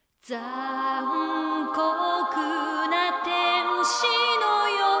残酷な天使の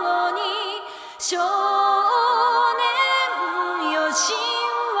ように少年よ神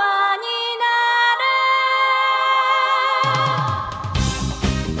話になれ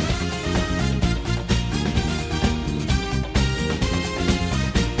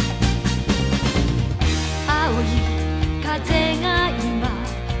青い風が今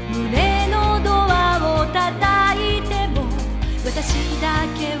胸のドアを叩いても私だ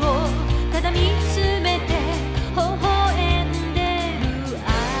けをただ見つめて微笑んでるあ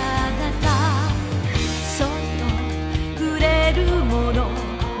なたそっと触れるもの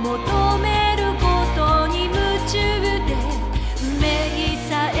求めることに夢中で運命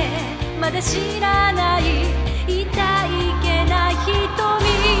さえまだ知らない痛いけな瞳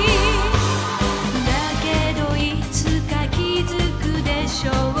だけどいつか気づくでし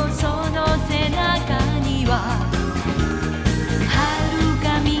ょうその背中には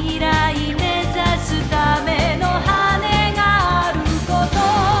未来目指すための羽があること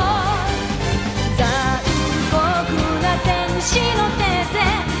残酷な天使の手で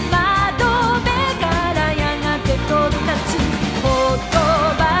窓辺からやがて飛び立つほと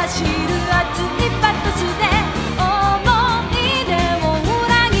ばしる熱いパトスで思い出を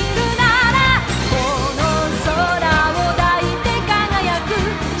裏切るならこの空を抱いて輝く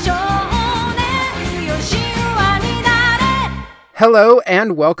少年よ神話になれ。Hello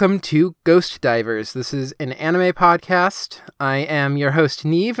and welcome to Ghost Divers. This is an anime podcast. I am your host,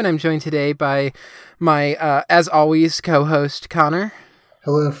 Neve, and I'm joined today by my, as always, co-host, Connor.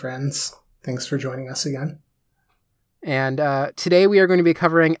 Hello, friends. Thanks for joining us again. And today we are going to be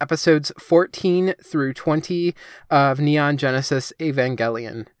covering episodes 14 through 20 of Neon Genesis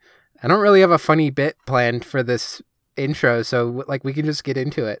Evangelion. I don't really have a funny bit planned for this intro, so we can just get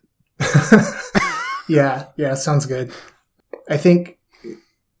into it. Yeah, sounds good. I think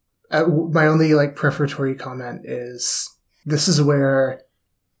my only prefatory comment is this is where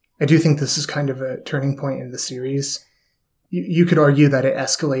I do think this is kind of a turning point in the series. You could argue that it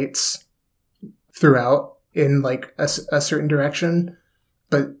escalates throughout in a certain direction,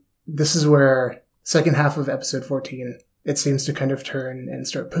 but this is where second half of episode 14, it seems to kind of turn and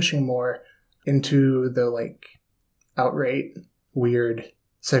start pushing more into the outright weird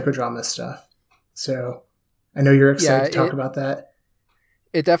psychodrama stuff. So I know you're excited to talk about that.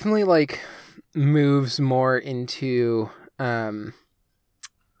 It definitely moves more into I'm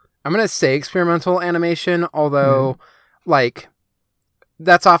gonna say experimental animation, although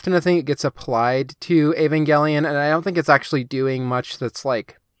that's often a thing that gets applied to Evangelion, and I don't think it's actually doing much that's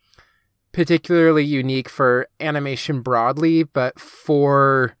particularly unique for animation broadly, but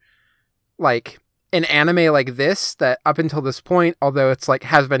for an anime like this that up until this point, although it's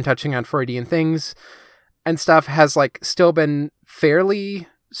has been touching on Freudian things and stuff, has still been fairly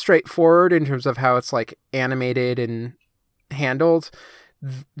straightforward in terms of how it's animated and handled.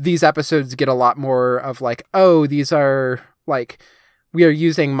 These episodes get a lot more of these are we are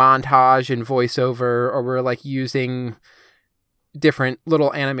using montage and voiceover, or we're using different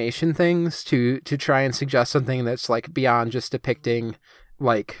little animation things to try and suggest something that's beyond just depicting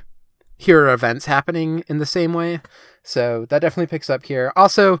here are events happening in the same way. So that definitely picks up here.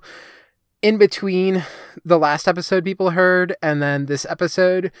 Also, in between the last episode people heard and then this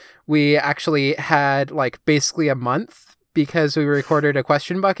episode, we actually had basically a month because we recorded a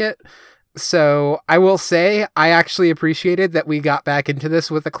question bucket. So I will say I actually appreciated that we got back into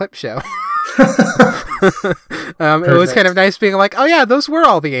this with a clip show. It was kind of nice being oh yeah, those were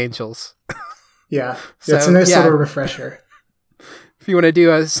all the angels. Yeah, it's a nice little refresher. If you want to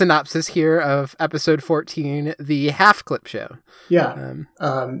do a synopsis here of episode 14, the half clip show. Yeah.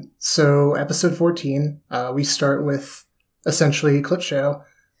 So episode 14, we start with essentially a clip show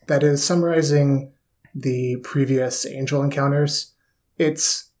that is summarizing the previous angel encounters.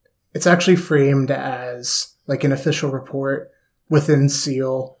 It's actually framed as an official report within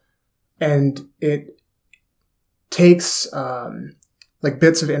SEAL, and it takes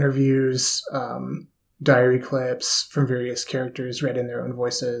bits of interviews, diary clips from various characters read in their own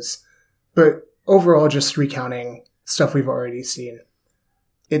voices, but overall just recounting stuff we've already seen.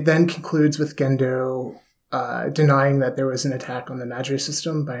 It then concludes with Gendo denying that there was an attack on the Madre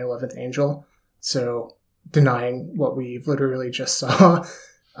system by 11th Angel, so denying what we've literally just saw.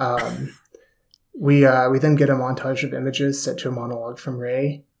 We then get a montage of images set to a monologue from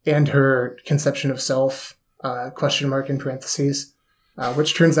Rei and her conception of self, question mark in parentheses,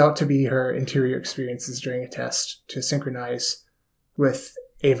 which turns out to be her interior experiences during a test to synchronize with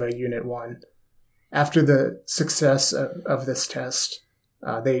Eva Unit 1. After the success of this test,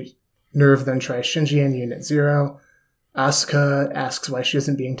 they Nerve then tries Shinji in Unit 0. Asuka asks why she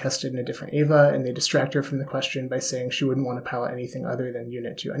isn't being tested in a different Eva, and they distract her from the question by saying she wouldn't want to pilot anything other than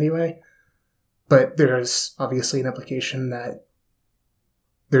Unit 2 anyway. But there's obviously an implication that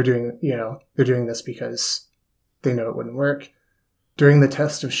they're doing this because they know it wouldn't work. During the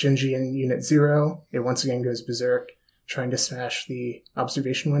test of Shinji in Unit 0, it once again goes berserk, trying to smash the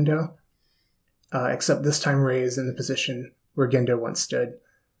observation window. Except this time Rei is in the position where Gendo once stood.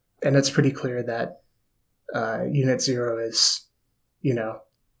 And it's pretty clear that Unit 0 is,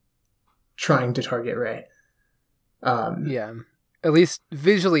 trying to target Rei. Yeah. At least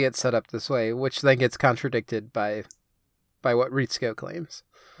visually it's set up this way, which then gets contradicted by what Ritsuko claims.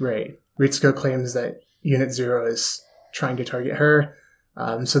 Right. Ritsuko claims that Unit 0 is trying to target her.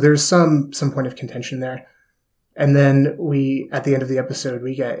 So there's some point of contention there. And then at the end of the episode,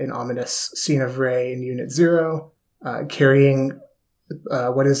 we get an ominous scene of Rei in Unit 0 carrying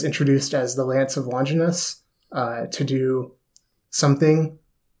what is introduced as the Lance of Longinus to do something.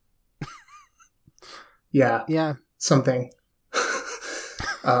 Yeah. Something.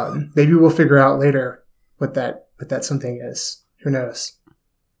 Maybe we'll figure out later what that something is. Who knows?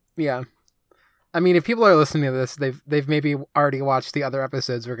 Yeah. I mean, if people are listening to this, they've maybe already watched the other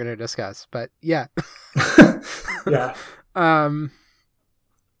episodes we're going to discuss, but yeah. Yeah.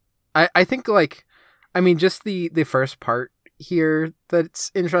 I think just the first part here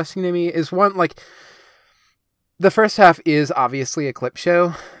that's interesting to me is one, the first half is obviously a clip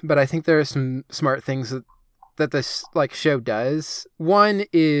show, but I think there are some smart things that this show does. One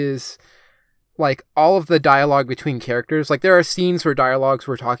is all of the dialogue between characters. There are scenes where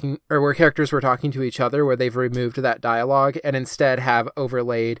where characters were talking to each other where they've removed that dialogue and instead have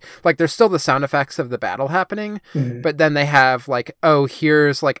overlaid, there's still the sound effects of the battle happening, but then they have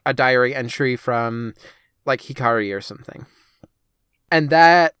here's a diary entry from Hikari or something. And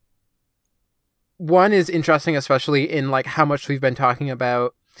that one is interesting, especially in how much we've been talking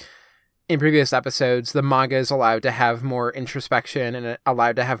about in previous episodes. The manga is allowed to have more introspection and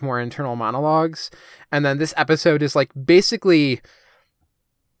allowed to have more internal monologues. And then this episode is basically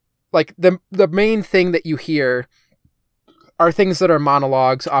the main thing that you hear are things that are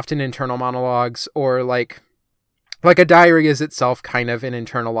monologues, often internal monologues, or a diary is itself kind of an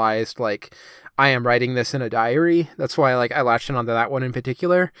internalized, I am writing this in a diary. That's why I latched in onto that one in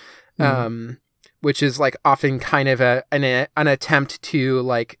particular. Which is often kind of an attempt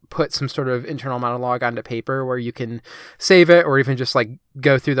to put some sort of internal monologue onto paper where you can save it, or even just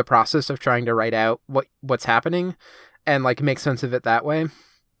go through the process of trying to write out what's happening and make sense of it that way.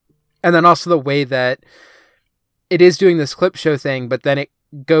 And then also the way that it is doing this clip show thing, but then it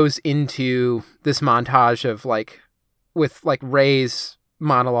goes into this montage of with Rei's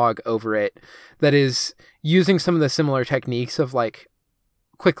monologue over it that is using some of the similar techniques of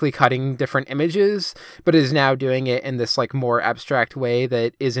quickly cutting different images, but is now doing it in this more abstract way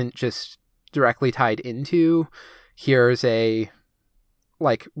that isn't just directly tied into here's a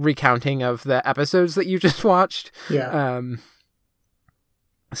recounting of the episodes that you just watched. Yeah.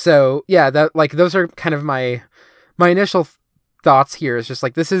 So yeah, that those are kind of my initial thoughts here. Is just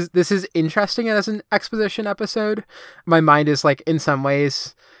this is interesting as an exposition episode. My mind is in some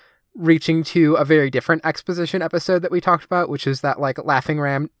ways reaching to a very different exposition episode that we talked about, which is that Laughing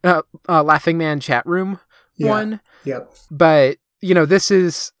Man chat room one. Yep. But this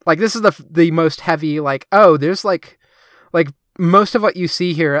is the most heavy. There's most of what you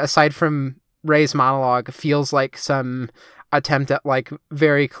see here, aside from Rei's monologue, feels like some attempt at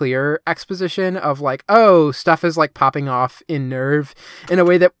very clear exposition of stuff is popping off in Nerve in a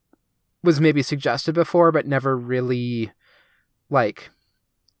way that was maybe suggested before, but never really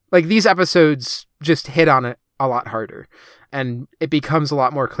these episodes just hit on it a lot harder, and it becomes a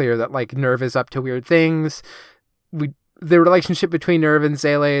lot more clear that Nerve is up to weird things. The relationship between Nerve and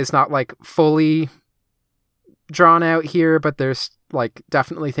Zele is not fully drawn out here, but there's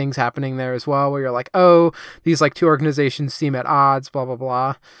definitely things happening there as well where you're these two organizations seem at odds, blah blah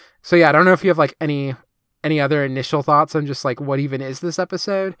blah. So yeah, I don't know if you have any other initial thoughts on just what even is this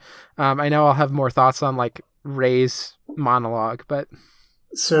episode. I know I'll have more thoughts on Rei's monologue, but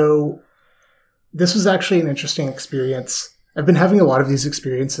so this was actually an interesting experience. I've been having a lot of these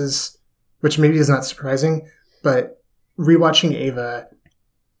experiences, which maybe is not surprising, but rewatching Eva,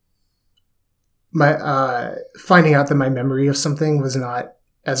 my finding out that my memory of something was not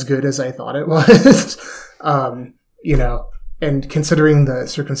as good as I thought it was, and considering the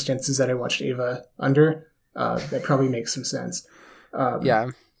circumstances that I watched Eva under, that probably makes some sense.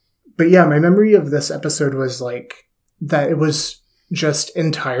 Yeah. But yeah, my memory of this episode was that it was just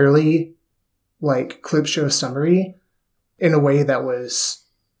entirely clip show summary in a way that was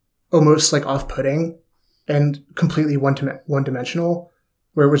almost off-putting and completely one-dimensional,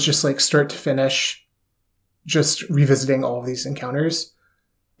 where it was just like start to finish, just revisiting all of these encounters.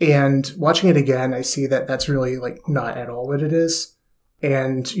 And watching it again, I see that that's really like not at all what it is.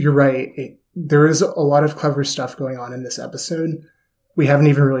 And you're right. There is a lot of clever stuff going on in this episode. We haven't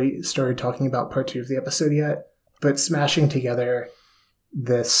even really started talking about part 2 of the episode yet, but smashing together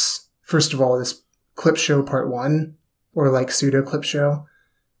this, first of all, this clip show part 1, or like pseudo clip show,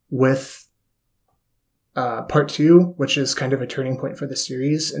 with part 2, which is kind of a turning point for the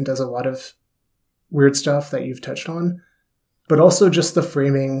series and does a lot of weird stuff that you've touched on, but also just the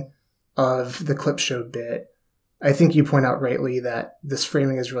framing of the clip show bit. I think you point out rightly that this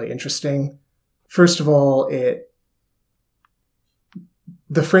framing is really interesting. First of all, the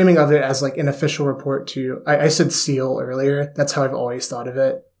framing of it as like an official report to, I said Seal earlier. That's how I've always thought of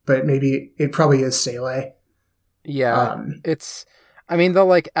it, but maybe it probably is Seele. Yeah, the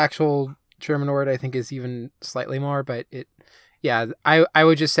like actual German word I think is even slightly more, but I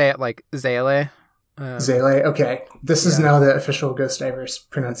would just say it like Seele. Seele, okay. This is now the official Ghost Divers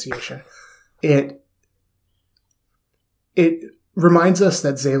pronunciation. It reminds us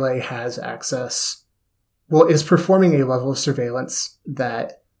that Seele has access, is performing a level of surveillance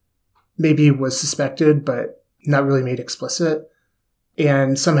that maybe was suspected but not really made explicit,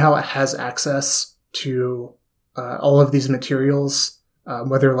 and somehow it has access to all of these materials,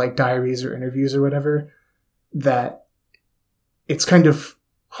 whether like diaries or interviews or whatever, that it's kind of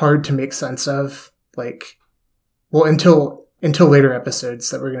hard to make sense of, until later episodes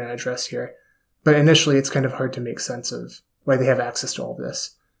that we're going to address here. But initially, it's kind of hard to make sense of why they have access to all of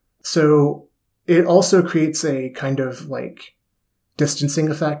this. So it also creates a kind of like distancing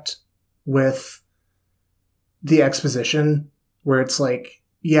effect with the exposition, where it's like,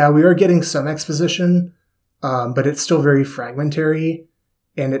 yeah, we are getting some exposition, but it's still very fragmentary,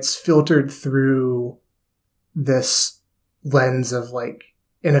 and it's filtered through this lens of like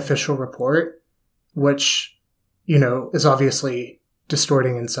an official report, which, is obviously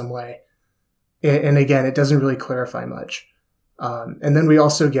distorting in some way. And again, it doesn't really clarify much. And then we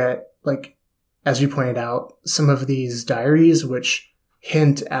also get, like, as you pointed out, some of these diaries which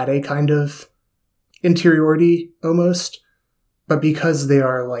hint at a kind of interiority almost, but because they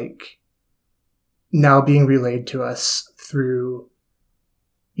are like now being relayed to us through,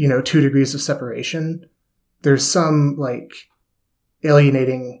 2 degrees of separation, there's some like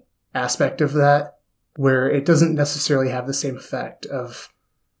alienating aspect of that where it doesn't necessarily have the same effect of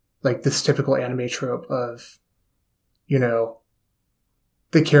like this typical anime trope of,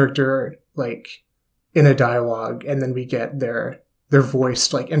 the character like in a dialogue, and then we get their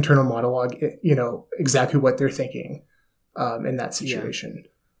voiced like internal monologue, exactly what they're thinking in that situation. Yeah.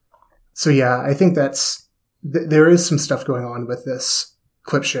 So yeah, I think there is some stuff going on with this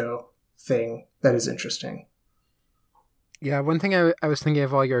clip show thing that is interesting. Yeah, one thing I was thinking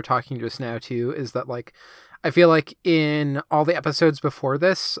of while you were talking just now too is that like I feel like in all the episodes before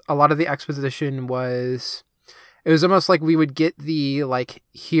this, a lot of the exposition was almost like we would get the like,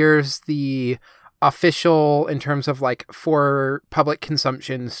 here's the official in terms of like for public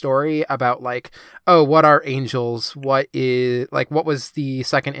consumption story about like, oh, what are angels? What was the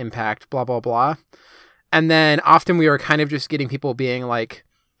second impact? Blah, blah, blah. And then often we were kind of just getting people being like,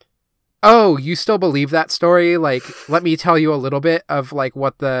 oh, you still believe that story? Like, let me tell you a little bit of like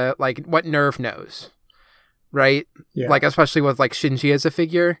what Nerve knows. Right? Yeah. Like, especially with like Shinji as a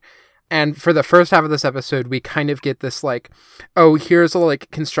figure. And for the first half of this episode, we kind of get this like, oh, here's a like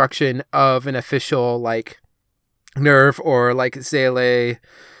construction of an official like Nerve or like Seele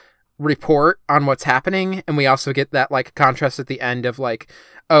report on what's happening. And we also get that like contrast at the end of like,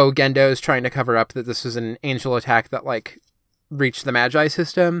 oh, Gendo is trying to cover up that this was an angel attack that like reached the Magi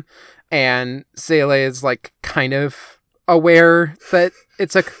system. And Seele is like kind of aware that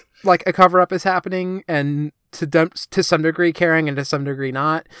it's a cover up is happening, and to some degree caring and to some degree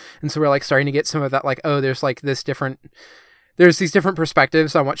not. And so we're like starting to get some of that like, oh, there's these different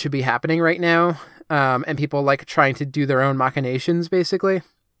perspectives on what should be happening right now. And people like trying to do their own machinations basically.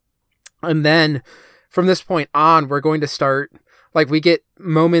 And then from this point on, we're going to start like, we get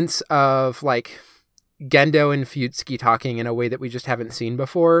moments of like Gendo and Fuyutsuki talking in a way that we just haven't seen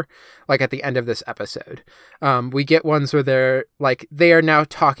before, like at the end of this episode. We get ones where they are now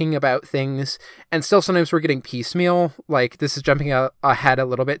talking about things, and still sometimes we're getting piecemeal. Like, this is jumping ahead a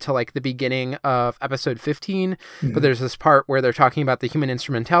little bit to like the beginning of episode 15, but there's this part where they're talking about the Human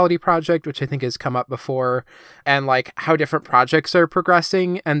Instrumentality Project, which I think has come up before, and like how different projects are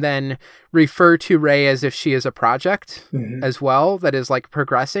progressing, and then refer to Rei as if she is a project as well that is like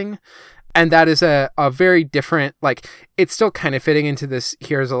progressing. And that is a very different, like, it's still kind of fitting into this,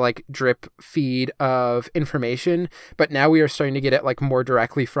 here's a, like, drip feed of information, but now we are starting to get it, like, more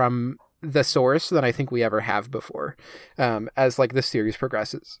directly from the source than I think we ever have before, as, like, the series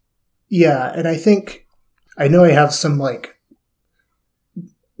progresses. Yeah, and I know I have some, like,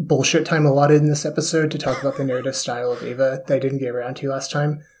 bullshit time allotted in this episode to talk about the narrative style of Eva that I didn't get around to last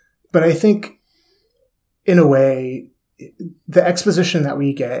time, but I think, in a way, the exposition that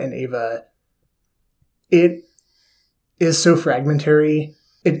we get in Eva, it is so fragmentary,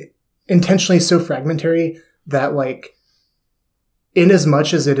 it intentionally so fragmentary that, like, in as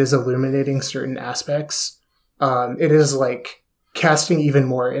much as it is illuminating certain aspects, it is, like, casting even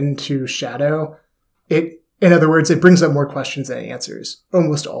more into shadow. In other words, it brings up more questions than it answers,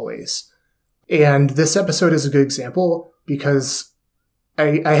 almost always. And this episode is a good example because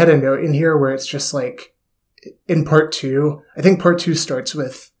I had a note in here where it's just like, in part 2, I think part 2 starts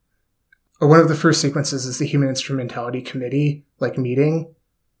with, or one of the first sequences is the Human Instrumentality Committee, like, meeting.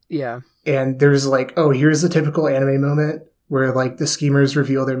 Yeah. And there's like, oh, here's the typical anime moment where, like, the schemers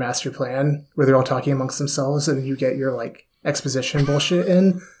reveal their master plan, where they're all talking amongst themselves, and you get your, like, exposition bullshit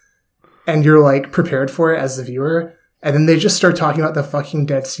in, and you're, like, prepared for it as the viewer, and then they just start talking about the fucking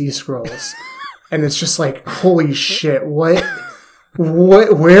Dead Sea Scrolls. And it's just like, holy shit, what,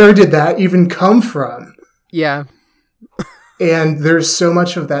 where did that even come from? Yeah. And there's so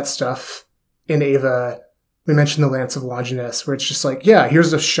much of that stuff in Eva. We mentioned the Lance of Longinus, where it's just like, yeah,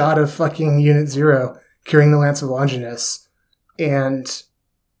 here's a shot of fucking Unit Zero carrying the Lance of Longinus. And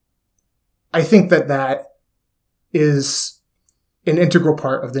I think that is an integral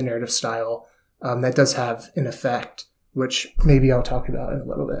part of the narrative style that does have an effect, which maybe I'll talk about in a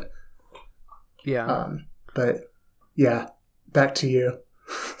little bit. Yeah. But yeah, back to you.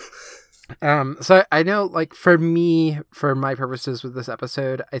 So I know, like, for me, for my purposes with this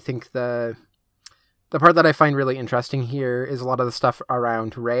episode, I think the part that I find really interesting here is a lot of the stuff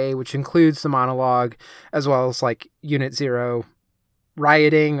around Rei, which includes the monologue, as well as, like, Unit Zero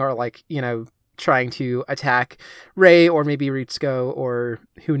rioting, or, like, you know, trying to attack Rei, or maybe Ritsuko, or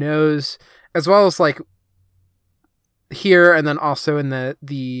who knows, as well as, like, here, and then also in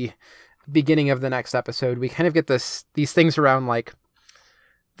the beginning of the next episode, we kind of get these things around, like,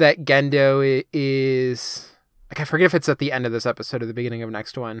 that Gendo is, like, I forget if it's at the end of this episode or the beginning of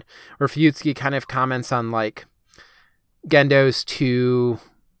next one, where Fuyutsuki kind of comments on, like, Gendo's too,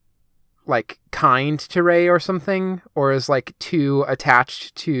 like, kind to Rei or something, or is, like, too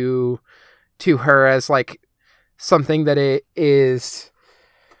attached to her as, like, something that it is,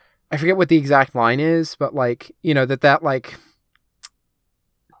 I forget what the exact line is, but, like, you know, that like,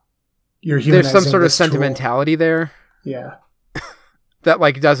 there's some sort of sentimentality there. Yeah. That,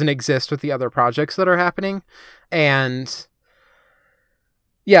 like, doesn't exist with the other projects that are happening. And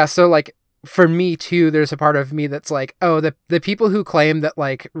yeah, so, like, for me too, there's a part of me that's like, oh, the people who claim that,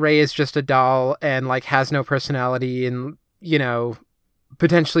 like, Rei is just a doll and, like, has no personality and, you know,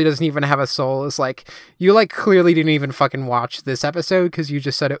 potentially doesn't even have a soul, is like, you, like, clearly didn't even fucking watch this episode because you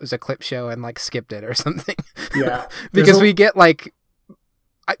just said it was a clip show and, like, skipped it or something. Yeah. Because we get, like,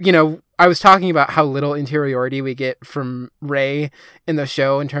 you know, I was talking about how little interiority we get from Rei in the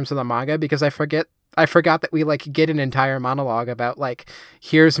show in terms of the manga, because I forgot that we, like, get an entire monologue about, like,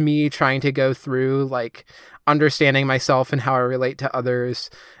 here's me trying to go through, like, understanding myself and how I relate to others.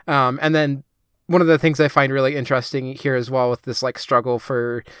 And then one of the things I find really interesting here as well with this, like, struggle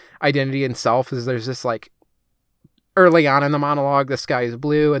for identity and self is there's this, like, early on in the monologue, the sky is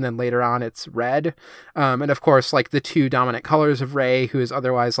blue, and then later on it's red. And of course, like, the two dominant colors of Rei, who is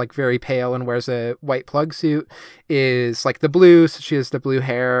otherwise, like, very pale and wears a white plug suit, is, like, the blue. So she has the blue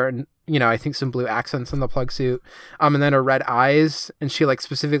hair and, you know, I think some blue accents on the plug suit. And then her red eyes. And she, like,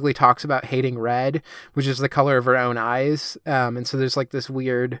 specifically talks about hating red, which is the color of her own eyes. And so there's, like, this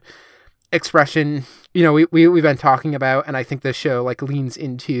weird expression, you know, we've been talking about, and I think this show, like, leans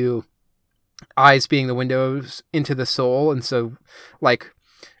into eyes being the windows into the soul. And so, like,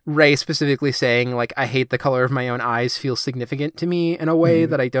 Rei specifically saying, like, I hate the color of my own eyes feels significant to me in a way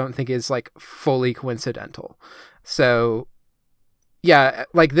that I don't think is, like, fully coincidental. So yeah,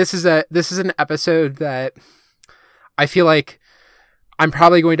 like, this is an episode that I feel like I'm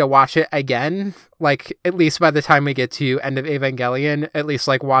probably going to watch it again, like, at least by the time we get to End of Evangelion, at least,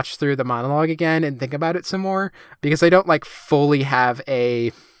 like, watch through the monologue again and think about it some more, because I don't, like, fully have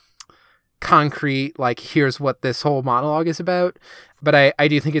a concrete, like, here's what this whole monologue is about. But I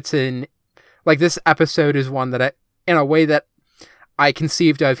do think it's like, this episode is one that in a way that I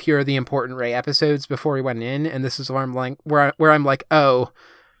conceived of, here are the important Rei episodes before we went in, and this is where I'm like, where I'm like, oh,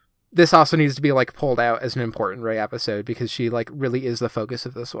 this also needs to be, like, pulled out as an important Rei episode, because she, like, really is the focus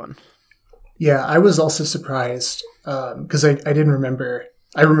of this one. Yeah, I was also surprised because I didn't remember.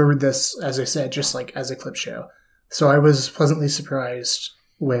 I remembered this, as I said, just like as a clip show. So I was pleasantly surprised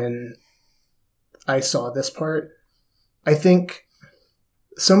when I saw this part. I think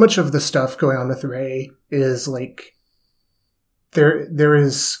so much of the stuff going on with Rey is like there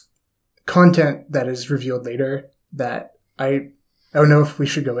is content that is revealed later that I don't know if we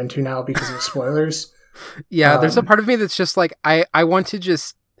should go into now because of spoilers. Yeah, there's a part of me that's just like I want to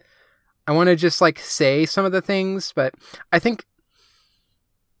just like say some of the things, but I think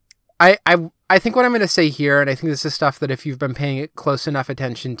I think what I'm going to say here, and I think this is stuff that if you've been paying close enough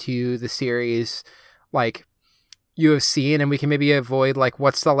attention to the series, like you have seen, and we can maybe avoid like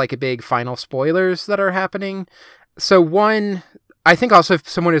what's the like big final spoilers that are happening. So one, I think also if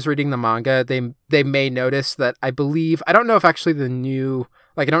someone is reading the manga, they may notice that I believe, I don't know if actually the new,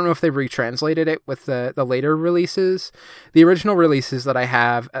 like I don't know if they retranslated it with the later releases. The original releases that I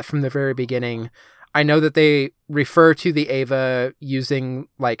have from the very beginning, I know that they refer to the Eva using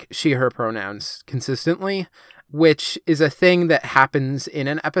like she, her pronouns consistently, which is a thing that happens in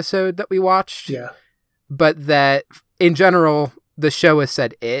an episode that we watched. Yeah. But that in general, the show has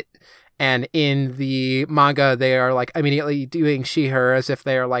said it. And in the manga, they are like immediately doing she, her as if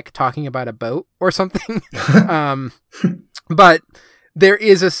they are like talking about a boat or something. But there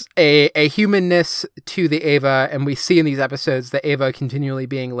is a humanness to the Eva, and we see in these episodes the Eva continually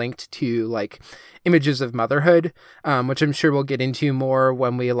being linked to like images of motherhood, which I'm sure we'll get into more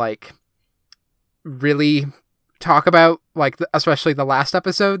when we like really talk about like especially the last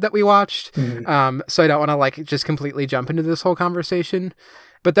episode that we watched. Mm-hmm. So I don't want to like just completely jump into this whole conversation.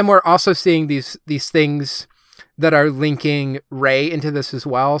 But then we're also seeing these things that are linking Rey into this as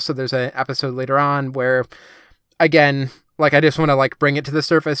well. So there's an episode later on where, again, like I just want to like bring it to the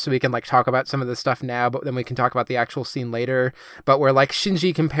surface so we can like talk about some of this stuff now, but then we can talk about the actual scene later. But where like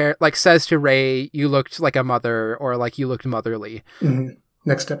Shinji says to Rey, "You looked like a mother," or like "You looked motherly." Mm-hmm.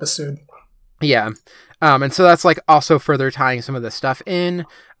 Next episode. Yeah. And so that's like also further tying some of this stuff in.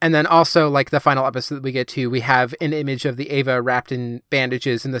 And then also like the final episode that we get to, we have an image of the Eva wrapped in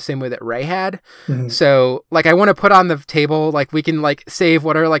bandages in the same way that Rey had. Mm-hmm. So like I want to put on the table, like we can like save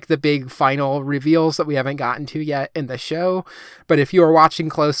what are like the big final reveals that we haven't gotten to yet in the show. But if you are watching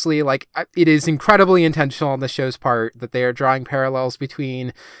closely, like it is incredibly intentional on the show's part that they are drawing parallels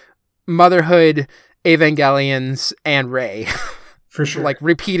between motherhood, Evangelions, and Rey. For sure. Like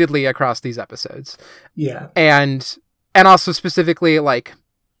repeatedly across these episodes. Yeah. And also specifically like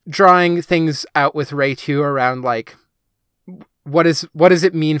drawing things out with Rey too around like what does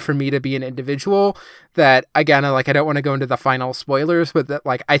it mean for me to be an individual, that again, like I don't want to go into the final spoilers, but that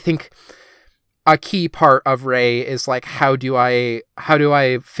like I think a key part of Rey is like how do I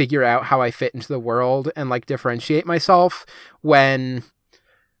figure out how I fit into the world and like differentiate myself when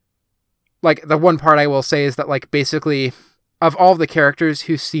like the one part I will say is that like basically of all the characters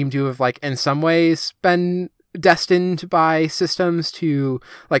who seem to have like in some ways been destined by systems to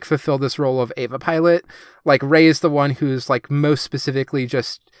like fulfill this role of Eva pilot, like Rey is the one who's like most specifically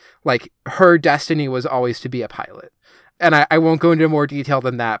just like her destiny was always to be a pilot. And I won't go into more detail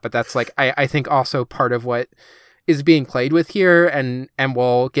than that, but that's like I think also part of what is being played with here, and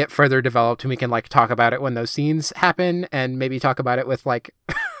we'll get further developed and we can like talk about it when those scenes happen, and maybe talk about it with like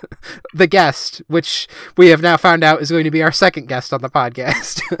the guest, which we have now found out is going to be our second guest on the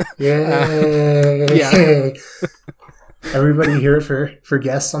podcast. Yay! Yeah. Everybody here for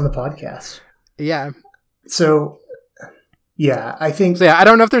guests on the podcast. Yeah. So yeah, I think. So yeah, I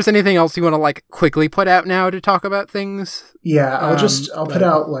don't know if there's anything else you want to like quickly put out now to talk about things. Yeah, I'll put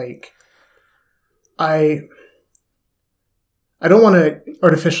out like I don't want to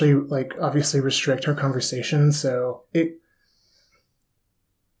artificially, like, obviously restrict our conversation. So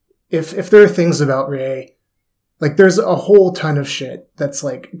if there are things about Rey, like there's a whole ton of shit that's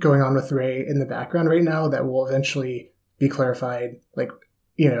like going on with Rey in the background right now that will eventually be clarified, like,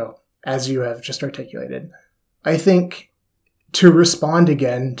 you know, as you have just articulated. I think to respond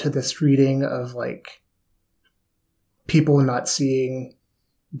again to this reading of like people not seeing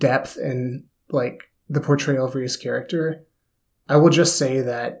depth in like the portrayal of Rey's character, I will just say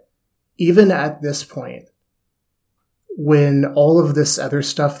that even at this point, when all of this other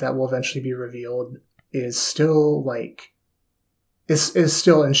stuff that will eventually be revealed is still like is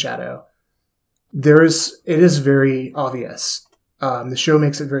still in shadow, it is very obvious. The show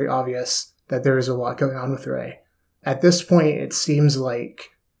makes it very obvious that there is a lot going on with Rey. At this point, it seems like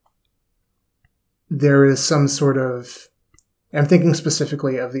there is some sort of, I'm thinking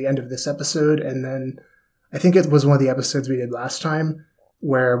specifically of the end of this episode, and then I think it was one of the episodes we did last time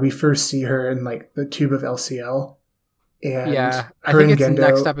where we first see her in like the tube of LCL, And Yeah, I her think and it's Gendo,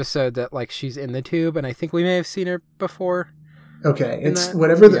 next episode that like she's in the tube, and I think we may have seen her before. okay, in it's that.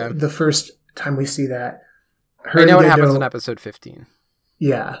 whatever Yeah. the first time we see that. Her I know and it happens in Gendo- episode 15.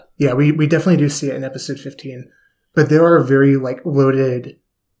 Yeah, we definitely do see it in episode 15, but there are very like loaded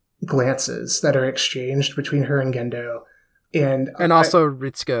glances that are exchanged between her and Gendo, and also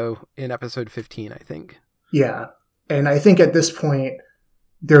Ritsuko in episode 15, I think. yeah, and I think at this point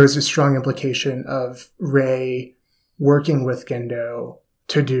there is a strong implication of Rei working with Gendo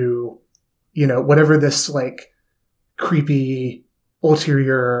to do, whatever this like creepy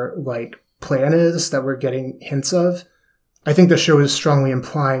ulterior like plan is that we're getting hints of. I think the show is strongly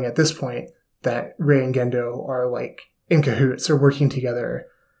implying at this point that Rei and Gendo are like in cahoots or working together.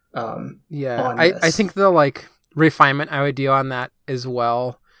 Yeah, I think the like refinement I would do on that as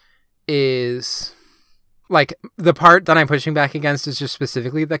well is like the part that I'm pushing back against is just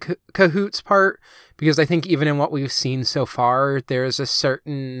specifically the cahoots part, because I think even in what we've seen so far, there's a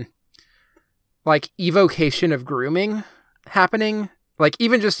certain like evocation of grooming happening. Like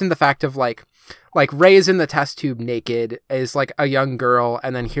even just in the fact of like Rei is in the test tube naked as like a young girl,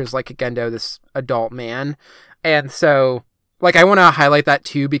 and then here's like Gendo, this adult man. And so like I want to highlight that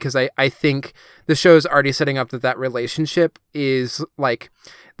too, because I think the show is already setting up that relationship is like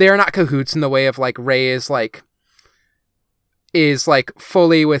they are not cahoots in the way of like Rei is like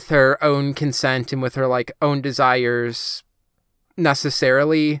fully with her own consent and with her like own desires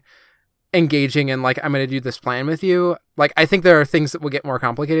necessarily engaging in like, I'm going to do this plan with you. Like, I think there are things that will get more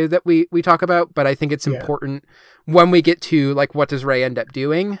complicated that we talk about, but I think it's important when we get to like, what does Rei end up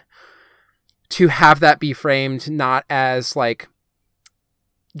doing, to have that be framed not as like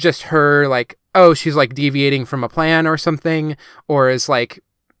just her like, oh, she's like deviating from a plan or something, or is like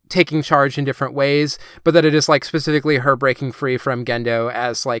taking charge in different ways, but that it is like specifically her breaking free from Gendo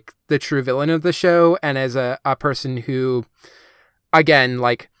as like the true villain of the show, and as a person who, again,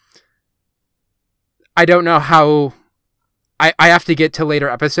 like, I don't know how I have to get to later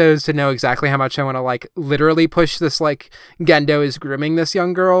episodes to know exactly how much I want to like literally push this like Gendo is grooming this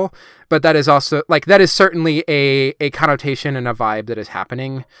young girl, but that is also like, that is certainly a connotation and a vibe that is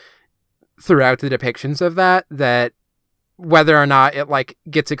happening throughout the depictions of that whether or not it like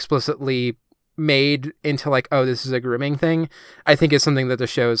gets explicitly made into like, oh, this is a grooming thing, I think is something that the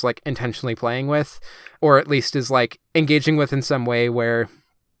show is like intentionally playing with, or at least is like engaging with in some way where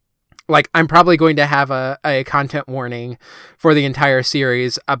like I'm probably going to have a content warning for the entire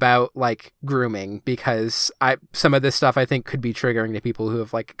series about like grooming, because some of this stuff I think could be triggering to people who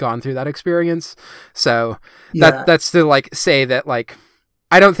have like gone through that experience. So that's to like say that like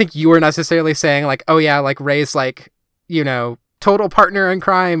I don't think you were necessarily saying like, oh yeah, like Rei's like, total partner in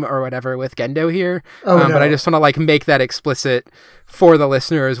crime or whatever with Gendo here. No. But I just want to like make that explicit for the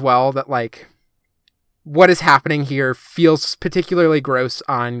listener as well, that like what is happening here feels particularly gross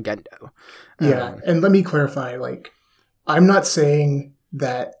on Gendo. Yeah, and let me clarify, like, I'm not saying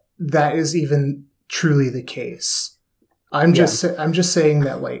that is even truly the case. I'm just saying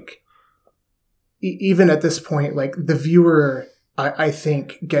that, like, even at this point, like, the viewer, I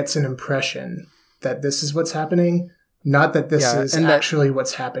think, gets an impression that this is what's happening, not that this is actually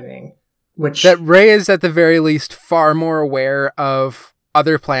what's happening. Which that Rei is at the very least far more aware of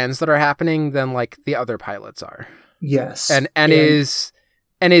other plans that are happening than like the other pilots are. Yes. And is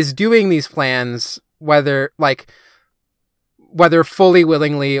doing these plans whether fully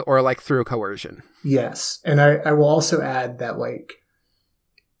willingly or like through coercion. Yes. And I will also add that like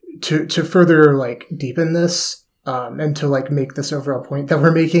to further like deepen this and to like make this overall point that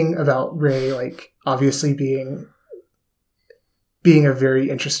we're making about Rei like obviously being a very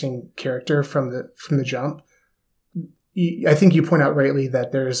interesting character from the jump. I think you point out rightly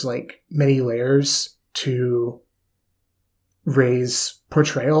that there's like many layers to Rei's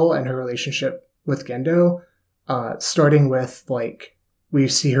portrayal and her relationship with Gendo, starting with like we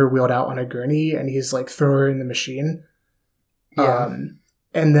see her wheeled out on a gurney and he's like throw her in the machine. Yeah.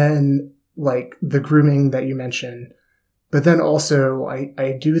 And then like the grooming that you mentioned, but then also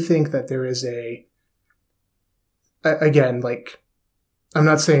I do think that there is again, like, I'm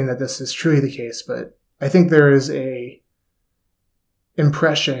not saying that this is truly the case, but I think there is a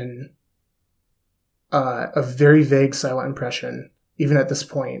impression, a very vague silent impression, even at this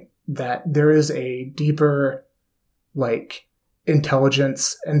point, that there is a deeper, like,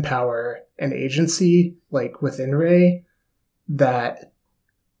 intelligence and power and agency, like, within Rei, that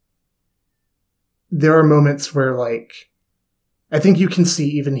there are moments where, like, I think you can see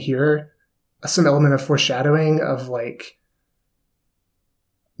even here some element of foreshadowing of, like,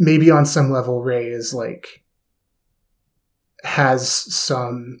 maybe on some level Rei is, like, has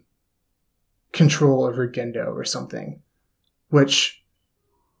some control over Gendo or something. which,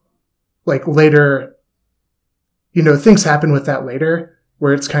 like, later, you know, things happen with that later,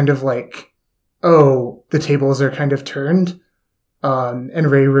 where it's kind of like, oh, the tables are kind of turned,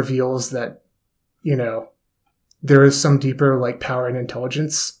 and Rey reveals that, you know, there is some deeper, like, power and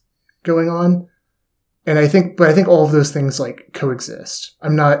intelligence going on. And I think all of those things, like, coexist.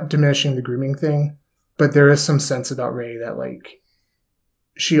 I'm not diminishing the grooming thing, but there is some sense about Rey that, like,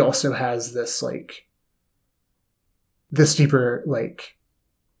 she also has this, like, this deeper, like,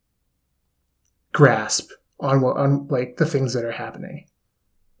 grasp on like the things that are happening,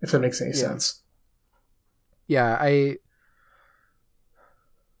 if that makes any sense. Yeah,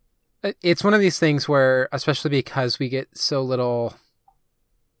 it's one of these things where, especially because we get so little,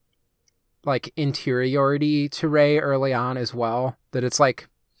 like, interiority to Rey early on as well, that it's like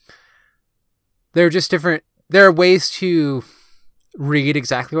there are ways to read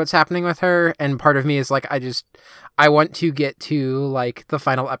exactly what's happening with her, and part of me is like, I want to get to, like, the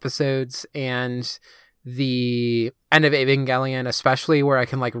final episodes and the end of Evangelion, especially, where I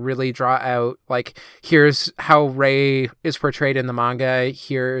can, like, really draw out, like, here's how Rey is portrayed in the manga,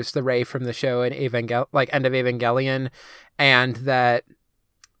 here's the Rey from the show in end of Evangelion, and that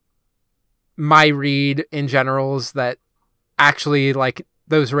my read in general is that actually, like,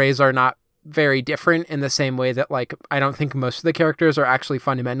 those Reys are not very different in the same way that, like, I don't think most of the characters are actually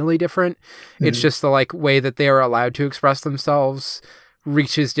fundamentally different. Mm-hmm. It's just the, like, way that they are allowed to express themselves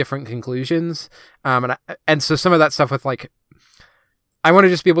reaches different conclusions. And so some of that stuff with, like, I want to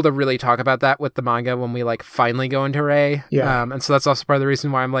just be able to really talk about that with the manga when we, like, finally go into Rey. Yeah. And so that's also part of the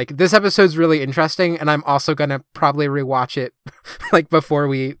reason why I'm like, this episode's really interesting, and I'm also going to probably rewatch it, like, before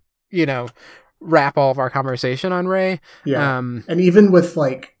we, you know, wrap all of our conversation on Rey. Yeah. And even with,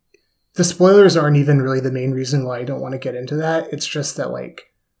 like, the spoilers aren't even really the main reason why I don't want to get into that. It's just that,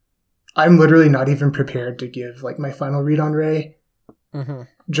 like, I'm literally not even prepared to give, like, my final read on Rey. Mm-hmm.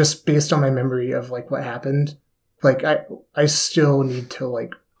 Just based on my memory of, like, what happened. Like, I still need to,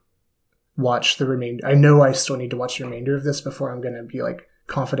 like, watch the remainder. I know I still need to watch the remainder of this before I'm going to be, like,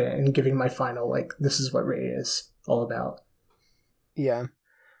 confident in giving my final, like, this is what Rey is all about. Yeah.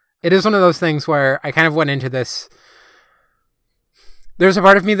 It is one of those things where I kind of went into this. There's a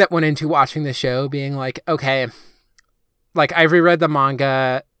part of me that went into watching the show being like, okay, like, I've reread the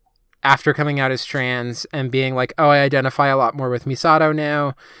manga after coming out as trans and being like, oh, I identify a lot more with Misato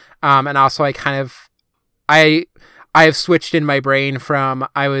now. And also I have switched in my brain from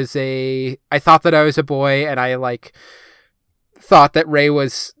I thought that I was a boy, and I, like, thought that Rey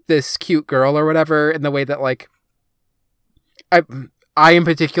was this cute girl or whatever, in the way that, like, I in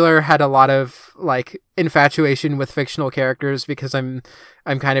particular had a lot of, like, infatuation with fictional characters because I'm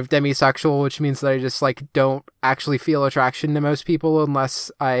kind of demisexual, which means that I just, like, don't actually feel attraction to most people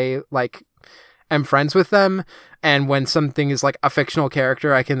unless I, like, am friends with them. And when something is, like, a fictional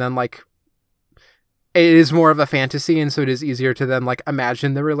character, I can then, like, it is more of a fantasy, and so it is easier to then, like,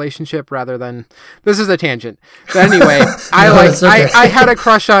 imagine the relationship rather than. This is a tangent, but anyway, I had a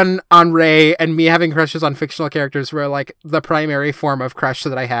crush on Rey, and me having crushes on fictional characters were, like, the primary form of crush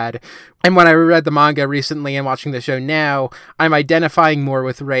that I had. And when I reread the manga recently and watching the show now, I'm identifying more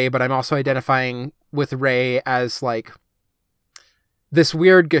with Rey, but I'm also identifying with Rey as, like, this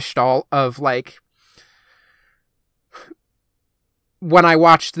weird gestalt of, like, when I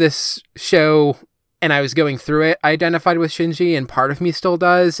watched this show and I was going through it, I identified with Shinji, and part of me still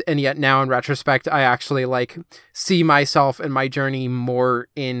does. And yet now in retrospect, I actually, like, see myself and my journey more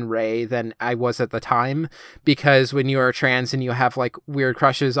in Rey than I was at the time. Because when you are trans and you have, like, weird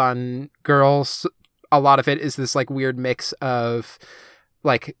crushes on girls, a lot of it is this, like, weird mix of,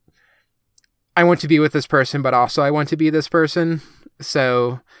 like, I want to be with this person, but also I want to be this person.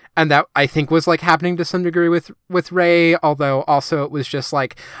 So, and that I think was, like, happening to some degree with Rey, although also it was just,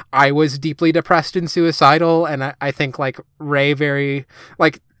 like, I was deeply depressed and suicidal, and I think, like, Rey very,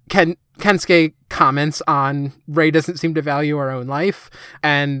 like, Kensuke comments on Rey doesn't seem to value her own life,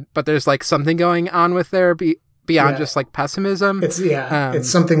 but there's, like, something going on with there beyond just, like, pessimism. It's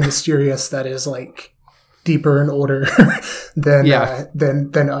something mysterious that is, like, deeper and older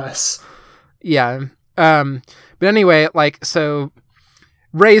than us. Yeah. But anyway, like, so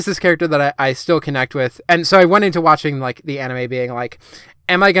Rey is this character that I still connect with. And so I went into watching, like, the anime being like,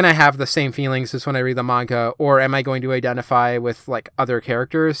 am I going to have the same feelings as when I read the manga, or am I going to identify with, like, other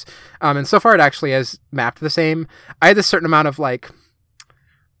characters? And so far it actually has mapped the same. I had a certain amount of, like,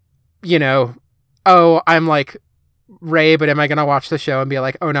 you know, oh, I'm, like, Rey, but am I going to watch the show and be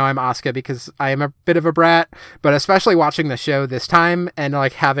like, oh no, I'm Asuka because I am a bit of a brat? But especially watching the show this time and,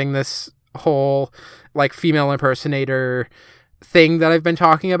 like, having this whole, like, female impersonator thing that I've been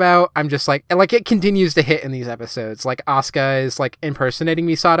talking about. I'm just like, and like it continues to hit in these episodes. Like Asuka is like impersonating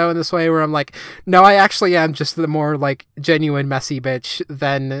Misato in this way where I'm like, no, I actually am just the more like genuine messy bitch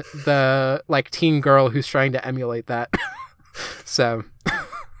than the like teen girl who's trying to emulate that. So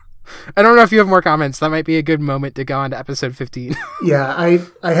I don't know if you have more comments. That might be a good moment to go on to episode 15. Yeah,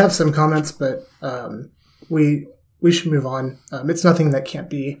 I have some comments, but we should move on. It's nothing that can't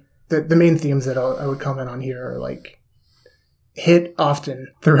be. The main themes that I would comment on here are like hit often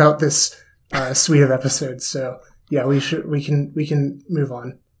throughout this suite of episodes. So yeah, we can move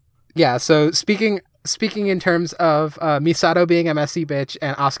on. Yeah. So speaking in terms of Misato being a messy bitch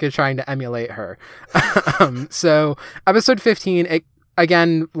and Asuka trying to emulate her. So episode 15,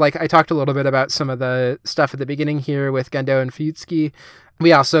 again, like I talked a little bit about some of the stuff at the beginning here with Gendo and Fuyutsuki.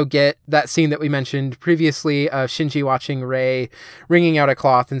 We also get that scene that we mentioned previously of Shinji watching Rei wringing out a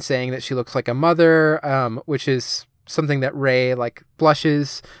cloth and saying that she looks like a mother, which is something that Rei like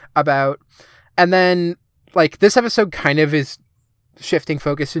blushes about. And then like this episode kind of is shifting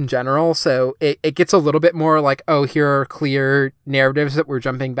focus in general. So it gets a little bit more like, oh, here are clear narratives that we're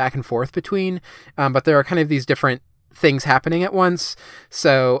jumping back and forth between. But there are kind of these different things happening at once.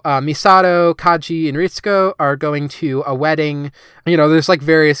 So Misato, Kaji, and Ritsuko are going to a wedding. You know, there's like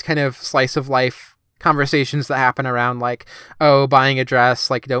various kind of slice of life conversations that happen around like, oh, buying a dress,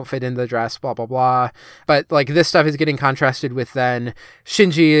 like don't fit in the dress, blah, blah, blah. But like this stuff is getting contrasted with then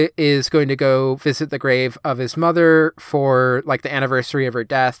Shinji is going to go visit the grave of his mother for like the anniversary of her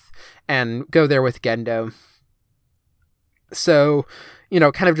death and go there with Gendo. So, you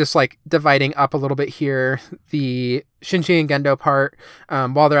know, kind of just like dividing up a little bit here, the Shinji and Gendo part,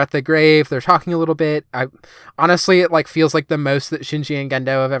 while they're at the grave, they're talking a little bit. Honestly, it like feels like the most that Shinji and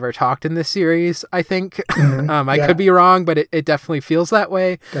Gendo have ever talked in this series, I think. I could be wrong, but it definitely feels that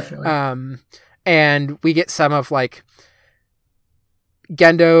way. Definitely. And we get some of like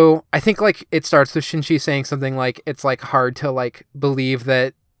Gendo, I think like it starts with Shinji saying something like, it's like hard to like believe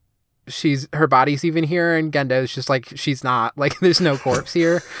that her body's even here, and Gendo's just like, she's not, like there's no corpse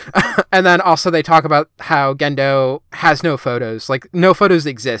here. And then also they talk about how Gendo has no photos, like no photos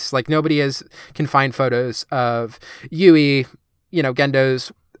exist, like nobody can find photos of Yui, you know,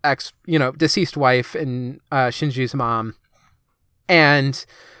 Gendo's deceased wife and Shinji's mom. And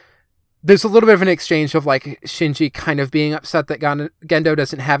there's a little bit of an exchange of like Shinji kind of being upset that Gendo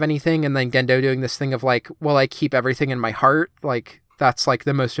doesn't have anything, and then Gendo doing this thing of like, well, I keep everything in my heart, like that's like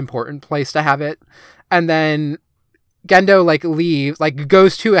the most important place to have it. And then Gendo like leaves, like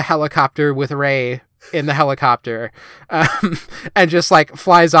goes to a helicopter with Rei in the helicopter, and just like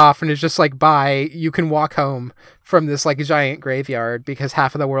flies off and is just like, bye, you can walk home from this like giant graveyard because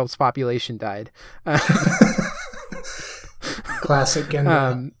half of the world's population died. Classic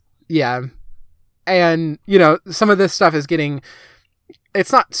Gendo. Yeah. And, you know, some of this stuff is getting,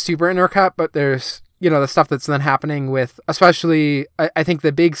 it's not super intercut, but there's, you know, the stuff that's then happening with, especially, I think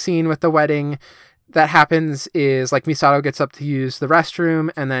the big scene with the wedding that happens is like Misato gets up to use the restroom,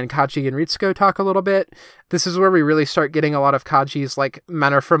 and then Kaji and Ritsuko talk a little bit. This is where we really start getting a lot of Kaji's like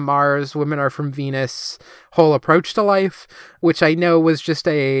men are from Mars, women are from Venus whole approach to life, which I know was just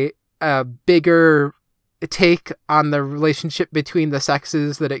a bigger take on the relationship between the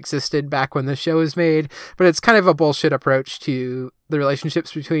sexes that existed back when the show was made, but it's kind of a bullshit approach to the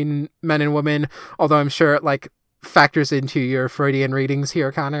relationships between men and women, although I'm sure it like factors into your Freudian readings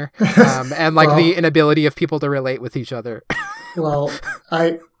here, Connor, and like the inability of people to relate with each other. Well,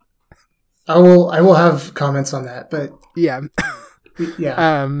 I will have comments on that, but yeah.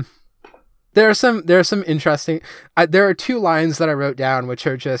 There are some interesting, there are two lines that I wrote down which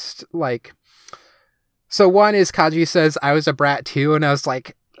are just like, so one is Kaji says, I was a brat too, and I was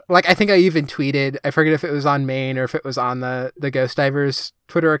like I think I even tweeted, I forget if it was on Main or if it was on the Ghost Divers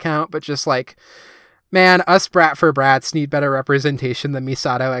Twitter account, but just like, man, us brat for brats need better representation than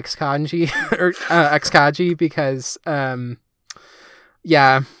Misato x Kaji, or x Kaji, because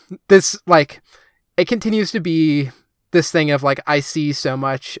yeah, this like, it continues to be this thing of like, I see so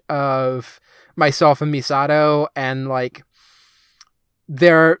much of myself in Misato, and like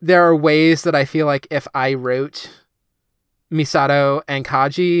there are ways that I feel like if I wrote Misato and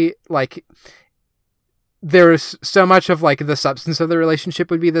Kaji, like there's so much of like the substance of the relationship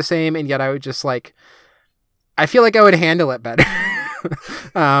would be the same, and yet I would just like, I feel like I would handle it better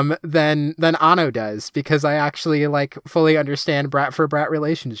than Ano does, because I actually like fully understand brat for brat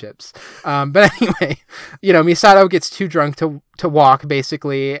relationships. But anyway, you know, Misato gets too drunk to walk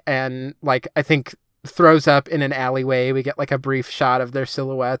basically, and like I think throws up in an alleyway. We get like a brief shot of their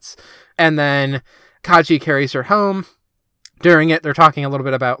silhouettes, and then Kaji carries her home. during it, they're talking a little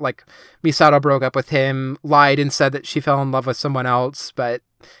bit about, like, Misato broke up with him, lied and said that she fell in love with someone else, but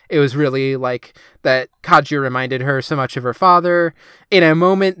it was really, like, that Kaji reminded her so much of her father in a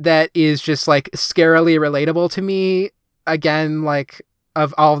moment that is just, like, scarily relatable to me. Again, like,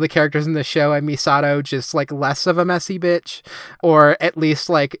 of all the characters in the show, I'm Misato just, like, less of a messy bitch, or at least,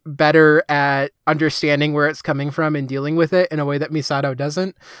 like, better at understanding where it's coming from and dealing with it in a way that Misato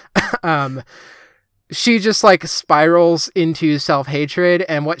doesn't. She just, like, spirals into self-hatred,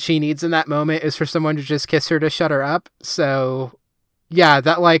 and what she needs in that moment is for someone to just kiss her to shut her up. So yeah,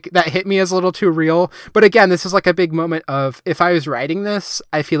 that hit me as a little too real. But again, this is, like, a big moment of, if I was writing this,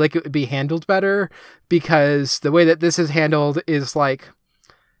 I feel like it would be handled better, because the way that this is handled is, like,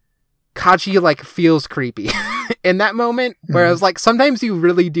 Kaji, like, feels creepy in that moment. Whereas, like, sometimes you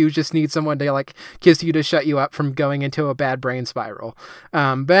really do just need someone to, like, kiss you to shut you up from going into a bad brain spiral.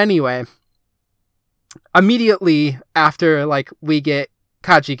 But anyway, immediately after, like, we get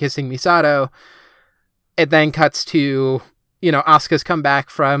Kaji kissing Misato, it then cuts to, you know, Asuka's come back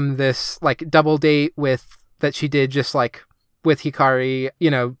from this, like, double date that she did just, like, with Hikari, you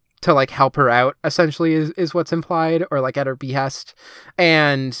know, to, like, help her out, essentially, is what's implied, or, like, at her behest,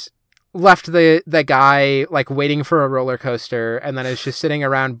 and left the guy, like, waiting for a roller coaster, and then is just sitting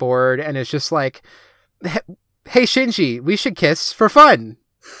around bored, and is just like, hey, Shinji, we should kiss for fun.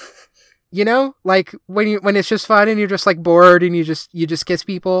 You know, like, when it's just fun and you're just, like, bored and you just kiss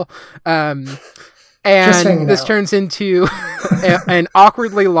people. And this turns into an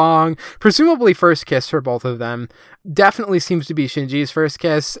awkwardly long, presumably first kiss for both of them. Definitely seems to be Shinji's first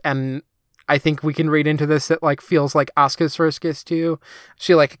kiss, and I think we can read into this that, like, feels like Asuka's first kiss too.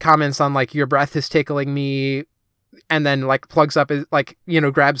 She, like, comments on, like, your breath is tickling me, and then, like, plugs up his, like, you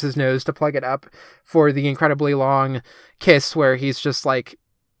know, grabs his nose to plug it up for the incredibly long kiss where he's just, like,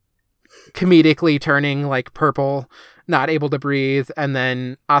 comedically turning, like, purple, not able to breathe, and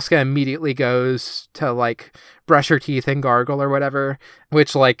then Asuka immediately goes to, like, brush her teeth and gargle or whatever,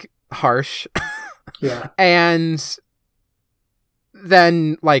 which, like, harsh. Yeah. And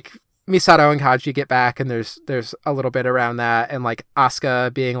then, like, Misato and Kaji get back, and there's a little bit around that, and, like,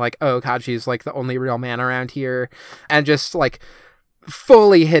 Asuka being like, oh, Kaji's, like, the only real man around here, and just, like,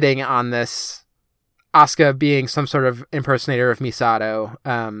 fully hitting on this Asuka being some sort of impersonator of Misato.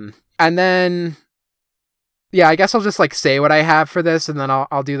 And then, yeah, I guess I'll just, like, say what I have for this, and then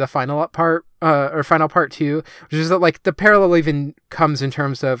I'll do the final part, or final part 2, which is that, like, the parallel even comes in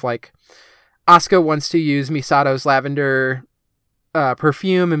terms of, like, Asuka wants to use Misato's lavender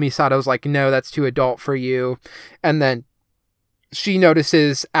perfume, and Misato's like, no, that's too adult for you. And then she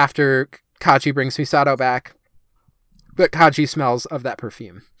notices after Kaji brings Misato back that Kaji smells of that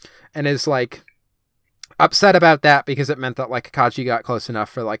perfume, and is, like, upset about that because it meant that, like, Kaji got close enough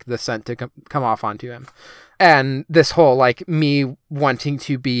for, like, the scent to come off onto him. And this whole, like, me wanting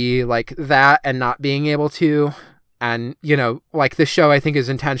to be, like, that and not being able to. And, you know, like, the show, I think, is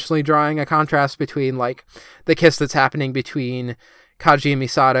intentionally drawing a contrast between, like, the kiss that's happening between Kaji and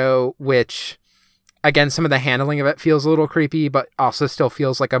Misato, which, again, some of the handling of it feels a little creepy, but also still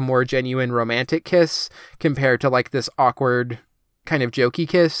feels like a more genuine romantic kiss compared to, like, this awkward kind of jokey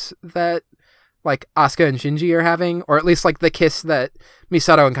kiss that, like, Asuka and Shinji are having, or at least, like, the kiss that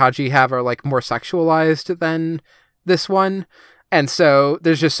Misato and Kaji have are, like, more sexualized than this one. And so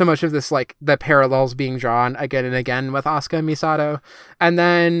there's just so much of this, like, the parallels being drawn again and again with Asuka and Misato. And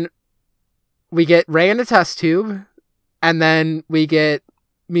then we get Rei in a test tube, and then we get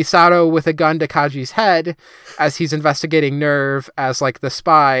Misato with a gun to Kaji's head as he's investigating NERV as, like, the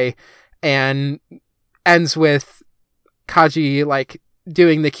spy, and ends with Kaji, like,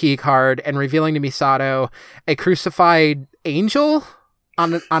 doing the key card and revealing to Misato a crucified angel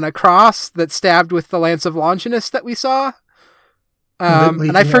on a cross that's stabbed with the Lance of Longinus that we saw.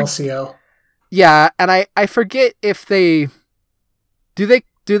 And I forget. Yeah, and I forget if they do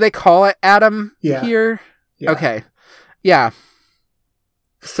they call it Adam here? Yeah. Okay. Yeah.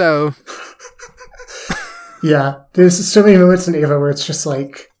 So yeah, there's so many moments in Eva where it's just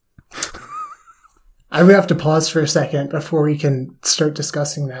like, I would have to pause for a second before we can start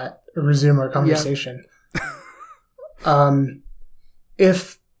discussing that or resume our conversation.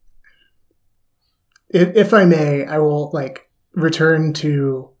 If I may, I will, like, return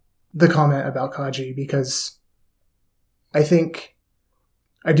to the comment about Kaji, because I think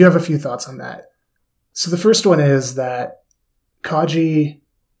I do have a few thoughts on that. So the first one is that Kaji,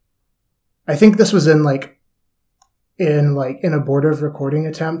 I think this was in an abortive recording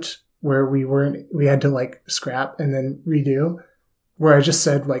attempt where we had to, like, scrap and then redo, where I just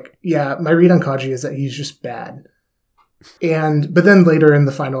said, like, yeah, my read on Kaji is that he's just bad. But then later in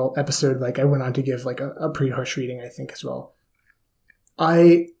the final episode, like, I went on to give, like, a pretty harsh reading, I think, as well.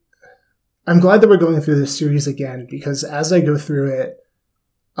 I'm glad that we're going through this series again, because as I go through it,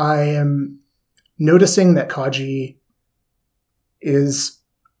 I am noticing that Kaji is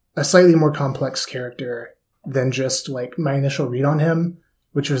a slightly more complex character than just like my initial read on him,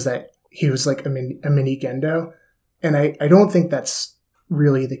 which was that he was like a mini Gendo. And I don't think that's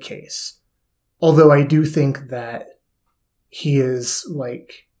really the case. Although I do think that he is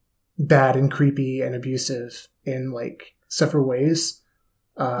like bad and creepy and abusive in like several ways.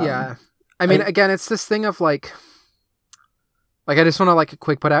 Yeah. I mean, again, it's this thing of like I just want to like a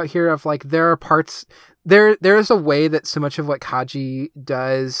quick put out here of like, there are parts, there is a way that so much of what Kaji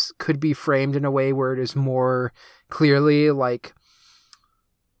does could be framed in a way where it is more clearly like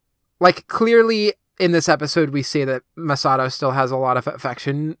clearly in this episode, we see that Masato still has a lot of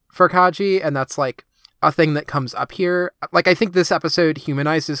affection for Kaji, and that's like a thing that comes up here. Like, I think this episode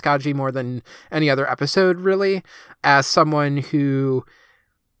humanizes Kaji more than any other episode, really, as someone who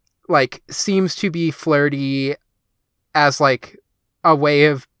like seems to be flirty as like a way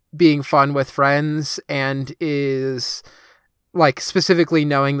of being fun with friends, and is like specifically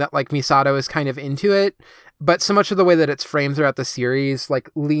knowing that like Misato is kind of into it. But so much of the way that it's framed throughout the series like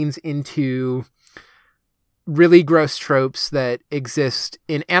leans into really gross tropes that exist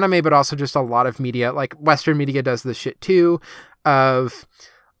in anime, but also just a lot of media. Like Western media does this shit too, of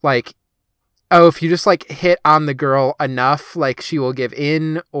like, oh, if you just like hit on the girl enough, like she will give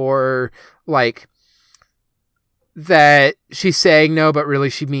in, or like that she's saying no, but really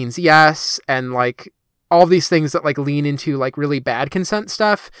she means yes. And like all these things that like lean into like really bad consent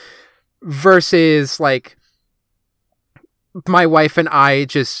stuff, versus like my wife and I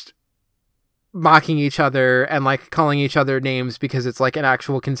just mocking each other and like calling each other names because it's like an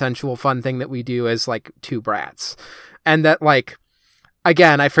actual consensual fun thing that we do as like two brats. And that like,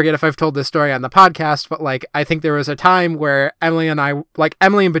 again, I forget if I've told this story on the podcast, but like, I think there was a time where Emily and I, like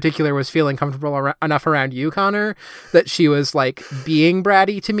Emily in particular, was feeling comfortable enough around you, Connor, that she was like being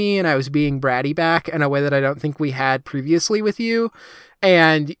bratty to me and I was being bratty back in a way that I don't think we had previously with you.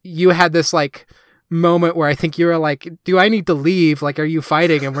 And you had this like moment where I think you were like, do I need to leave? Like, are you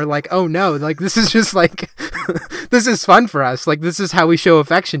fighting? And we're like, oh no, like this is just like, this is fun for us. Like, this is how we show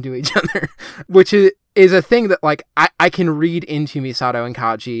affection to each other, which is a thing that like I can read into Misato and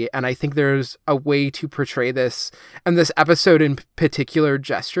Kaji, and I think there's a way to portray this, and this episode in particular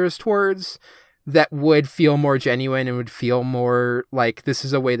gestures towards, that would feel more genuine and would feel more like this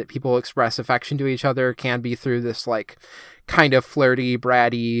is a way that people express affection to each other, can be through this like kind of flirty,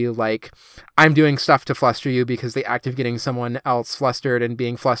 bratty, like I'm doing stuff to fluster you, because the act of getting someone else flustered and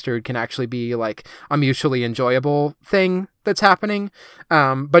being flustered can actually be like a mutually enjoyable thing that's happening.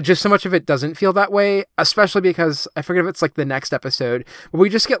 But just so much of it doesn't feel that way, especially because I forget if it's like the next episode, but we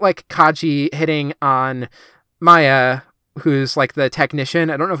just get like Kaji hitting on Maya, who's like the technician.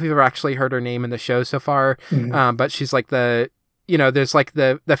 I don't know if we've ever actually heard her name in the show so far, but she's like the, you know, there's like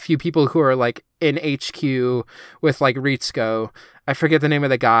the few people who are like in HQ with like Ritsuko. I forget the name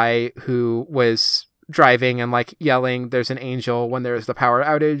of the guy who was driving and like yelling, "There's an angel" when there's the power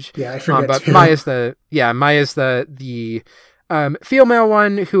outage. Yeah, I forget. But too. Maya's the female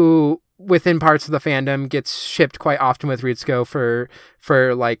one who within parts of the fandom gets shipped quite often with Ritsuko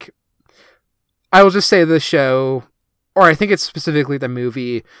for like, I will just say the show, or I think it's specifically the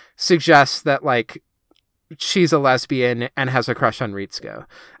movie, suggests that like she's a lesbian and has a crush on Ritsuko,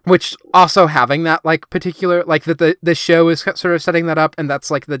 which also having that like particular, like that the show is sort of setting that up, and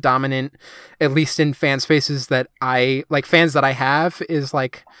that's like the dominant, at least in fan spaces that I like, fans that I have, is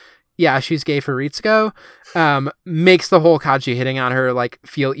like, yeah, she's gay for Ritsuko, makes the whole Kaji hitting on her like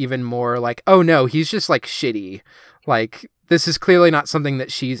feel even more like, oh no, he's just like shitty. Like, this is clearly not something that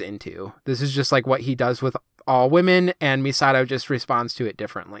she's into. This is just like what he does with all women, and Misato just responds to it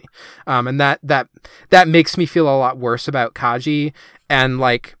differently. And that makes me feel a lot worse about Kaji, and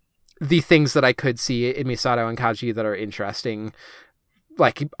like the things that I could see in Misato and Kaji that are interesting,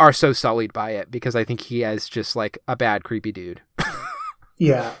 like, are so sullied by it, because I think he is just like a bad, creepy dude.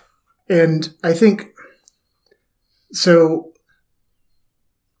 Yeah. And I think, so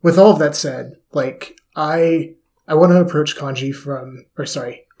with all of that said, like, I want to approach Kaji from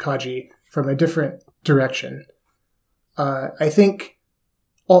a different direction. I think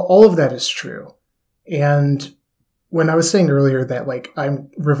all of that is true. And when I was saying earlier that like I'm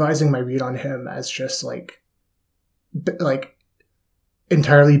revising my read on him as just like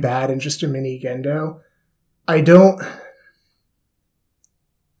entirely bad and just a mini Gendo,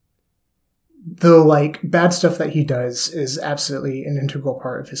 the like bad stuff that he does is absolutely an integral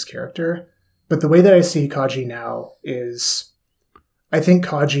part of his character. But the way that I see Kaji now is, I think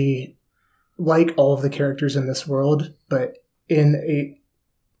Kaji, like all of the characters in this world, but in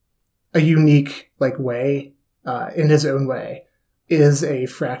a unique like way, in his own way, is a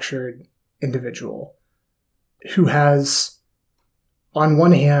fractured individual who has, on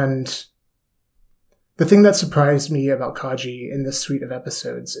one hand, the thing that surprised me about Kaji in this suite of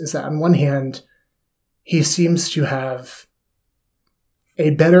episodes is that on one hand, he seems to have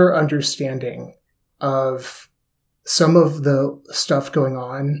a better understanding of some of the stuff going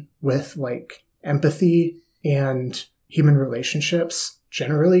on with like empathy and human relationships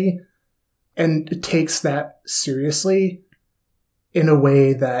generally, and takes that seriously in a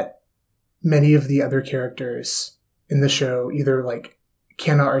way that many of the other characters in the show either like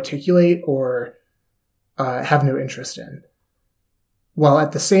cannot articulate or have no interest in. While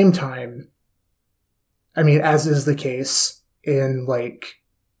at the same time, I mean, as is the case in like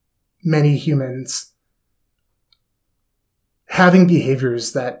many humans, having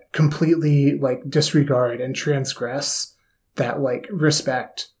behaviors that completely like disregard and transgress that like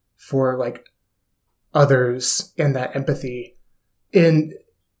respect for like others and that empathy in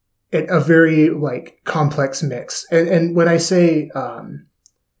a very like complex mix. And when I say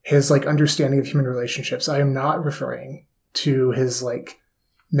his like understanding of human relationships, I am not referring to his like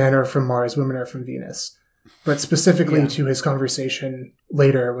men are from Mars, women are from Venus, but specifically to his conversation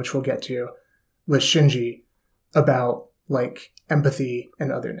later, which we'll get to, with Shinji about like empathy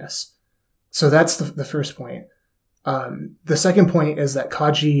and otherness. So that's the first point. The second point is that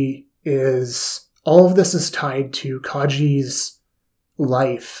Kaji is, all of this is tied to Kaji's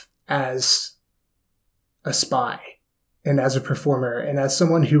life as a spy and as a performer and as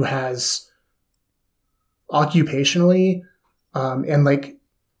someone who has occupationally and like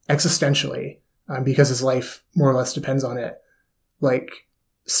existentially, because his life more or less depends on it, like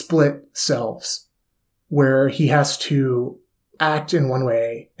split selves where he has to act in one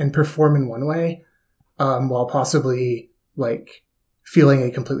way and perform in one way, while possibly like feeling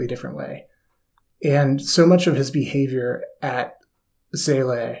a completely different way. And so much of his behavior at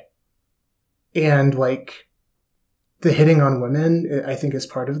Zele and like the hitting on women, I think is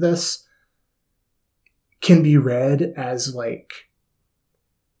part of this, can be read as like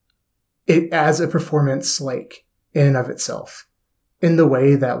it as a performance, like in and of itself, in the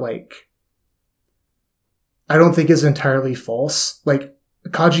way that like I don't think is entirely false. Like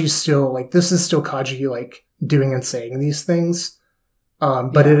Kaji's still like, this is still Kaji like doing and saying these things.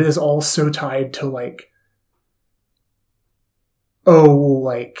 But it is also tied to like, oh,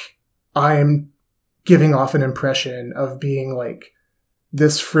 like I'm giving off an impression of being like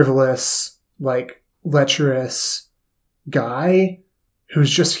this frivolous, like lecherous guy who's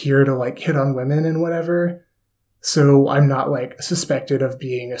just here to like hit on women and whatever. So I'm not like suspected of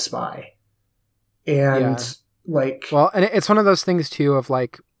being a spy. And like, well, and it's one of those things too of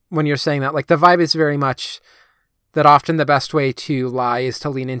like, when you're saying that, like the vibe is very much that often the best way to lie is to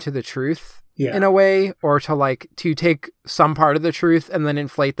lean into the truth in a way, or to like to take some part of the truth and then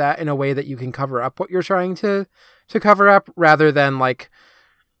inflate that in a way that you can cover up what you're trying to cover up, rather than like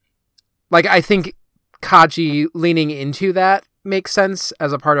I think Kaji leaning into that makes sense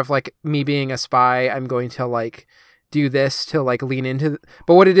as a part of like me being a spy. I'm going to like do this to like lean into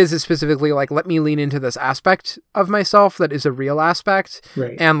but what it is specifically like, let me lean into this aspect of myself that is a real aspect,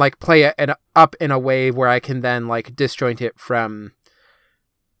 right, and like play it up in a way where I can then like disjoint it from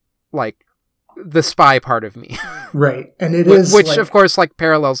like the spy part of me. Right. And it is which like, of course like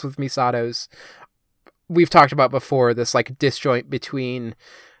parallels with Misato's, we've talked about before, this like disjoint between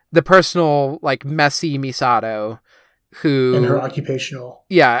the personal like messy Misato who and her occupational,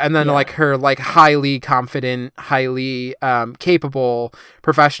 and then like her like highly confident, highly capable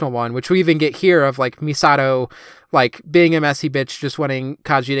professional one, which we even get here of like Misato like being a messy bitch, just wanting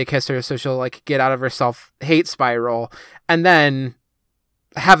Kaji to kiss her so she'll like get out of her self-hate spiral, and then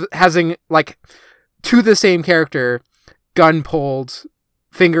having like to the same character, gun pulled,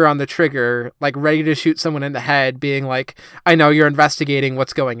 finger on the trigger, like ready to shoot someone in the head, being like, I know you're investigating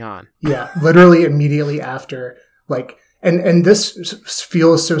what's going on. Yeah, literally immediately after. Like, and this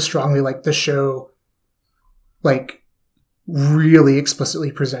feels so strongly like the show, like, really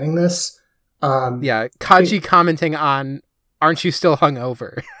explicitly presenting this. Kaji commenting on, aren't you still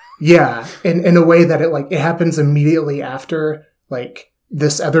hungover? Yeah, in a way that it happens immediately after, like,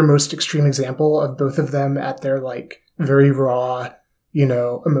 this other most extreme example of both of them at their, like, very raw, you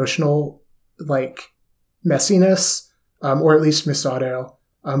know, emotional, like, messiness, or at least Misato.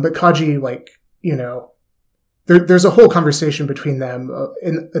 But Kaji, like, you know, there's a whole conversation between them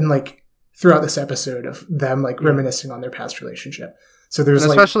in like throughout this episode of them like reminiscing on their past relationship. So there's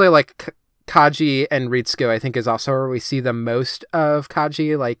especially like Kaji and Ritsuko, I think, is also where we see the most of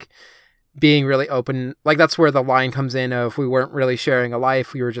Kaji, like being really open. Like, that's where the line comes in of we weren't really sharing a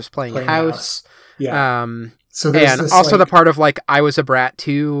life. We were just playing house. Yeah. So there's and this, also the part of like, I was a brat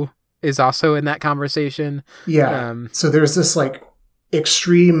too is also in that conversation. Yeah. So there's this like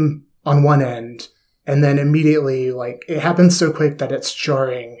extreme on one end, and then immediately like it happens so quick that it's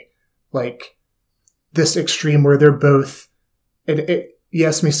jarring. Like this extreme where they're both,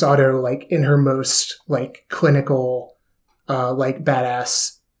 yes, Misato, like in her most like clinical, like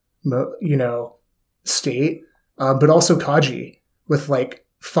badass, state, but also Kaji with like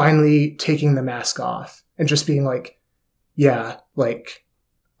finally taking the mask off and just being like, yeah, like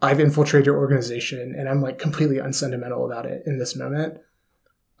I've infiltrated your organization and I'm like completely unsentimental about it in this moment,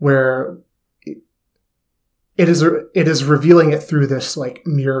 where it is revealing it through this like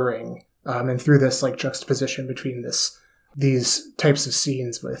mirroring, and through this like juxtaposition between these types of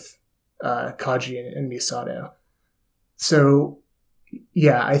scenes with Kaji and Misato. So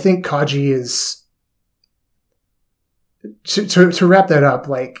yeah, I think Kaji is to wrap that up,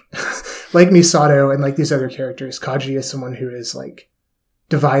 like like Misato and like these other characters, Kaji is someone who is like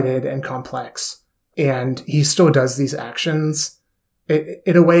divided and complex, and he still does these actions.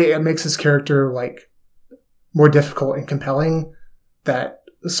 In a way, it makes his character like more difficult and compelling, that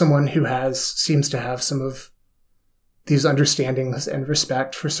someone who seems to have some of these understandings and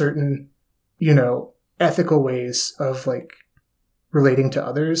respect for certain, ethical ways of like relating to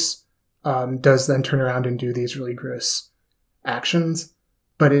others, does then turn around and do these really gross actions.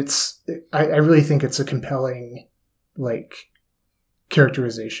 But I really think it's a compelling like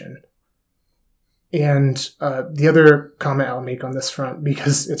characterization. And the other comment I'll make on this front,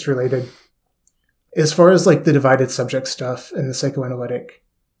 because it's related, as far as like the divided subject stuff and the psychoanalytic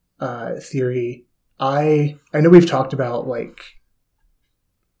theory, I know we've talked about like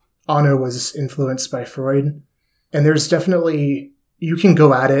Anno was influenced by Freud, and there's definitely, you can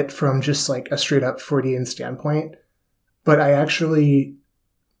go at it from just like a straight up Freudian standpoint, but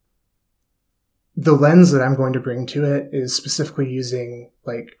the lens that I'm going to bring to it is specifically using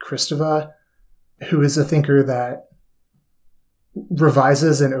like Kristeva, who is a thinker that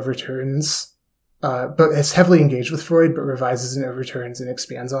revises and overturns, but is heavily engaged with Freud, but revises and overturns and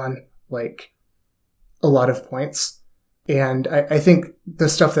expands on like a lot of points. And I think the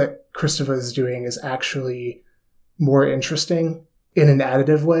stuff that Kristeva is doing is actually more interesting in an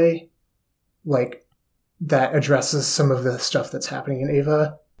additive way, like that addresses some of the stuff that's happening in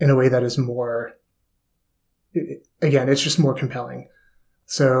Eva in a way that is more, again, it's just more compelling.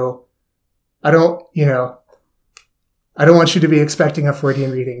 So I don't want you to be expecting a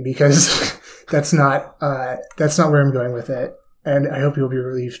Freudian reading, because that's not where I'm going with it. And I hope you'll be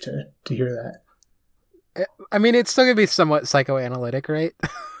relieved to hear that. I mean, it's still going to be somewhat psychoanalytic, right?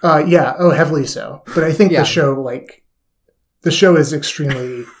 Yeah. Oh, heavily so. But I think the show is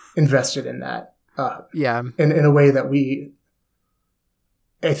extremely invested in that. Yeah. In a way that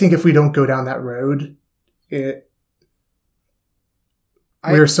I think if we don't go down that road,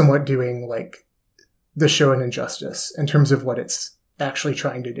 we're somewhat doing like the show an injustice in terms of what it's actually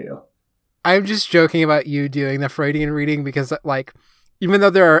trying to do. I'm just joking about you doing the Freudian reading because, like, even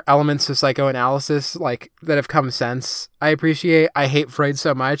though there are elements of psychoanalysis like that have come since, I hate Freud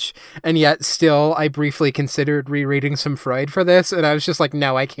so much, and yet still I briefly considered rereading some Freud for this, and I was just like,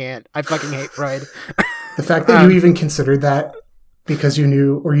 no, I can't. I fucking hate Freud. The fact that you even considered that because you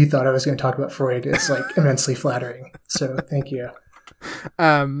knew or you thought I was going to talk about Freud is like immensely flattering. So thank you.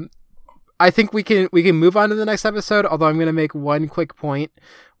 I think we can move on to the next episode, although I'm going to make one quick point,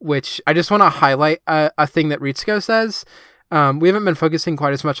 which I just want to highlight a thing that Ritsuko says. We haven't been focusing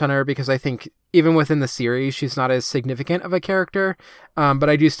quite as much on her because I think even within the series, she's not as significant of a character. But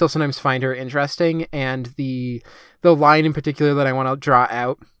I do still sometimes find her interesting. And the line in particular that I want to draw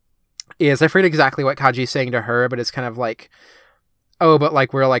out is, I forget exactly what Kaji's saying to her, but it's kind of like, oh, but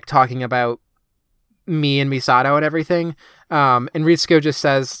like we're like talking about me and Misato and everything. And Ritsuko just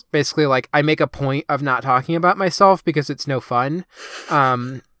says basically like, I make a point of not talking about myself because it's no fun.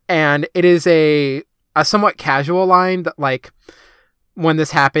 And it is a somewhat casual line that, like, when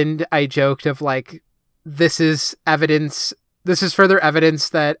this happened, I joked of like, this is further evidence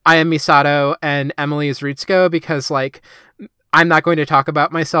that I am Misato and Emily is Ritsuko, because like, I'm not going to talk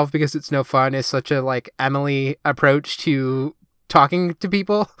about myself because it's no fun is such a like Emily approach to talking to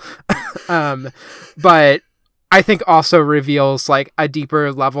people. But I think also reveals like a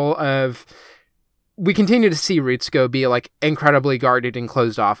deeper level of, we continue to see Ritsuko be like incredibly guarded and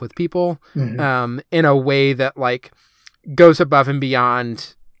closed off with people, in a way that like goes above and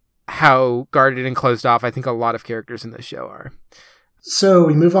beyond how guarded and closed off I think a lot of characters in this show are. So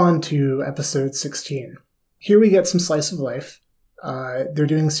we move on to episode 16. Here we get some slice of life. They're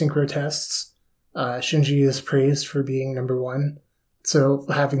doing synchro tests. Shinji is praised for being number one, so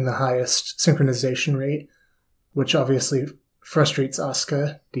having the highest synchronization rate, which obviously frustrates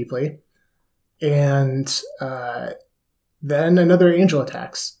Asuka deeply. And then another angel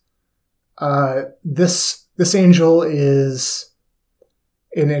attacks. This angel is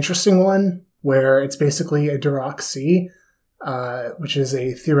an interesting one, where it's basically a Dirac Sea, which is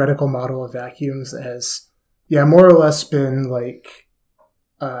a theoretical model of vacuums that has, more or less been like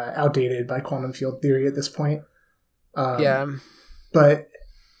outdated by quantum field theory at this point. But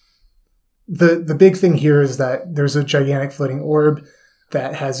the big thing here is that there's a gigantic floating orb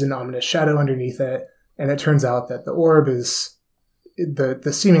that has an ominous shadow underneath it, and it turns out that the orb is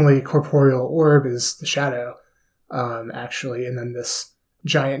the seemingly corporeal orb is the shadow, actually, and then this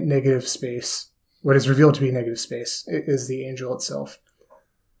giant negative space, what is revealed to be negative space, is the angel itself.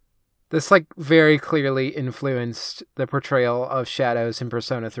 This like very clearly influenced the portrayal of shadows in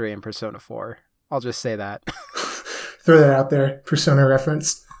Persona 3 and Persona 4. I'll just say that. Throw that out there, Persona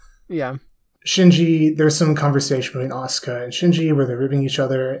reference. Yeah. Shinji, there's some conversation between Asuka and Shinji where they're ribbing each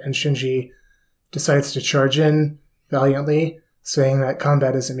other, and Shinji decides to charge in valiantly, saying that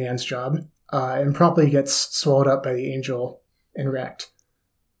combat is a man's job, and promptly gets swallowed up by the angel and wrecked.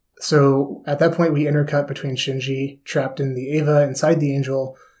 So at that point, we intercut between Shinji, trapped in the Eva inside the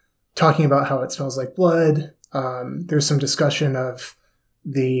angel, talking about how it smells like blood. There's some discussion of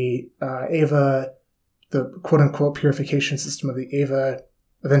the Eva, the quote-unquote purification system of the Eva,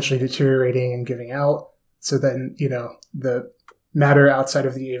 eventually deteriorating and giving out. So then, the matter outside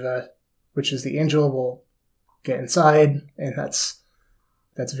of the Eva, which is the angel, will get inside, and that's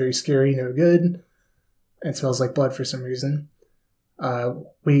very scary, no good. It smells like blood for some reason.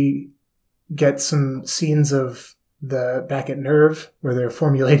 We get some scenes of the back at Nerve, where they're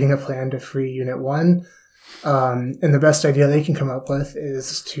formulating a plan to free Unit 1. And the best idea they can come up with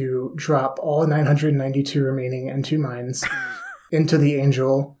is to drop all 992 remaining N2 mines into the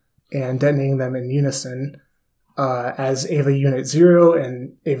Angel and detonating them in unison, as Eva Unit 0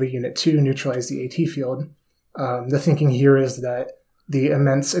 and Eva Unit 2 neutralize the AT field. The thinking here is that the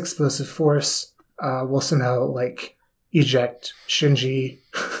immense explosive force will somehow, eject Shinji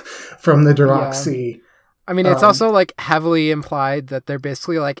from the Dirac Sea. I mean, it's also, heavily implied that they're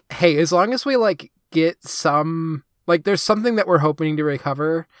basically like, hey, as long as we, get some... there's something that we're hoping to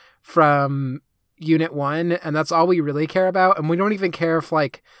recover from Unit 1, and that's all we really care about, and we don't even care if,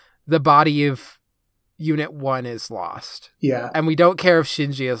 the body of Unit 1 is lost. Yeah. And we don't care if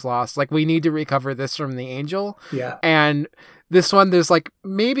Shinji is lost. We need to recover this from the Angel. Yeah. And this one, there's,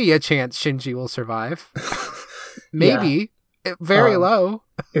 maybe a chance Shinji will survive. Maybe. Yeah. Very low.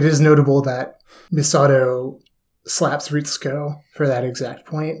 It is notable that Misato slaps Ritsuko for that exact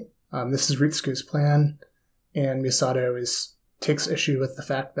point. This is Ritsuko's plan, and Misato takes issue with the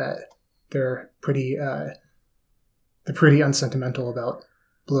fact that they're pretty unsentimental about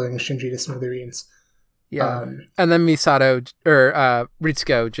blowing Shinji to smithereens. Yeah. And then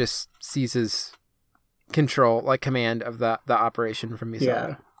Ritsuko just seizes command of the operation from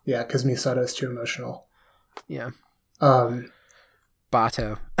Misato. Yeah, because Misato is too emotional. Yeah.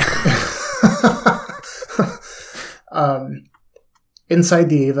 Bato. Inside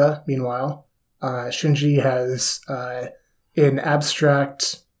the Eva, meanwhile, Shinji has an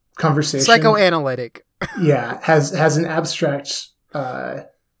abstract conversation. Psychoanalytic. has an abstract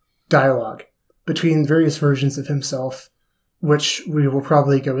dialogue between various versions of himself, which we will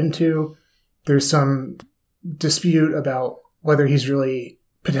probably go into. There's some dispute about whether he's really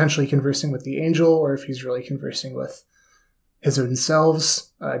potentially conversing with the Angel, or if he's really conversing with his own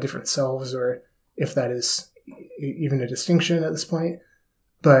selves, different selves, or if that is even a distinction at this point.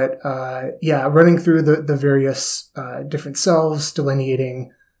 But running through the various different selves,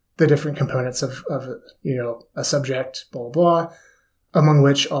 delineating the different components of a subject, blah, blah, blah, among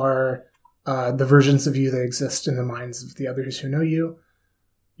which are the versions of you that exist in the minds of the others who know you,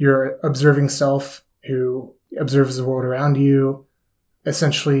 your observing self who observes the world around you,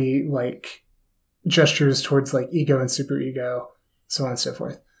 essentially gestures towards ego and superego, so on and so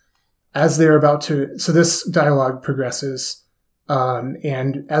forth. As they're about to, so this dialogue progresses,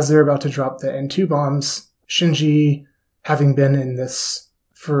 and as they're about to drop the N2 bombs, Shinji, having been in this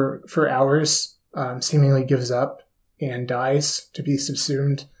for hours, seemingly gives up and dies to be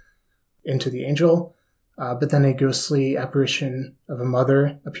subsumed into the Angel. But then a ghostly apparition of a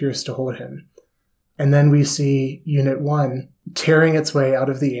mother appears to hold him. And then we see Unit 1 tearing its way out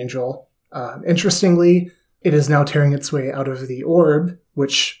of the Angel. Interestingly, it is now tearing its way out of the orb,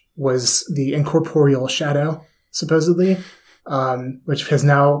 which was the incorporeal shadow, supposedly, which has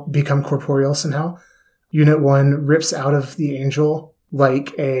now become corporeal somehow. Unit 1 rips out of the angel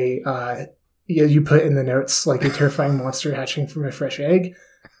like you put in the notes, like a terrifying monster hatching from a fresh egg.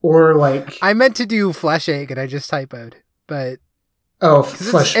 Or like... I meant to do flesh egg and I just typoed, but... Oh,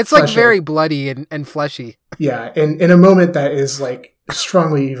 flesh. It's like flesh very egg. bloody and fleshy. Yeah, and in a moment that is like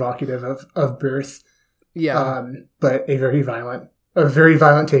strongly evocative of birth. Yeah. But a very violent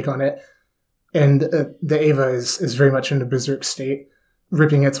take on it. And the Eva is very much in a berserk state,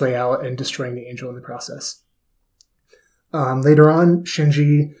 ripping its way out and destroying the angel in the process. Later on,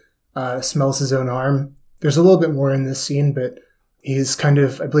 Shinji smells his own arm. There's a little bit more in this scene, but he's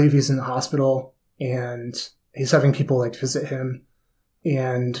I believe he's in the hospital, and he's having people like visit him,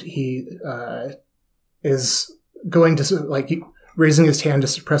 and he is going to like raising his hand to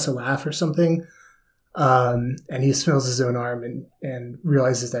suppress a laugh or something. And he smells his own arm and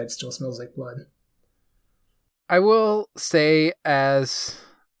realizes that it still smells like blood. I will say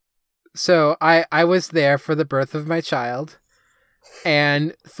so I was there for the birth of my child,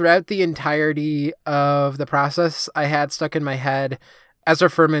 and throughout the entirety of the process, I had stuck in my head Ezra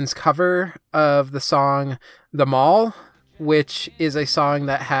Furman's cover of the song The Mall, which is a song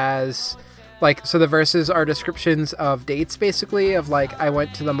that has so the verses are descriptions of dates, basically, of like, I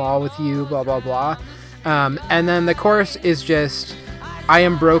went to the mall with you, blah, blah, blah. And then the chorus is just, I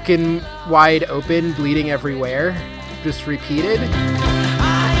am broken, wide open, bleeding everywhere, just repeated.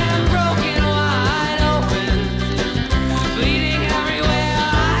 I am broken wide open, bleeding everywhere.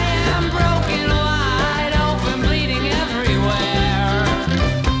 I am broken wide open, bleeding everywhere.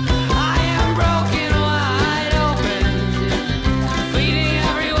 I am broken wide open, bleeding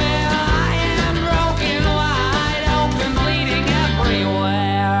everywhere. I am broken wide open, bleeding everywhere.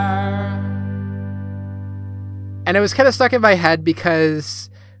 And it was kind of stuck in my head because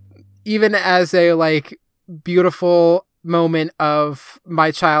even as a beautiful moment of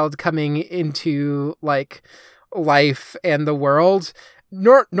my child coming into life and the world,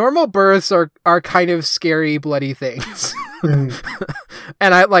 normal births are kind of scary, bloody things. And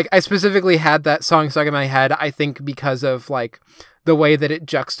I specifically had that song stuck in my head, I think because of the way that it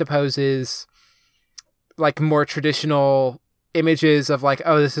juxtaposes more traditional images of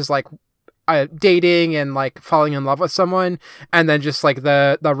this is dating and falling in love with someone, and then just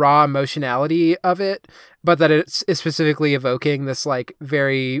the raw emotionality of it, but that it's specifically evoking this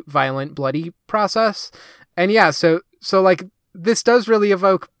very violent, bloody process. And yeah, so this does really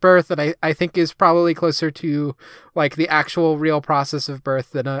evoke birth, and I think is probably closer to the actual real process of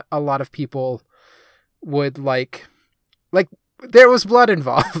birth than a lot of people would like. There was blood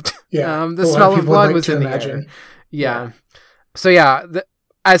involved. Yeah, the smell of blood was in the air. Yeah. So yeah,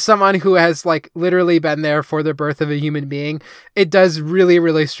 as someone who has literally been there for the birth of a human being, it does really,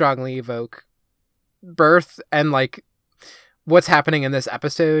 really strongly evoke birth, and what's happening in this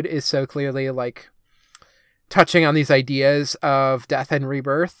episode is so clearly touching on these ideas of death and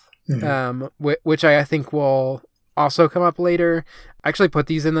rebirth, which I think will also come up later. I actually put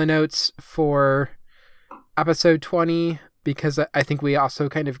these in the notes for episode 20 because I think we also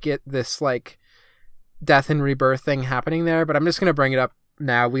kind of get this death and rebirth thing happening there, but I'm just going to bring it up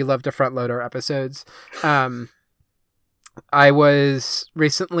now. We love to front load our episodes. I was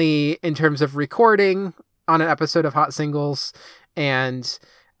recently, in terms of recording, on an episode of Hot Singles, and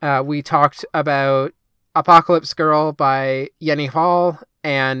we talked about Apocalypse Girl by Yenny Hall,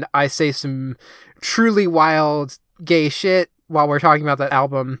 and I say some truly wild gay shit while we're talking about that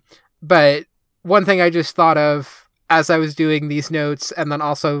album. But one thing I just thought of as I was doing these notes, and then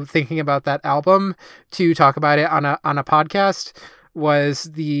also thinking about that album to talk about it on a podcast, was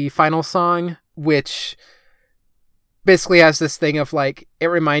the final song, which basically has this thing of it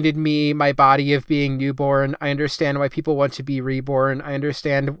reminded me, my body, of being newborn. I understand why people want to be reborn. I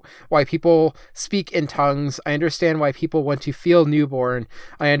understand why people speak in tongues. I understand why people want to feel newborn.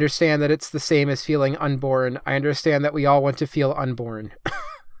 I understand that it's the same as feeling unborn. I understand that we all want to feel unborn.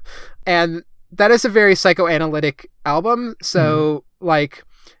 And that is a very psychoanalytic album. So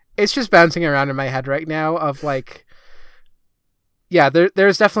it's just bouncing around in my head right now of yeah,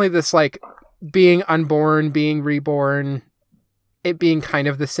 there's definitely this being unborn, being reborn, it being kind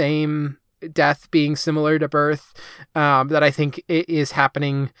of the same, death being similar to birth, that I think it is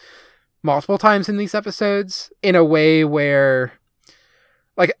happening multiple times in these episodes in a way where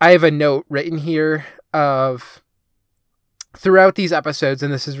I have a note written here of throughout these episodes,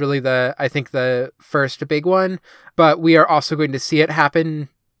 and this is really I think the first big one, but we are also going to see it happen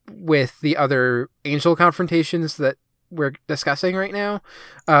with the other angel confrontations that we're discussing right now.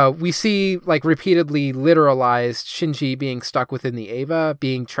 We see repeatedly literalized Shinji being stuck within the Eva,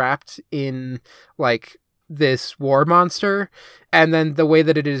 being trapped in this war monster. And then the way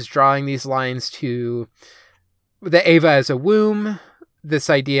that it is drawing these lines to the Eva as a womb, this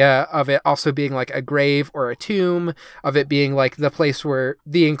idea of it also being like a grave or a tomb, of it being like the place where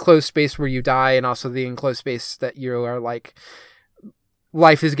the enclosed space where you die, and also the enclosed space that you are like,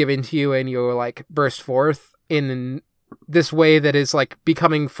 life is given to you and you're like burst forth in this way that is like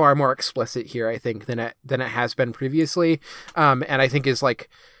becoming far more explicit here, I think, than it has been previously. And I think is like,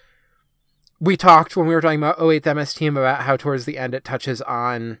 we talked when we were talking about 08th MS Team about how towards the end it touches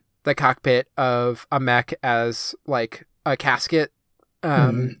on the cockpit of a mech as like a casket.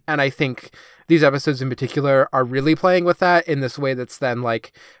 And I think these episodes in particular are really playing with that in this way that's then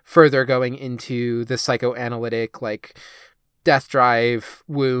like further going into the psychoanalytic, like death drive,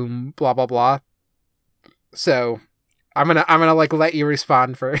 womb, blah, blah, blah. So I'm gonna like let you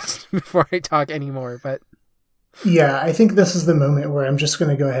respond first before I talk anymore. But yeah, I think this is the moment where I'm just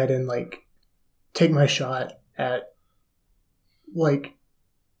gonna go ahead and like take my shot at like,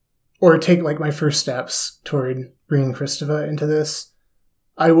 or take like my first steps toward bringing Kristeva into this.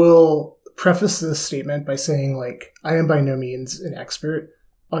 I will preface this statement by saying like I am by no means an expert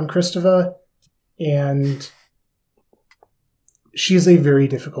on Kristeva, and she's a very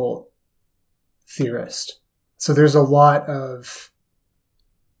difficult theorist. So there's a lot of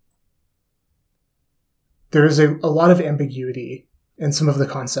ambiguity in some of the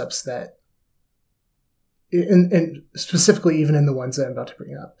concepts that, and specifically even in the ones that I'm about to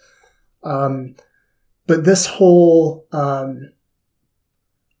bring up. But this whole,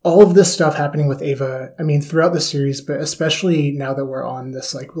 all of this stuff happening with Eva, I mean, throughout the series, but especially now that we're on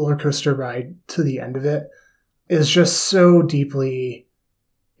this like roller coaster ride to the end of it, is just so deeply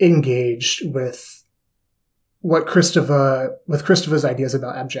engaged with what Kristeva's ideas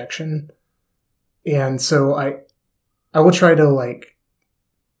about abjection. And so I will try to like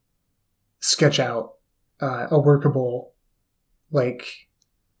sketch out a workable, like,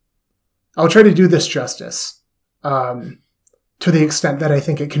 I'll try to do this justice to the extent that I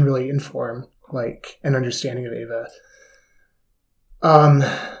think it can really inform like an understanding of Eva.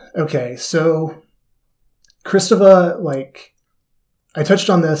 Okay, so Kristeva, like, I touched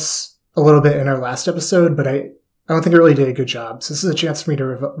on this a little bit in our last episode, but I don't think I really did a good job. So this is a chance for me to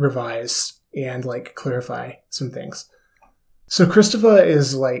revise and like clarify some things. So Kristeva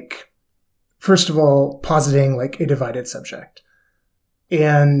is like, first of all, positing like a divided subject.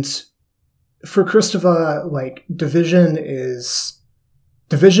 And for Kristeva, like division and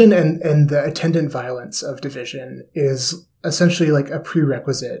the attendant violence of division is essentially like a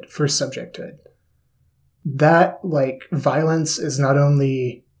prerequisite for subjecthood. That like violence is not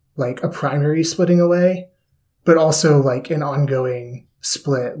only like a primary splitting away, but also like an ongoing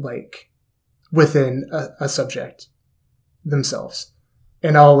split like within a subject themselves.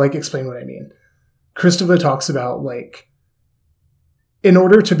 And I'll like explain what I mean. Kristeva talks about like, in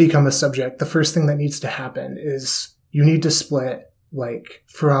order to become a subject, the first thing that needs to happen is you need to split like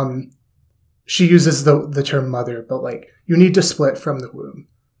from, she uses the term mother, but like you need to split from the womb.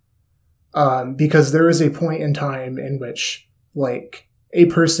 Because there is a point in time in which like a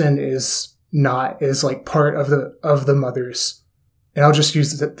person is like part of the mother's, and I'll just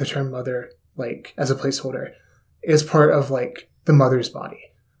use the term mother like as a placeholder, is part of like the mother's body.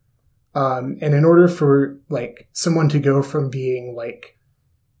 And in order for like someone to go from being like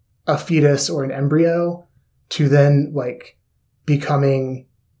a fetus or an embryo to then like becoming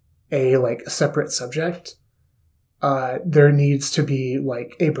a like separate subject, there needs to be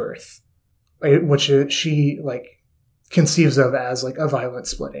like a birth, which she like conceives of as like a violent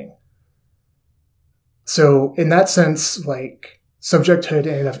splitting. So in that sense, like subjecthood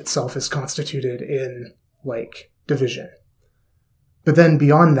in and of itself is constituted in like division. But then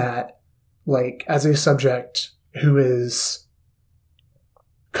beyond that, like as a subject who is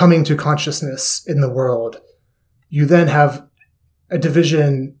coming to consciousness in the world, you then have a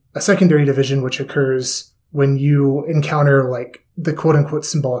division, a secondary division, which occurs when you encounter like the quote unquote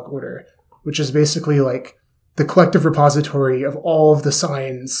symbolic order, which is basically like the collective repository of all of the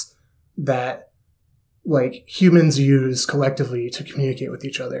signs that like humans use collectively to communicate with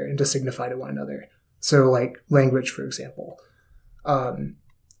each other and to signify to one another. So like language, for example,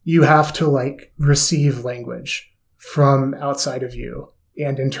 you have to like receive language from outside of you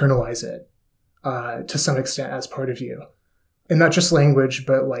and internalize it to some extent as part of you. And not just language,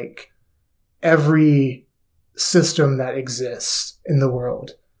 but like every system that exists in the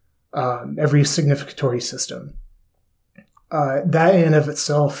world, every significatory system. That in and of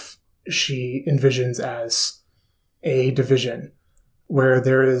itself, she envisions as a division where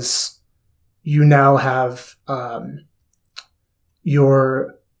there is, you now have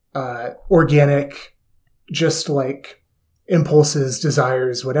your organic just like impulses,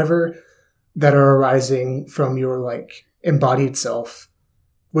 desires, whatever that are arising from your like embodied self,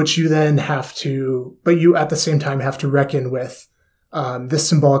 which you then have to, but you at the same time have to reckon with this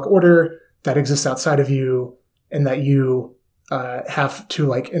symbolic order that exists outside of you and that you have to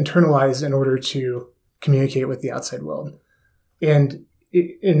like internalize in order to communicate with the outside world. And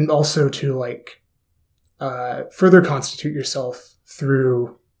also to like further constitute yourself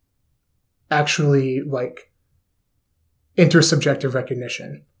through actually like intersubjective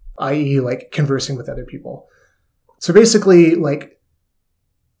recognition, i.e. like conversing with other people. So basically, like,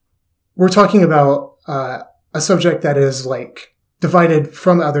 we're talking about a subject that is like divided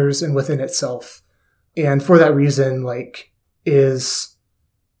from others and within itself, and for that reason, like, is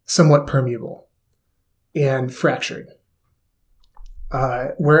somewhat permeable and fractured.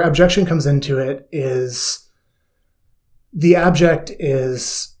 Where abjection comes into it is the abject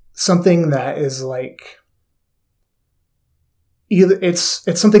is something that is like either it's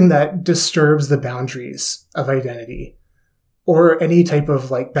something that disturbs the boundaries of identity or any type of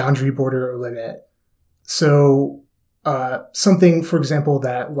like boundary, border, or limit. So something, for example,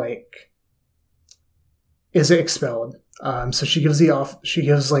 that like is expelled. So she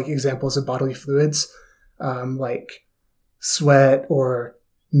gives like examples of bodily fluids, like sweat or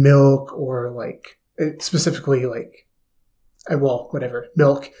milk, or like specifically like, well, whatever,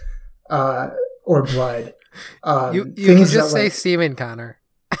 milk, or blood. You can just say like, semen, Connor.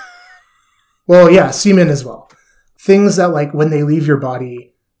 Well, yeah, semen as well. Things that like when they leave your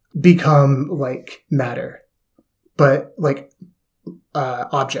body become like matter, but like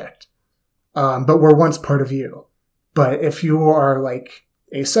object, but were once part of you. But if you are like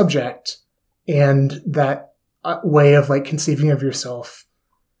a subject and that way of like conceiving of yourself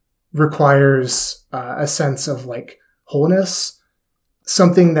requires a sense of like wholeness,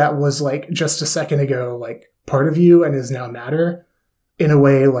 something that was like just a second ago like part of you and is now matter, in a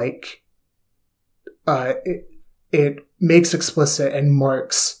way like it makes explicit and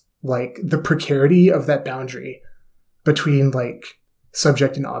marks like the precarity of that boundary between like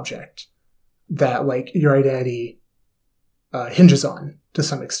subject and object that like your identity hinges on to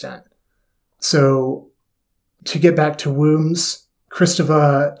some extent. So to get back to wombs,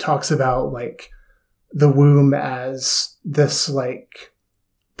 Kristeva talks about like the womb as this like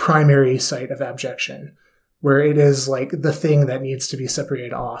primary site of abjection, where it is like the thing that needs to be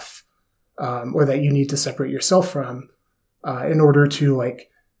separated off, or that you need to separate yourself from in order to like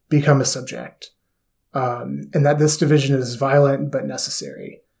become a subject, and that this division is violent but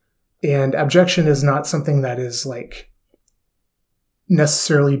necessary. And abjection is not something that is like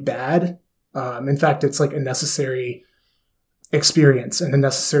necessarily bad. In fact, it's like a necessary experience and a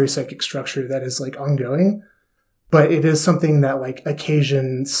necessary psychic structure that is like ongoing, but it is something that like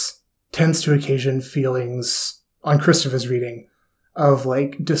tends to occasion feelings on Kristeva's reading of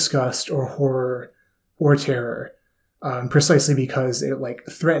like disgust or horror or terror, precisely because it like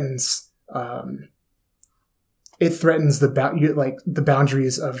threatens the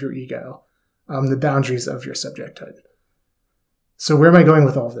boundaries of your ego, the boundaries of your subjecthood. So where am I going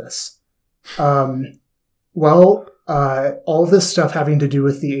with all of this? Well, all this stuff having to do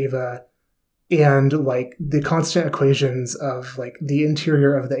with the Eva and like the constant equations of like the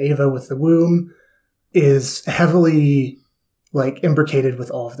interior of the Eva with the womb is heavily like imbricated with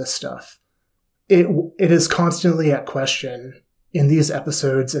all of this stuff. It is constantly at question in these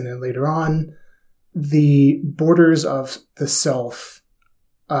episodes, and then later on, the borders of the self,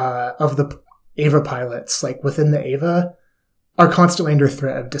 of the Eva pilots, like within the Eva, are constantly under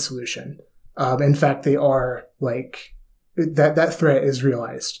threat of dissolution. In fact, they are like that threat is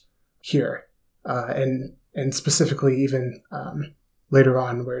realized here, and specifically even later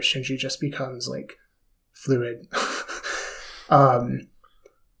on, where Shinji just becomes like fluid.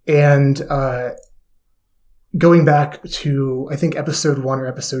 And going back to, I think, episode 1 or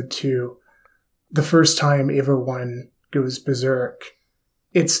episode 2, the first time Eva 1 goes berserk,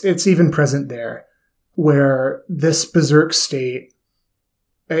 it's even present there, where this berserk state,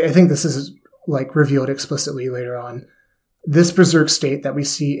 I think this is like revealed explicitly later on, this berserk state that we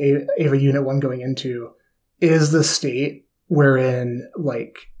see Eva Unit 1 going into is the state wherein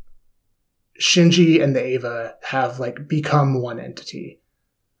like Shinji and the Eva have like become one entity.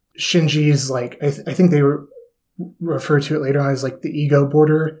 Shinji's like, I think they refer to it later on as like the ego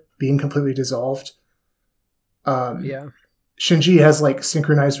border being completely dissolved. Yeah. Shinji has like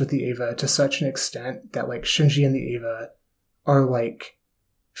synchronized with the Eva to such an extent that like Shinji and the Eva are like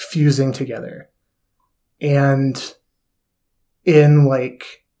fusing together. And in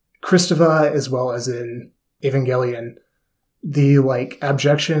like Kristeva as well as in Evangelion, the like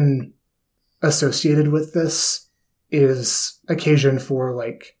abjection associated with this is occasion for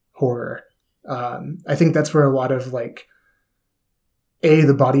like horror. I think that's where a lot of like A,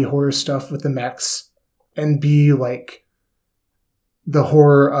 the body horror stuff with the mechs, and B, like the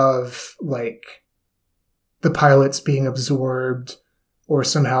horror of like the pilots being absorbed or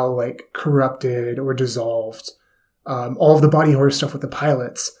somehow like corrupted or dissolved. All of the body horror stuff with the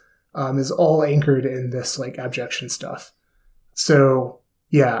pilots is all anchored in this like abjection stuff. So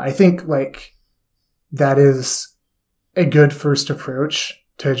yeah, I think like that is a good first approach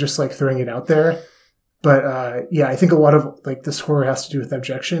to just like throwing it out there. But yeah, I think a lot of like this horror has to do with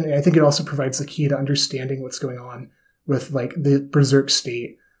abjection. And I think it also provides the key to understanding what's going on with like the berserk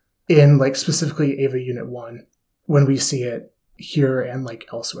state in like specifically Eva Unit 1 when we see it here and like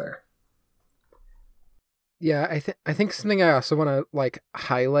elsewhere. Yeah, I think something I also want to like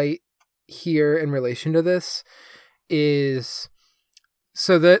highlight here in relation to this is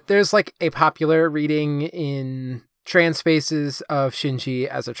so that there's like a popular reading in trans spaces of Shinji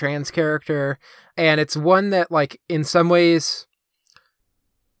as a trans character, and it's one that like in some ways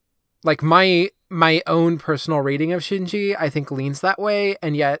like my own personal reading of Shinji I think leans that way,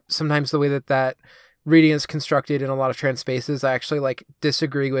 and yet sometimes the way that reading is constructed in a lot of trans spaces I actually like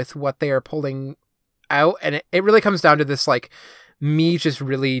disagree with what they are pulling out, and it really comes down to this like me just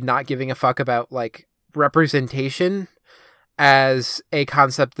really not giving a fuck about like representation as a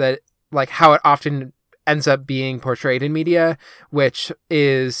concept that like how it often ends up being portrayed in media, which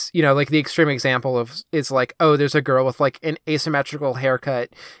is, you know, like the extreme example of is like, oh, there's a girl with like an asymmetrical haircut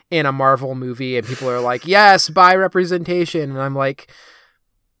in a Marvel movie and people are like, yes, bi representation. And I'm like,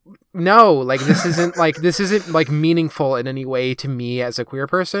 no, like this isn't like meaningful in any way to me as a queer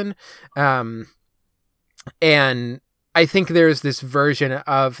person. And I think there's this version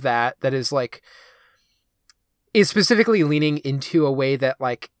of that is like, is specifically leaning into a way that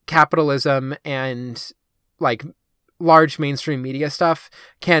like capitalism and like large mainstream media stuff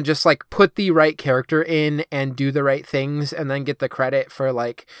can just like put the right character in and do the right things and then get the credit for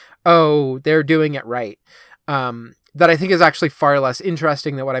like, oh, they're doing it right. That I think is actually far less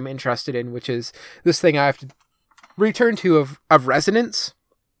interesting than what I'm interested in, which is this thing I have to return to of resonance.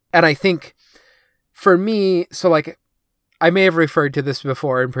 And I think for me, so like, I may have referred to this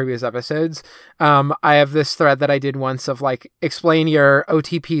before in previous episodes. I have this thread that I did once of like, explain your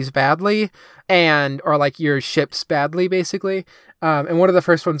OTPs badly or like your ships badly, basically. And one of the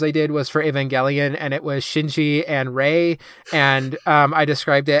first ones I did was for Evangelion, and it was Shinji and Rei. And I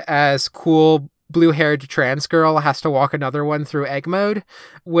described it as cool blue-haired trans girl has to walk another one through egg mode,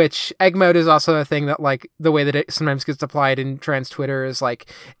 which egg mode is also a thing that like the way that it sometimes gets applied in trans Twitter is like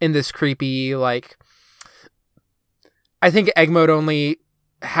in this creepy, like, I think egg mode only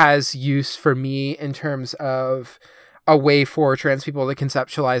has use for me in terms of a way for trans people to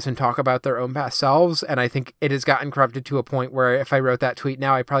conceptualize and talk about their own past selves. And I think it has gotten corrupted to a point where if I wrote that tweet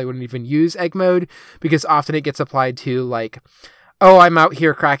now, I probably wouldn't even use egg mode, because often it gets applied to like, oh, I'm out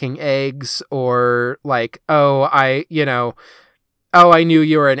here cracking eggs, or like, oh, I knew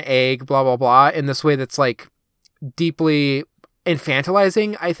you were an egg, blah, blah, blah, in this way that's like deeply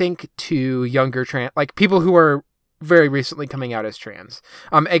infantilizing, I think, to younger trans, like people who are very recently coming out as trans.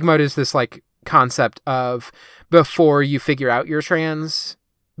 Egg mode is this like concept of before you figure out you're trans,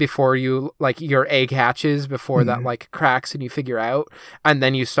 before you like your egg hatches, before that like cracks and you figure out, and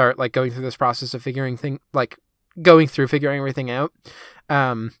then you start like going through this process of figuring everything out.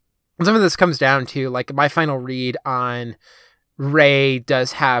 Some of this comes down to like my final read on Rei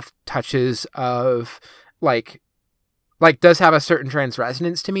does have touches of like does have a certain trans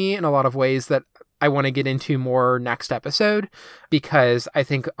resonance to me in a lot of ways that I want to get into more next episode, because I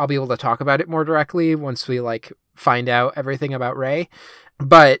think I'll be able to talk about it more directly once we like find out everything about Rei.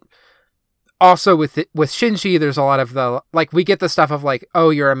 But also with Shinji, there's a lot of the, like, we get the stuff of like, oh,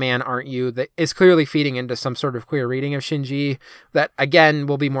 you're a man, aren't you? That is clearly feeding into some sort of queer reading of Shinji that, again,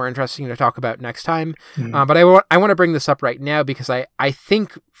 will be more interesting to talk about next time. But I want to bring this up right now because I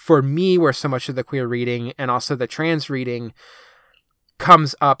think for me, where so much of the queer reading and also the trans reading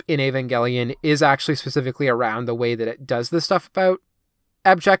comes up in Evangelion is actually specifically around the way that it does this stuff about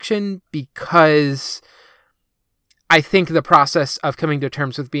abjection, because I think the process of coming to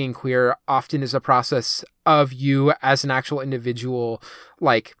terms with being queer often is a process of you as an actual individual,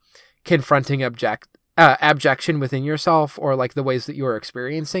 like confronting abjection within yourself, or like the ways that you're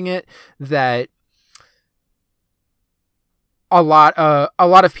experiencing it, that a lot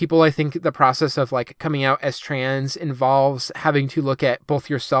of people, I think the process of like coming out as trans involves having to look at both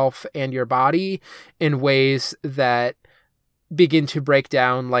yourself and your body in ways that begin to break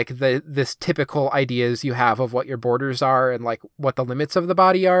down like this typical ideas you have of what your borders are and like what the limits of the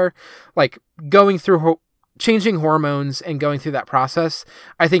body are, like going through changing hormones and going through that process.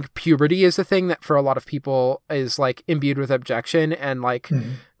 I think puberty is a thing that for a lot of people is like imbued with objection, and like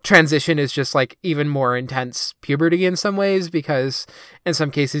transition is just like even more intense puberty in some ways, because in some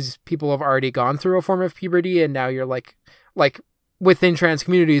cases people have already gone through a form of puberty, and now you're like within trans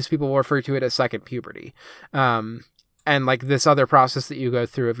communities, people will refer to it as second puberty. And like this other process that you go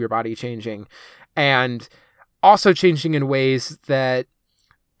through of your body changing, and also changing in ways that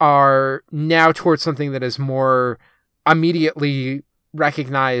are now towards something that is more immediately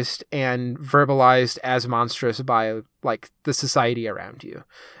recognized and verbalized as monstrous by like the society around you.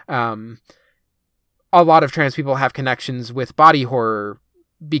 A lot of trans people have connections with body horror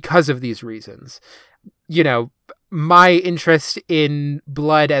because of these reasons. You know, my interest in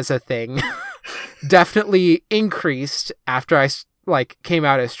blood as a thing definitely increased after I like came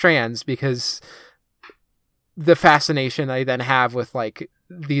out as trans, because the fascination I then have with like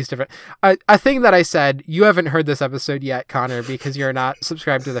these different a thing that I said, you haven't heard this episode yet, Connor, because you're not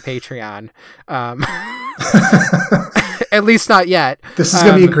subscribed to the Patreon. At least not yet. This is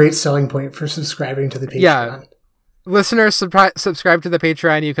going to be a great selling point for subscribing to the Patreon. Yeah. Listeners, subscribe to the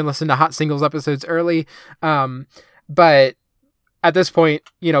Patreon. You can listen to Hot Singles episodes early. But at this point,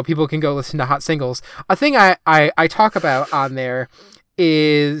 you know, people can go listen to Hot Singles. A thing I talk about on there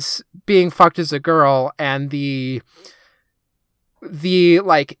is being fucked as a girl, and the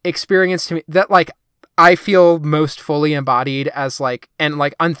like experience to me that like I feel most fully embodied as like, and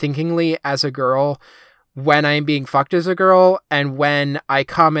like unthinkingly as a girl when I'm being fucked as a girl, and when I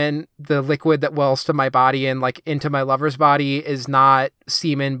come in, the liquid that wells to my body and like into my lover's body is not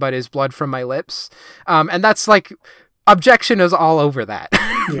semen but is blood from my lips. And that's like, objection is all over that.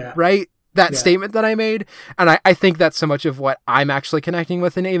 Yeah. Right? That statement that I made. And I think that's so much of what I'm actually connecting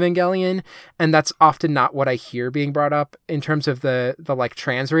with in Evangelion. And that's often not what I hear being brought up in terms of the like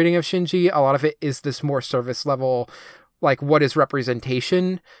trans rating of Shinji. A lot of it is this more service level, like what is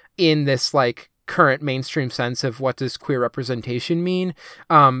representation in this like current mainstream sense of what does queer representation mean.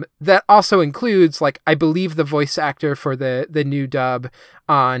 That also includes like, I believe the voice actor for the new dub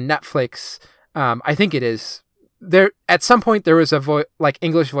on Netflix. I think it is. There at some point there was a like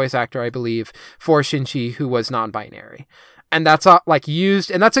English voice actor, I believe, for Shinji who was non-binary, and that's like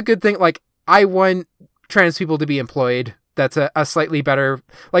used, and that's a good thing. Like, I want trans people to be employed. That's a slightly better,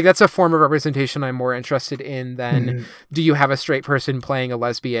 like that's a form of representation I'm more interested in than do you have a straight person playing a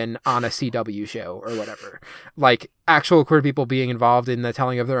lesbian on a CW show or whatever. Like, actual queer people being involved in the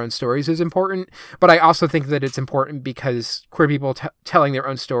telling of their own stories is important, but I also think that it's important because queer people telling their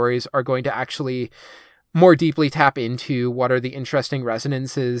own stories are going to actually more deeply tap into what are the interesting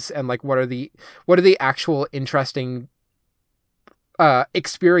resonances and like what are the actual interesting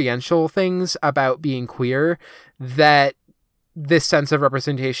experiential things about being queer that this sense of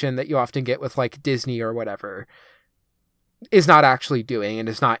representation that you often get with like Disney or whatever is not actually doing and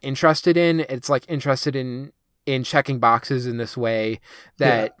is not interested in. It's like interested in checking boxes in this way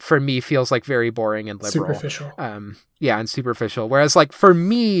that for me feels like very boring and liberal. Superficial. And superficial. Whereas like for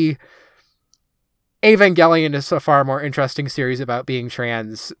me, Evangelion is a far more interesting series about being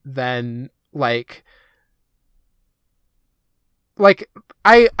trans than like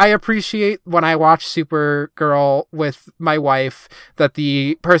I appreciate when I watch Supergirl with my wife that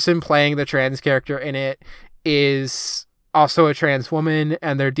the person playing the trans character in it is also a trans woman,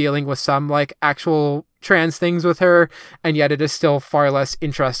 and they're dealing with some like actual trans things with her, and yet it is still far less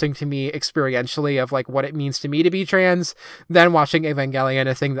interesting to me experientially of like what it means to me to be trans than watching Evangelion,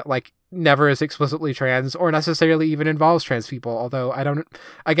 a thing that like never is explicitly trans or necessarily even involves trans people. Although I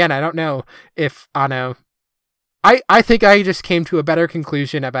don't know if Anno, I think I just came to a better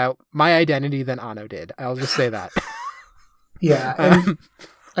conclusion about my identity than Anno did. I'll just say that. Yeah. And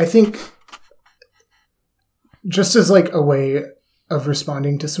I think just as like a way of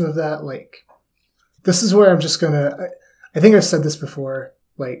responding to some of that, like, this is where I'm just gonna, I think I've said this before,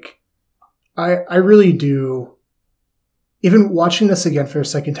 like, I really do, even watching this again for a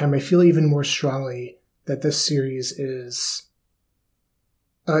second time, I feel even more strongly that this series is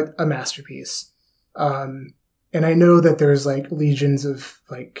a masterpiece. And I know that there's like legions of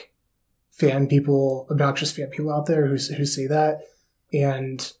like obnoxious fan people out there who say that.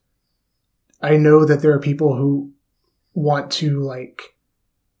 And I know that there are people who want to like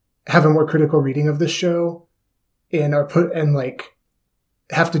have a more critical reading of this show and like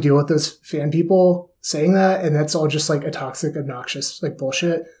have to deal with those fan people saying that. And that's all just like a toxic, obnoxious, like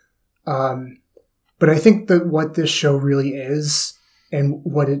bullshit. But I think that what this show really is and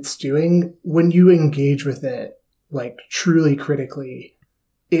what it's doing, when you engage with it, like truly critically,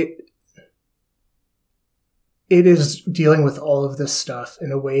 it is dealing with all of this stuff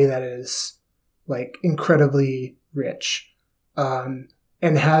in a way that is like incredibly rich, and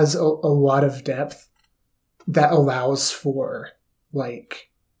has a lot of depth that allows for like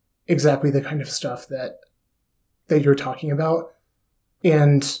exactly the kind of stuff that you're talking about.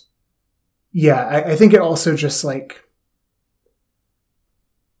 And yeah, I think it also just like,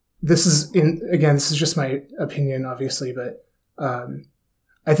 this is just my opinion, obviously, but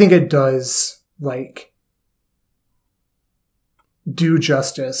I think it does like do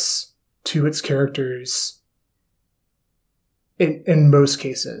justice to its characters in most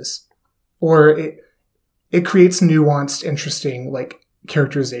cases, or it creates nuanced, interesting like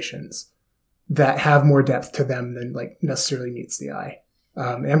characterizations that have more depth to them than like necessarily meets the eye.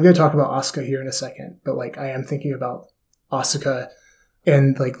 And I'm going to talk about Asuka here in a second, but like I am thinking about Asuka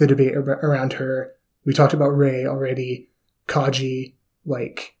and like the debate around her. We talked about Rei already, Kaji.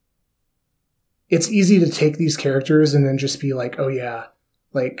 Like, it's easy to take these characters and then just be like, oh yeah,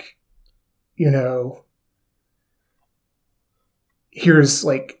 like, you know, here's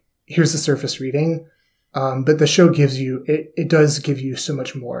the surface reading. But the show gives you, it does give you so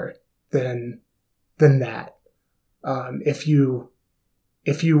much more than that. If you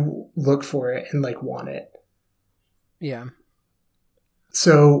look for it and like want it. Yeah.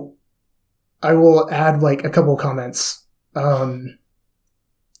 So I will add like a couple comments.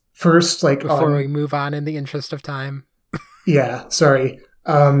 First, like before we move on in the interest of time. Yeah, sorry.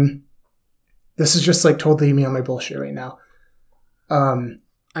 This is just like totally me on my bullshit right now. I'm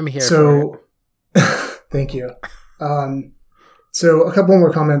here for it. Thank you. So a couple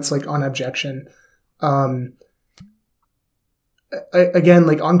more comments like on objection. Again,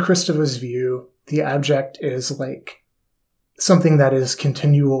 like on Kristova's view, the abject is like something that is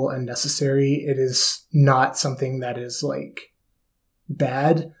continual and necessary. It is not something that is like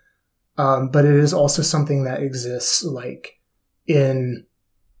bad, but it is also something that exists like in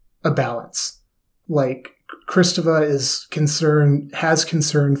a balance. Like Kristova has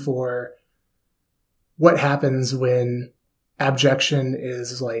concern for what happens when abjection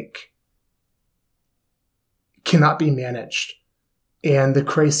is like cannot be managed, and the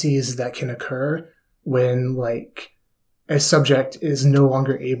crises that can occur when like a subject is no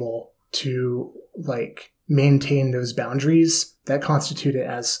longer able to like maintain those boundaries that constitute it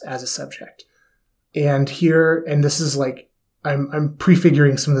as a subject. And here, and this is like, I'm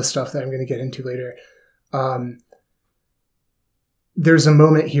prefiguring some of the stuff that I'm going to get into later. There's a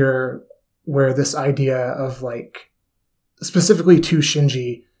moment here where this idea of like, specifically to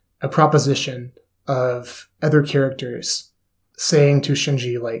Shinji, a proposition of other characters saying to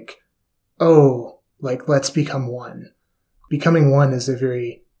Shinji like, oh, like, let's become one. Becoming one is a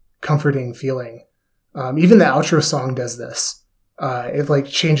very comforting feeling. Even the outro song does this. It like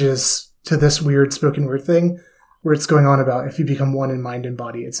changes to this weird spoken word thing where it's going on about if you become one in mind and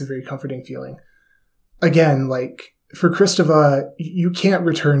body, it's a very comforting feeling. Again, like for Kristova, you can't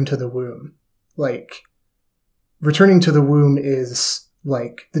return to the womb. Like returning to the womb is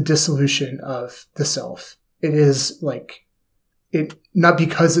like the dissolution of the self. It is like it, not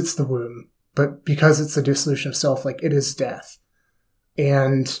because it's the womb, but because it's the dissolution of self, like it is death.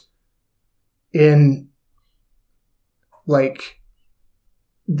 And in like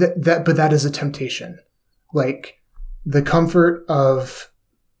but that is a temptation. Like the comfort of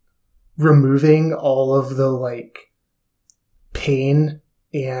removing all of the like pain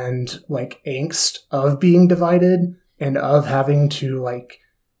and like angst of being divided and of having to like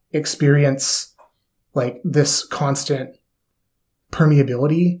experience like this constant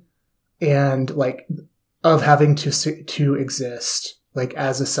permeability and like of having to exist like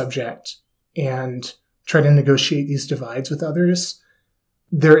as a subject and try to negotiate these divides with others.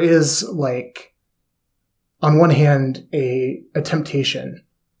 There is like, on one hand, a temptation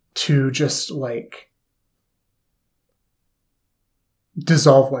to just like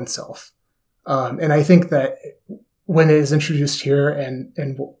dissolve oneself. And I think that when it is introduced here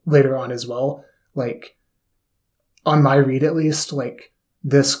and later on as well, like on my read at least, like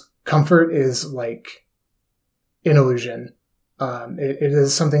this comfort is like an illusion. It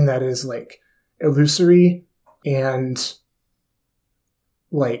is something that is like illusory and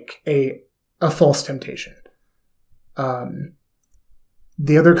like a false temptation.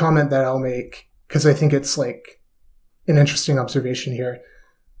 The other comment that I'll make, because I think it's like an interesting observation here,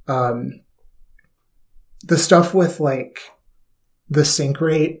 the stuff with like the sync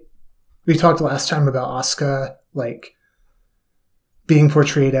rate, we talked last time about Asuka like being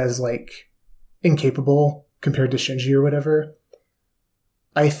portrayed as like incapable compared to Shinji or whatever.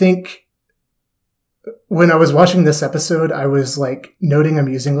 I think when I was watching this episode, I was like noting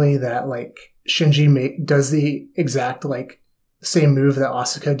amusingly that like Shinji does the exact like same move that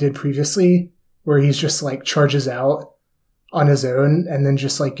Asuka did previously, where he's just like charges out on his own and then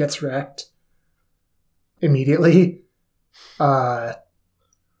just like gets wrecked immediately. And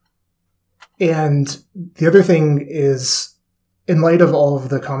the other thing is, in light of all of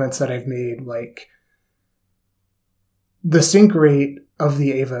the comments that I've made, like the sync rate of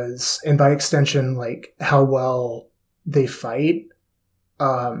the Evas, and by extension, like how well they fight,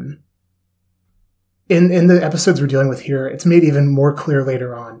 in the episodes we're dealing with here, it's made even more clear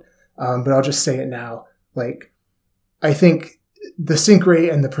later on. But I'll just say it now. Like, I think the sync rate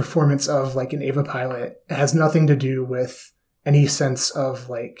and the performance of like an Eva pilot has nothing to do with any sense of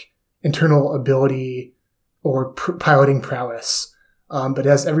like internal ability or piloting prowess. But it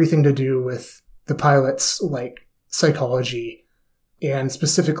has everything to do with the pilot's like psychology, and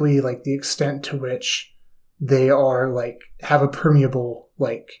specifically like the extent to which they are like have a permeable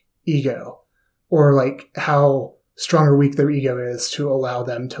like ego, or like how strong or weak their ego is to allow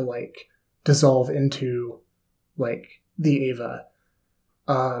them to like dissolve into like the Eva.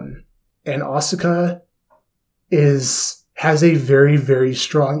 And Asuka has a very, very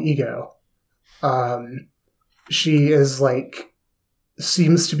strong ego. She is like,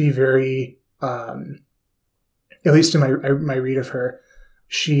 seems to be very, at least in my read of her,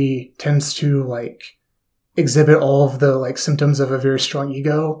 she tends to like exhibit all of the like symptoms of a very strong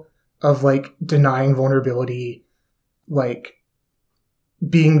ego, of like denying vulnerability, like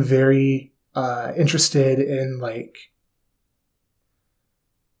being very interested in like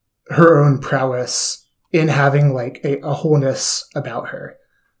her own prowess, in having like a wholeness about her.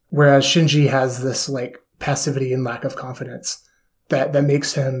 Whereas Shinji has this like passivity and lack of confidence that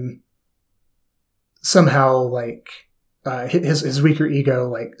makes him somehow like his weaker ego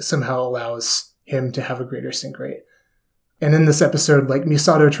like somehow allows him to have a greater sync rate. And in this episode, like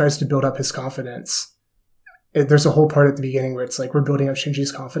Misato tries to build up his confidence. There's a whole part at the beginning where it's like we're building up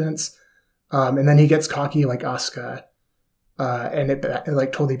Shinji's confidence, and then he gets cocky like Asuka, and it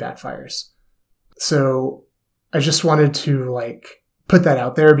like totally backfires. So I just wanted to like put that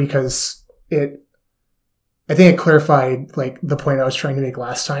out there because I think it clarified like the point I was trying to make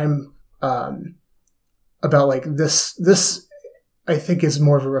last time, about like this I think is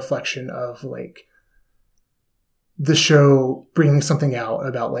more of a reflection of like the show bringing something out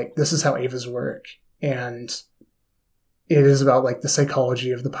about like this is how Evas work, and it is about like the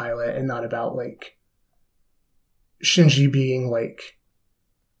psychology of the pilot and not about like Shinji being like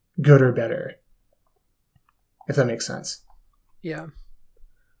good or better, if that makes sense. Yeah.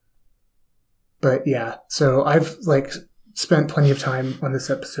 But yeah, so I've like spent plenty of time on this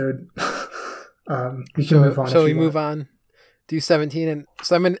episode. We can move on. So we move on. Do 17 and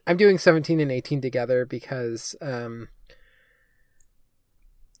so I'm doing 17 and 18 together because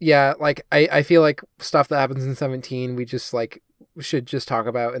yeah, like I feel like stuff that happens in 17 we just like should just talk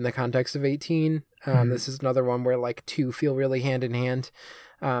about in the context of 18. This is another one where like two feel really hand in hand.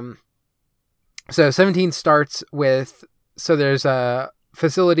 So 17 starts with, so there's a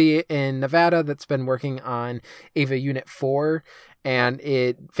facility in Nevada that's been working on Eva Unit 4, and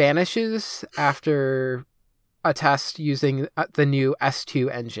it vanishes after a test using the new S2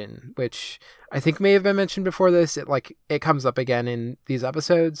 engine, which I think may have been mentioned before this. It comes up again in these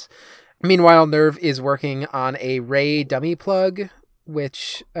episodes. Meanwhile, NERV is working on a Ray dummy plug,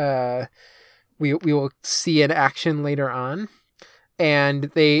 which we will see in action later on. And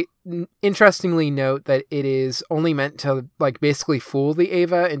they interestingly note that it is only meant to like basically fool the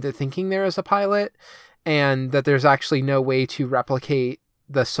Eva into thinking there is a pilot, and that there's actually no way to replicate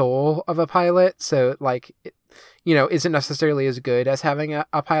the soul of a pilot. So like, isn't necessarily as good as having a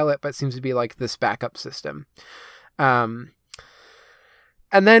pilot, but seems to be like this backup system. And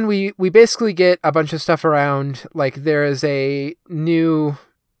then we basically get a bunch of stuff around, like there is a new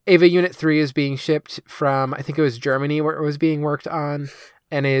Eva Unit 3 is being shipped from, I think it was Germany where it was being worked on,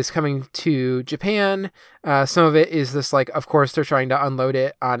 and is coming to Japan. Some of it is this, like, of course they're trying to unload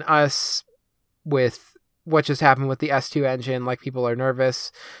it on us with what just happened with the S2 engine, like people are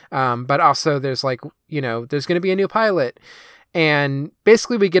nervous. But also there's like, there's going to be a new pilot. And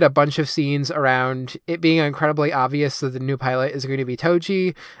basically we get a bunch of scenes around it being incredibly obvious that the new pilot is going to be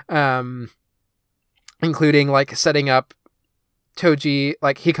Toji, including like setting up Toji,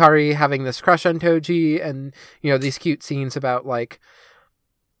 like Hikari having this crush on Toji, and these cute scenes about like,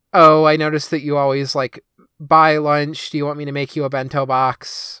 oh, I noticed that you always like buy lunch. Do you want me to make you a bento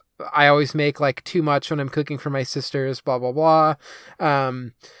box? I always make like too much when I'm cooking for my sisters, blah, blah, blah.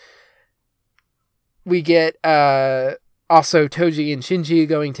 We get Also, Toji and Shinji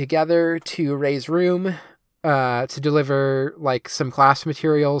going together to Rei's room to deliver like some class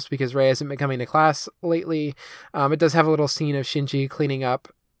materials because Rei hasn't been coming to class lately. It does have a little scene of Shinji cleaning up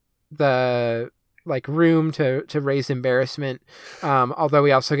the like room to Rei's embarrassment. Although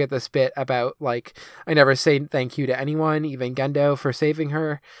we also get this bit about like, I never say thank you to anyone, even Gendo, for saving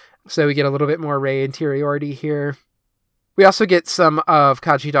her. So we get a little bit more Rei interiority here. We also get some of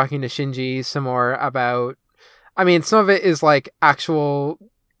Kaji talking to Shinji some more about, I mean, some of it is like actual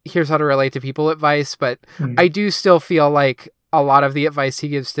here's how to relate to people advice, but I do still feel like a lot of the advice he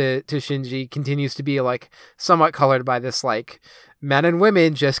gives to Shinji continues to be like somewhat colored by this like men and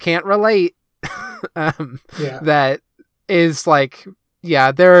women just can't relate. That is like,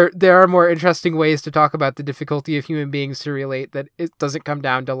 yeah, there are more interesting ways to talk about the difficulty of human beings to relate, that it doesn't come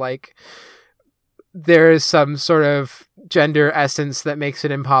down to like there is some sort of gender essence that makes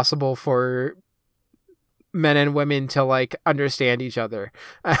it impossible for men and women to like understand each other.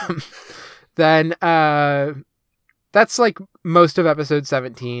 Then that's like most of episode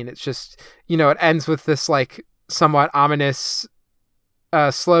 17. It's just, you know, it ends with this like somewhat ominous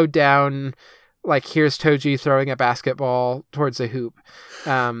slowed down, like here's Toji throwing a basketball towards a hoop.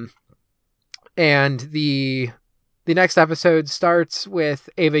 And the next episode starts with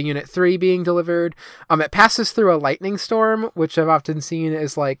Eva Unit 3 being delivered. It passes through a lightning storm, which I've often seen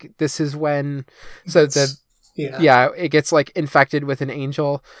as like, this is when, it gets like infected with an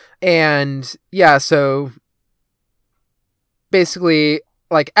angel. And yeah, so basically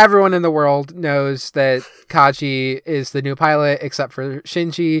like everyone in the world knows that Kaji is the new pilot except for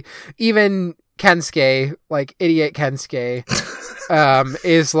Shinji. Even Kensuke, like idiot Kensuke,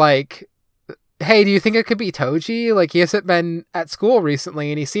 is like, hey, do you think it could be Toji? Like, he hasn't been at school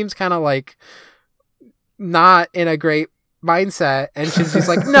recently and he seems kind of like not in a great mindset. And Shinji's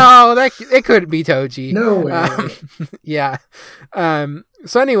like, no, it couldn't be Toji. No way. Yeah.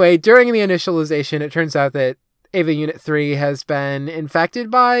 So anyway, during the initialization, it turns out that Eva Unit 3 has been infected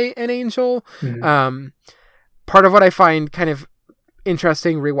by an angel. Part of what I find kind of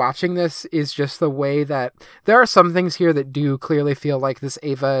interesting rewatching this is just the way that there are some things here that do clearly feel like this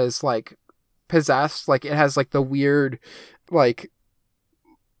Eva is like possessed. Like it has like the weird like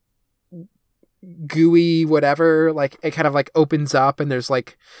gooey whatever, like it kind of like opens up and there's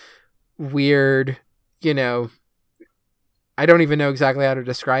like weird, you know, I don't even know exactly how to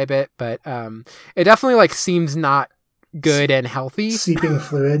describe it, but it definitely like seems not good and healthy. Seeping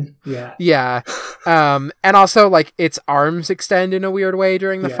fluid. Yeah. Yeah. And also like its arms extend in a weird way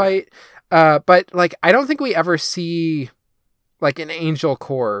during the fight. But like I don't think we ever see like an angel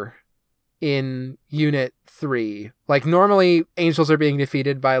core in Unit 3. Like normally angels are being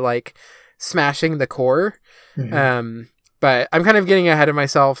defeated by like smashing the core. But I'm kind of getting ahead of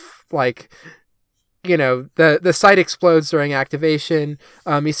myself. Like, you know, the site explodes during activation.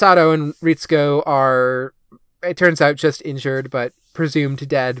 Misato and Ritsuko are, it turns out, just injured, but presumed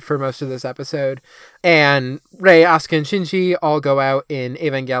dead for most of this episode. And Rei, Asuka, and Shinji all go out in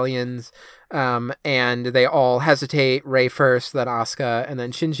Evangelions, and they all hesitate. Rei first, then Asuka, and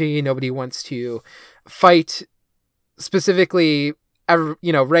then Shinji. Nobody wants to fight. Specifically,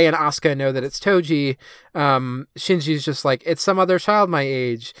 you know, Rei and Asuka know that it's Toji. Shinji's just like, it's some other child my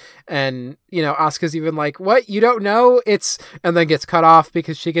age. And, you know, Asuka's even like, what? You don't know? And then gets cut off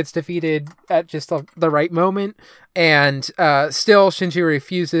because she gets defeated at just the right moment. And still, Shinji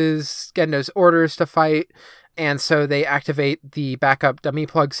refuses Gendo's orders to fight. And so they activate the backup dummy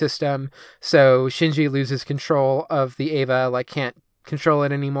plug system. So Shinji loses control of the Eva, like can't control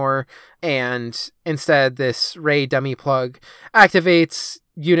it anymore, and instead this Rei dummy plug activates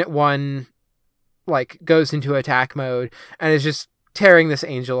Unit 1, like goes into attack mode and is just tearing this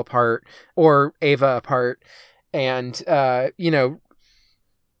angel apart, or Eva apart, and you know,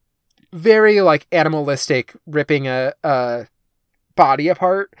 very like animalistic, ripping a body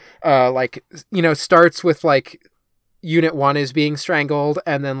apart, like, you know, starts with like Unit 1 is being strangled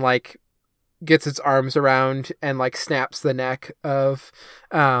and then like gets its arms around and like snaps the neck of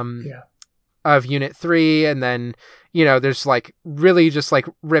Unit 3, and then, you know, there's like really just like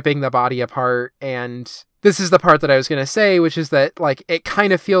ripping the body apart. And this is the part that I was going to say, which is that like it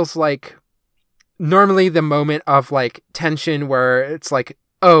kind of feels like normally the moment of like tension where it's like,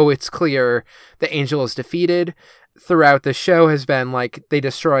 oh, it's clear the angel is defeated, throughout the show has been like they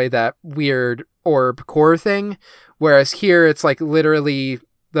destroy that weird orb core thing, whereas here it's like literally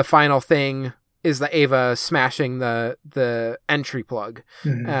the final thing is the Eva smashing the entry plug,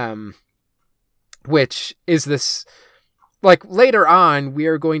 which is this, like later on we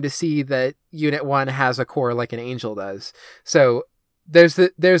are going to see that Unit 1 has a core like an angel does. So there's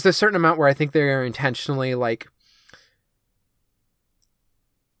a certain amount where I think they are intentionally like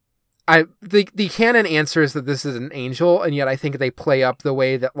the canon answer is that this is an angel, and yet I think they play up the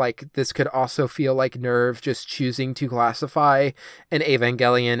way that like this could also feel like NERV just choosing to classify an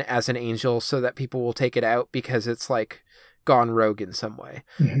Evangelion as an angel so that people will take it out because it's like gone rogue in some way.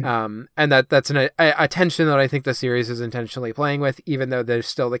 Mm-hmm. And that's a tension that I think the series is intentionally playing with, even though there's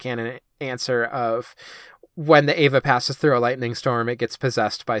still the canon answer of when the Eva passes through a lightning storm, it gets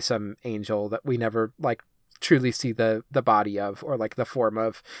possessed by some angel that we never like truly see the body of, or like the form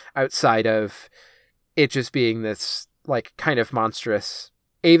of, outside of it just being this like kind of monstrous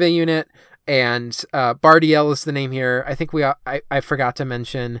Eva unit. And Bardiel is the name here. I think I forgot to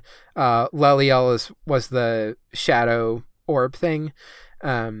mention Leliel was the shadow orb thing.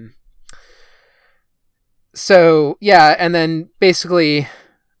 So yeah, and then basically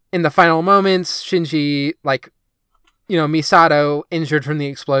in the final moments, Shinji, like, you know, Misato, injured from the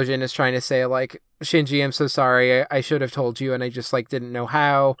explosion, is trying to say like, Shinji, I'm so sorry, I should have told you and I just like didn't know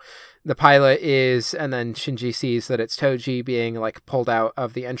how. The pilot is, and then Shinji sees that it's Toji being like pulled out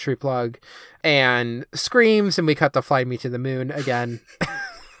of the entry plug and screams, and we cut to Fly Me to the Moon again.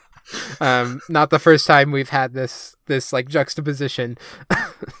 Not the first time we've had this like juxtaposition.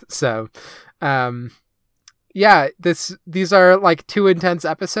 So yeah, these are like 2 intense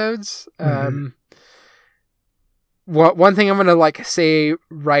episodes. One thing I'm gonna like say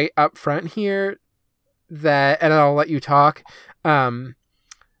right up front here, that, and I'll let you talk.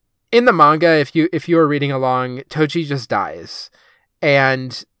 In the manga, if you are reading along, Toji just dies.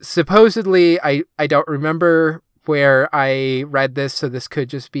 And supposedly, I don't remember where I read this, so this could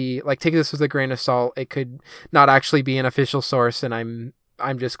just be, like, take this with a grain of salt. It could not actually be an official source, and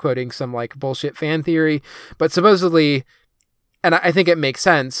I'm just quoting some, like, bullshit fan theory. But supposedly, and I think it makes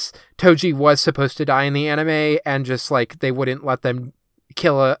sense, Toji was supposed to die in the anime, and just, like, they wouldn't let them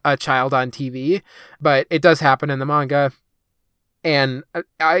kill a child on TV. But it does happen in the manga. And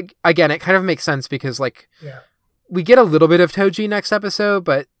again, it kind of makes sense because like we get a little bit of Toji next episode,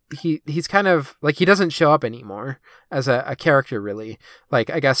 but he's kind of like, he doesn't show up anymore as a character really.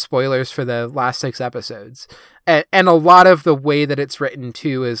 Like, I guess spoilers for the last 6 episodes. And a lot of the way that it's written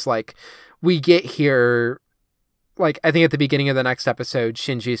too is like, we get here, like, I think at the beginning of the next episode,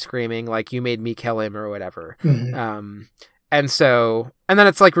 Shinji screaming like, you made me kill him or whatever. Mm-hmm. And then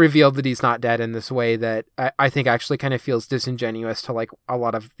it's like revealed that he's not dead in this way that I think actually kind of feels disingenuous to like a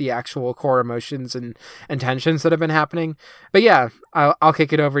lot of the actual core emotions and tensions that have been happening. But yeah, I'll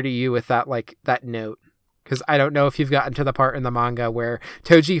kick it over to you with that, like, that note. Because I don't know if you've gotten to the part in the manga where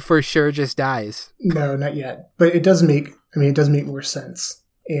Toji for sure just dies. No, not yet. But it does make more sense.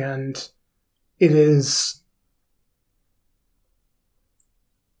 And it is...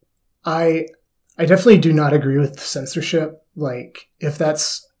 I definitely do not agree with censorship. Like, if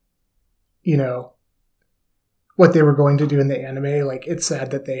that's, you know, what they were going to do in the anime, like, it's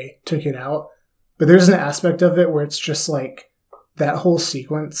sad that they took it out. But there's an aspect of it where it's just like that whole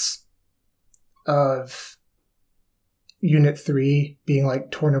sequence of Unit 3 being like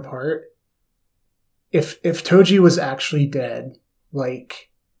torn apart. If Toji was actually dead, like,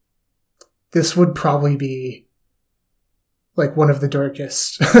 this would probably be like one of the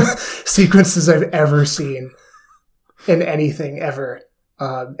darkest sequences I've ever seen in anything ever.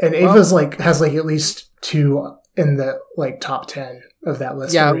 And Ava's like has like at least 2 in the like top 10 of that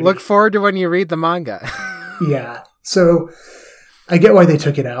list. Yeah, already. Look forward to when you read the manga. Yeah. So I get why they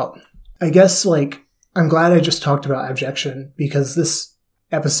took it out. I guess like I'm glad I just talked about abjection, because this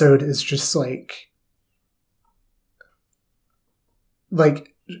episode is just like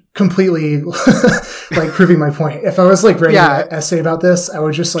completely like proving my point. If I was like writing an essay about this, I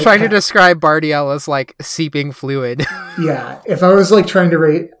would just like trying to describe Bardiel as like seeping fluid. Yeah. If I was like trying to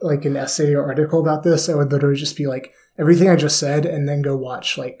write like an essay or article about this, I would literally just be like everything I just said and then go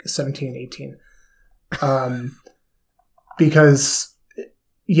watch like 17, 18. Because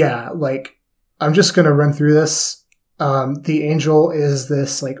yeah, like I'm just going to run through this. The angel is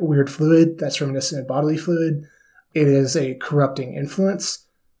this like weird fluid that's reminiscent of bodily fluid. It is a corrupting influence.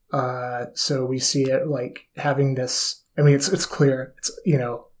 So we see it like having this, I mean, it's clear. It's, you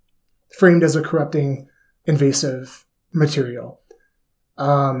know, framed as a corrupting, invasive material.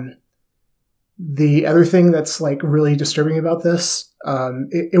 The other thing that's like really disturbing about this,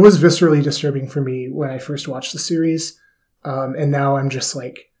 it was viscerally disturbing for me when I first watched the series. And now I'm just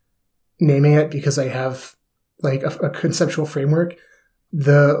like naming it because I have like a conceptual framework.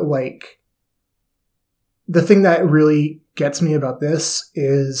 The thing that really gets me about this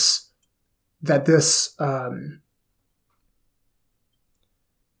is that this, at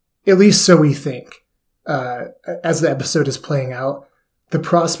least so we think, as the episode is playing out, the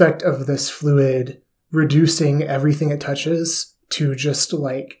prospect of this fluid reducing everything it touches to just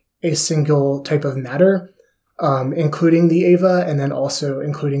like a single type of matter, including the Ava and then also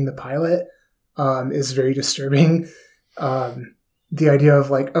including the pilot, is very disturbing. The idea of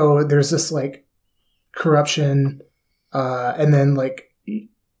like, oh, there's this like corruption, and then like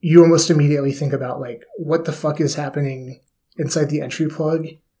you almost immediately think about like what the fuck is happening inside the entry plug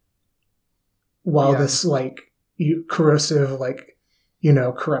while this like corrosive like, you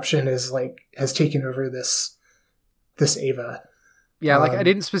know, corruption is like has taken over this Ava. Yeah, like I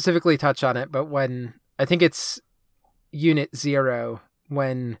didn't specifically touch on it, but when I think it's Unit 0,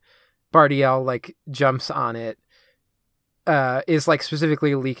 when Bardiel like jumps on it, is like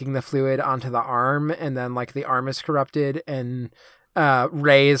specifically leaking the fluid onto the arm, and then like the arm is corrupted, and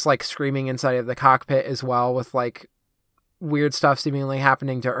Rey is like screaming inside of the cockpit as well, with like weird stuff seemingly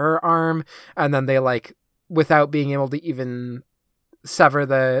happening to her arm, and then they like, without being able to even sever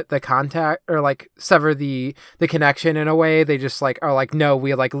the contact or like sever the connection in a way, they just like are like, no,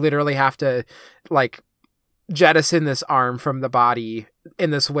 we like literally have to like jettison this arm from the body in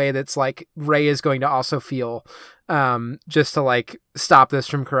this way that's like Rey is going to also feel, just to like stop this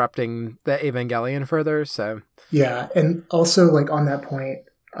from corrupting the Evangelion further. So yeah, and also like on that point,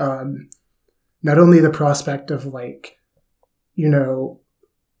 not only the prospect of like, you know,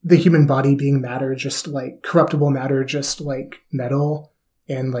 the human body being matter, just like corruptible matter, just like metal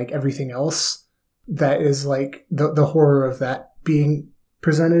and like everything else, that is like the horror of that being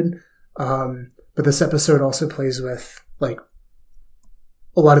presented. But this episode also plays with like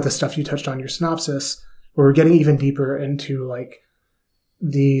a lot of the stuff you touched on your synopsis, where we're getting even deeper into like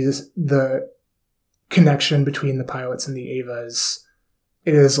the connection between the pilots and the Avas.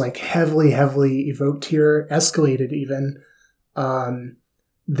 It is like heavily evoked here, escalated even.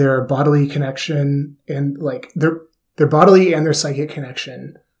 Their bodily connection and like their bodily and their psychic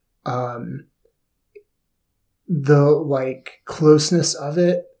connection, the like closeness of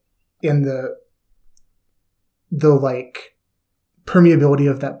it and the like permeability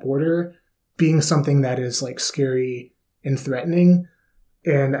of that border being something that is like scary and threatening.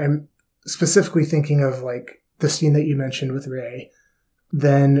 And I'm specifically thinking of like the scene that you mentioned with Rey.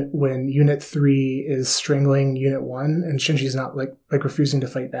 Then when Unit 3 is strangling Unit 1 and Shinji's not like refusing to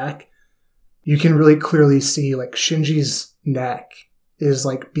fight back, you can really clearly see like Shinji's neck is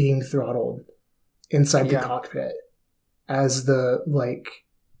like being throttled inside the cockpit as the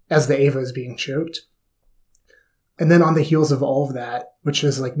Ava is being choked. And then on the heels of all of that, which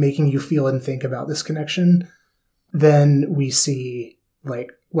is like making you feel and think about this connection, then we see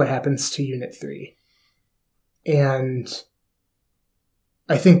like what happens to Unit 3. And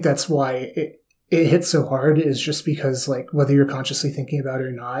I think that's why it hits so hard, is just because like whether you're consciously thinking about it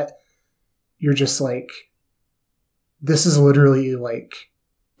or not, you're just like, this is literally like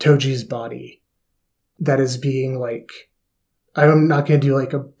Toji's body that is being like, I'm not going to do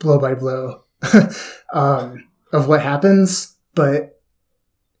like a blow by blow of what happens, but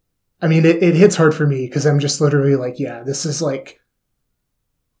I mean, it hits hard for me because I'm just literally like, yeah, this is like,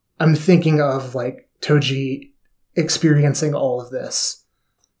 I'm thinking of like Toji experiencing all of this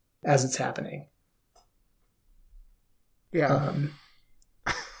as it's happening. Yeah.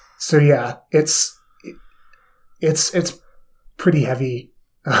 So yeah, it's pretty heavy.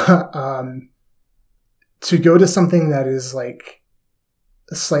 To go to something that is like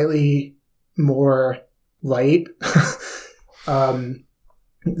slightly more light,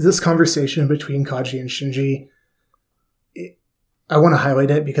 this conversation between Kaji and Shinji, I want to highlight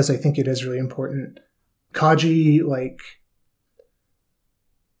it because I think it is really important. Kaji, like,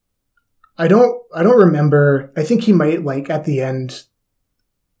 I don't remember. I think he might like at the end.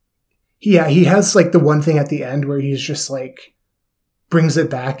 Yeah, he has like the one thing at the end where he's just like brings it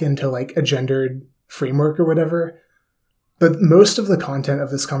back into like a gendered framework or whatever. But most of the content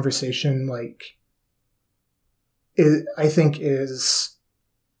of this conversation, like, I think is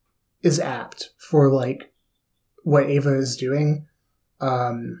apt for like what Ava is doing.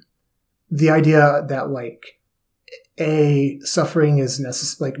 The idea that like suffering is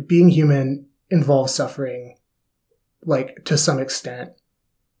necessary, like being human involves suffering, like to some extent,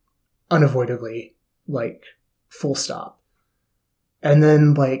 unavoidably, like full stop. And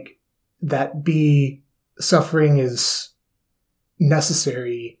then like that suffering is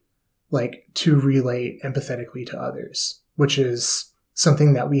necessary, like to relate empathetically to others, which is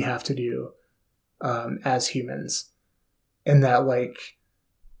something that we have to do as humans. And that like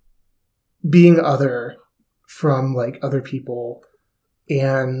being other from like other people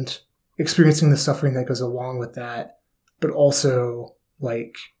and experiencing the suffering that goes along with that, but also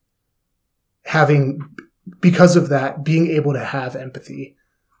like because of that, being able to have empathy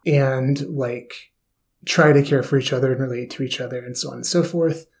and like try to care for each other and relate to each other and so on and so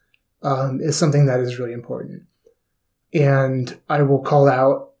forth. is something that is really important. And I will call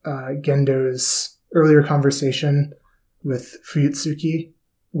out Gendo's earlier conversation with Fuyutsuki,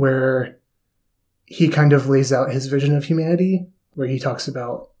 where he kind of lays out his vision of humanity, where he talks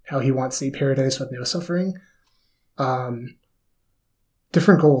about how he wants a paradise with no suffering.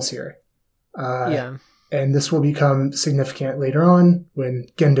 Different goals here. Yeah. And this will become significant later on when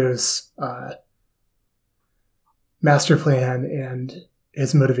Gendo's master plan and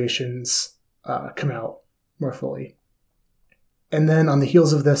his motivations come out more fully. And then on the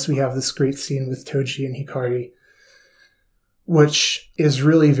heels of this, we have this great scene with Toji and Hikari, which is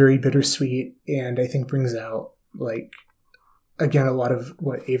really very bittersweet and I think brings out, like, again, a lot of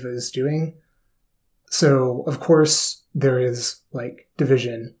what Eva is doing. So, of course, there is, like,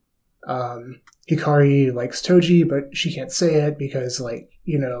 division. Hikari likes Toji, but she can't say it because, like,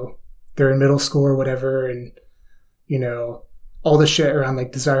 you know, they're in middle school or whatever, and, you know, all the shit around,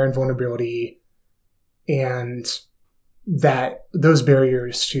 like, desire and vulnerability and that those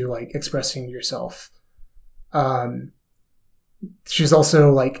barriers to, like, expressing yourself. She's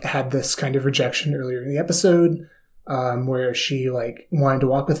also, like, had this kind of rejection earlier in the episode, where she, like, wanted to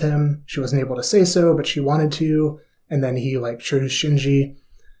walk with him. She wasn't able to say so, but she wanted to, and then he, like, chose Shinji.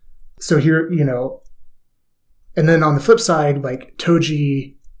 So here, you know, and then on the flip side, like,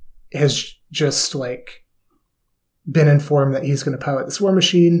 Toji has just, like, been informed that he's going to pilot this war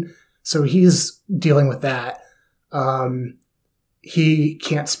machine, so he's dealing with that. He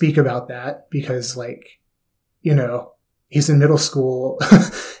can't speak about that because, like, you know, he's in middle school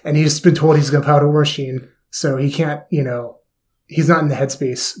and he's been told he's going to pilot a war machine, so he can't, you know, he's not in the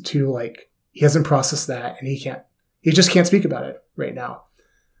headspace to, like, he hasn't processed that, and he just can't speak about it right now.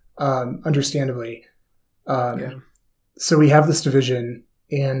 Understandably. So we have this division,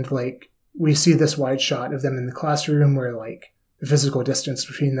 and, like, we see this wide shot of them in the classroom where, like, the physical distance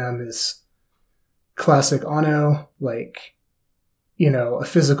between them is classic Anno, like, you know, a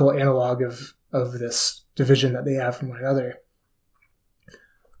physical analog of this division that they have from one another.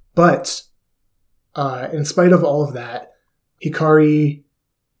 But in spite of all of that, Hikari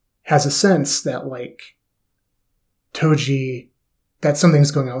has a sense that, like, Toji, that something's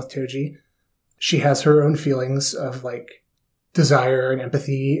going on with Toji. She has her own feelings of, like, desire and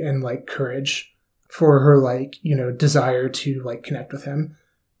empathy and, like, courage for her, like, you know, desire to, like, connect with him.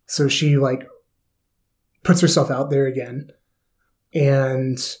 So she, like, puts herself out there again.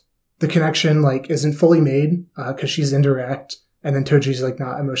 And the connection, like, isn't fully made because she's indirect, and then Toji's, like,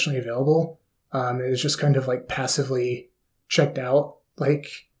 not emotionally available. It's just kind of, like, passively checked out, like,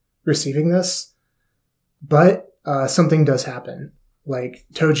 receiving this. But something does happen. Like,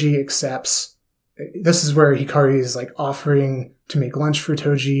 Toji accepts. This is where Hikari is, like, offering to make lunch for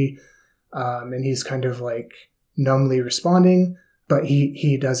Toji, and he's kind of, like, numbly responding, but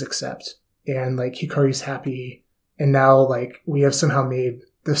he does accept. And, like, Hikari's happy, and now, like, we have somehow made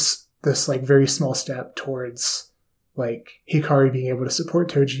this like, very small step towards, like, Hikari being able to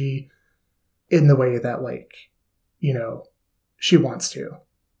support Toji in the way that, like, you know, she wants to,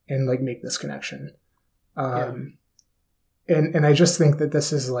 and, like, make this connection. And I just think that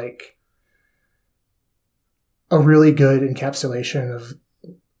this is, like, a really good encapsulation of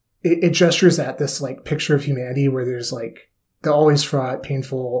it gestures at this, like, picture of humanity where there's, like, the always fraught,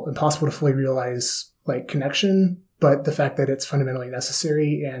 painful, impossible to fully realize, like, connection, but the fact that it's fundamentally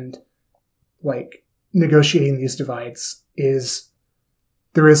necessary, and, like, negotiating these divides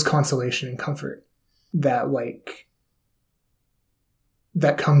there is consolation and comfort that, like,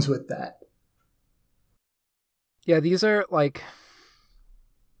 that comes with that. Yeah, these are, like,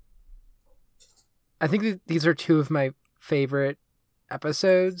 I think these are two of my favorite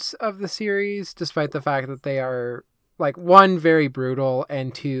episodes of the series, despite the fact that they are, like, one, very brutal,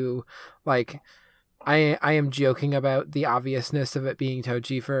 and two, like, I am joking about the obviousness of it being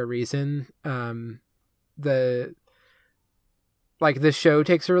Toji for a reason. The show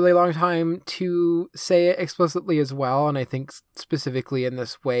takes a really long time to say it explicitly as well, and I think specifically in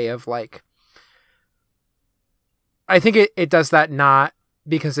this way of, like, I think it does that not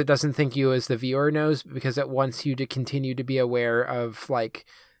because it doesn't think you as the viewer knows, but because it wants you to continue to be aware of, like,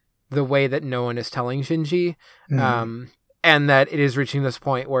 the way that no one is telling Shinji. Mm-hmm. And that it is reaching this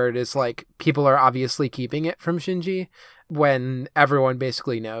point where it is, like, people are obviously keeping it from Shinji when everyone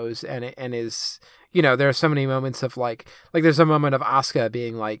basically knows, and is, you know, there are so many moments of, like there's a moment of Asuka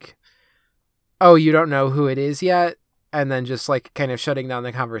being like, oh, you don't know who it is yet? And then just, like, kind of shutting down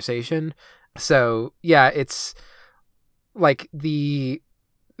the conversation. So, yeah, it's, like,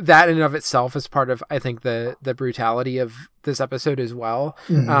 that in and of itself is part of, I think, the brutality of this episode as well.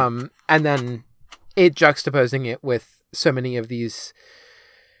 Mm-hmm. And then it juxtaposing it with so many of these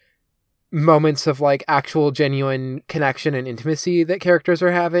moments of like actual genuine connection and intimacy that characters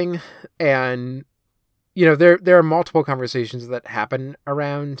are having. And, you know, there are multiple conversations that happen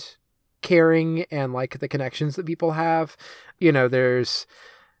around caring and like the connections that people have. You know, there's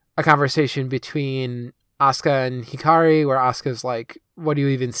a conversation between Asuka and Hikari where Asuka's like, what do you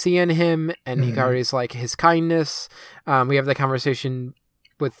even see in him? And Hikari's like, his kindness. We have the conversation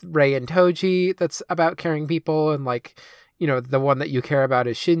with Rei and Toji that's about caring people, and like, you know, the one that you care about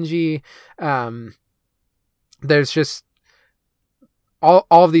is Shinji. There's just all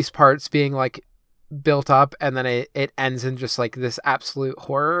of these parts being like built up, and then it ends in just like this absolute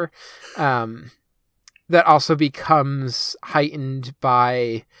horror that also becomes heightened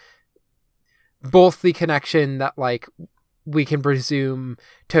by both the connection that like we can presume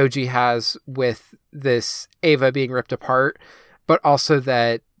Toji has with this Eva being ripped apart, but also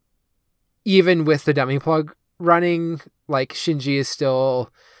that even with the dummy plug running, like Shinji is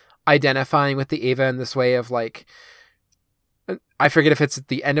still identifying with the Eva in this way of like, I forget if it's at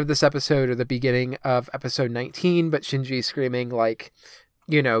the end of this episode or the beginning of episode 19, but Shinji screaming like,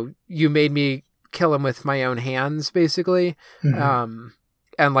 you know, you made me kill him with my own hands, basically.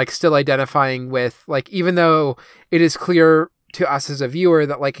 And like still identifying with like, even though it is clear to us as a viewer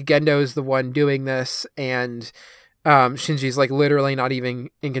that like Gendo is the one doing this, and Shinji's like literally not even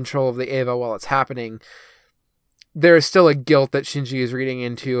in control of the Eva while it's happening, there is still a guilt that Shinji is reading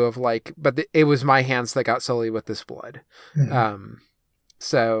into of like, but it was my hands that got sullied with this blood.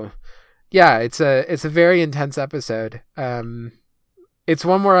 So yeah, it's a very intense episode. It's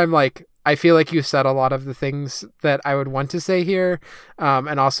one where I'm like, I feel like you said a lot of the things that I would want to say here.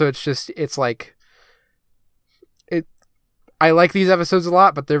 And also it's like, I like these episodes a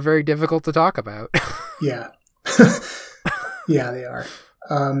lot, but they're very difficult to talk about. Yeah. Yeah, they are.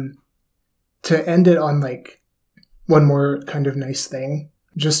 To end it on like one more kind of nice thing,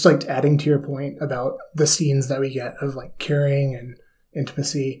 just like adding to your point about the scenes that we get of like caring and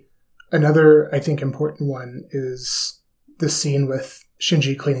intimacy. Another, I think, important one is the scene with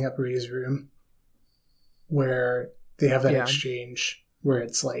Shinji cleaning up Rei's room, where they have that exchange where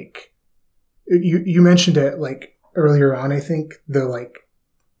it's like, you mentioned it like earlier on, I think, the like,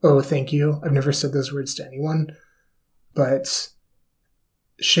 oh, thank you. I've never said those words to anyone, but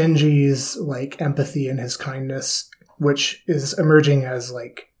Shinji's like empathy and his kindness, which is emerging as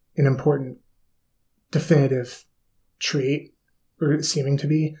like an important definitive trait, or seeming to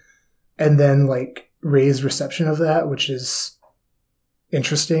be, and then like Rei's reception of that, which is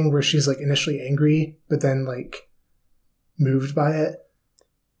interesting, where she's like initially angry but then like moved by it.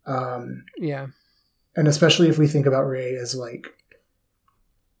 And especially if we think about Rei as like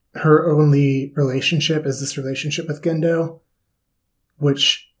her only relationship is this relationship with Gendo,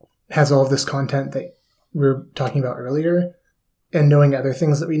 which has all of this content that we were talking about earlier, and knowing other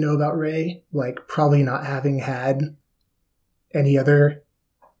things that we know about Rei, like probably not having had any other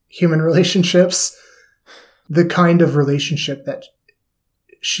human relationships, the kind of relationship that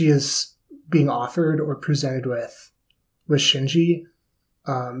she is being offered or presented with Shinji,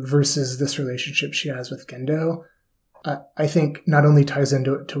 versus this relationship she has with Gendo, I think not only ties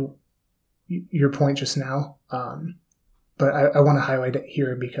into to your point just now, but I want to highlight it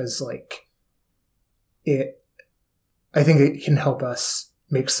here because like I think it can help us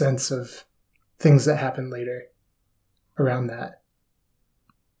make sense of things that happen later around that.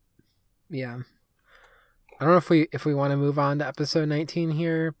 Yeah. I don't know if we want to move on to episode 19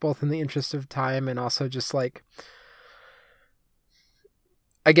 here, both in the interest of time and also just like,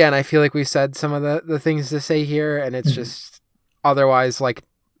 again, I feel like we said some of the things to say here, and it's just otherwise like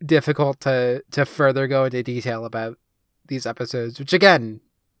difficult to further go into detail about these episodes, which again,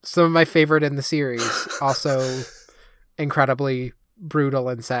 some of my favorite in the series, also incredibly brutal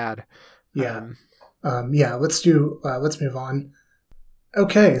and sad. Yeah. Let's move on.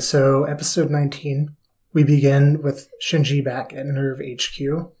 Okay. So episode 19, we begin with Shinji back at NERV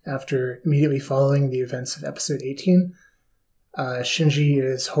HQ after immediately following the events of episode 18. Shinji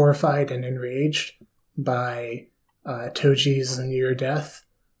is horrified and enraged by Toji's near death,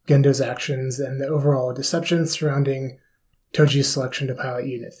 Gendo's actions, and the overall deception surrounding Toji's selection to pilot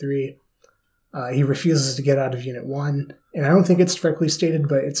Unit 3. He refuses to get out of Unit 1, and I don't think it's directly stated,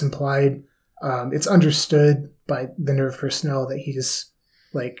 but it's implied. It's understood by the NERV personnel that he's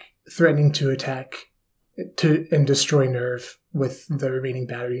like threatening to attack and destroy NERV with the remaining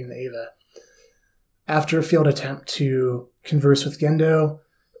battery in the Eva. After a failed attempt to converse with Gendo,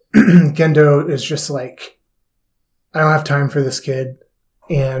 Gendo is just like, I don't have time for this kid,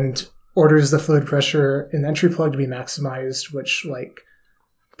 and orders the fluid pressure in the entry plug to be maximized, which like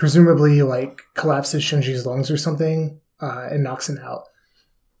presumably like collapses Shinji's lungs or something, and knocks him out.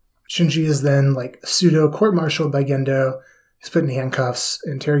 Shinji is then like pseudo court-martialed by Gendo. He's put in handcuffs,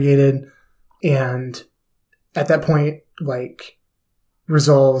 interrogated, and at that point, like,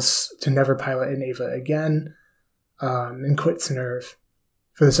 resolves to never pilot an Eva again, and quits NERV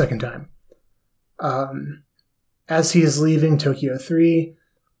for the second time. As he is leaving Tokyo 3,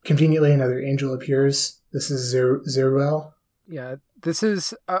 conveniently another angel appears. This is Zeruel. Yeah, this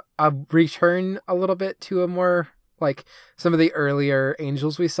is a return a little bit to a more, like, some of the earlier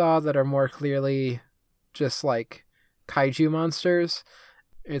angels we saw that are more clearly just, like, kaiju monsters.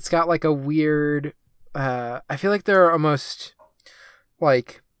 It's got, like, a weird... I feel like there are almost,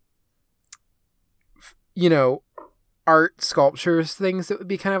 like, you know, art sculptures things that would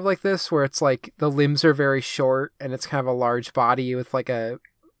be kind of like this, where it's, like, the limbs are very short and it's kind of a large body with, like, a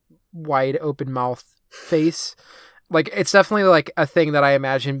wide open mouth face. Like, it's definitely, like, a thing that I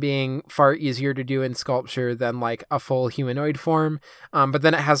imagine being far easier to do in sculpture than, like, a full humanoid form. But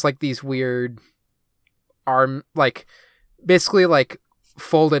then it has, like, these weird arm, like, basically, like,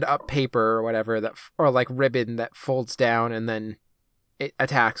 folded up paper or whatever, that, or, like, ribbon that folds down and then it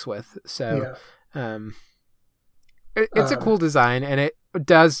attacks with. So, it's a cool design, and it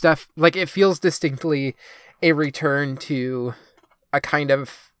does like, it feels distinctly a return to a kind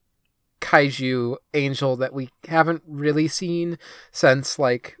of kaiju angel that we haven't really seen since,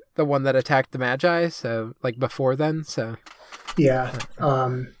 like, the one that attacked the Magi, so, like, before then, so. Yeah.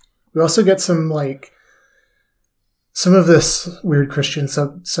 We also get some, like, some of this weird Christian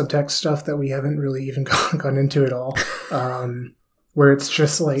subtext stuff that we haven't really even gone into at all, where it's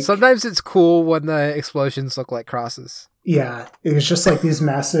just, like... Sometimes it's cool when the explosions look like crosses. Yeah, it's just, like, these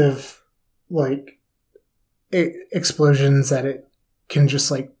massive, like, explosions that it can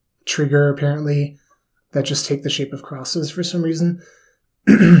just, like, trigger, apparently, that just take the shape of crosses for some reason.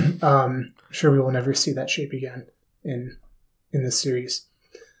 Sure, we will never see that shape again in this series.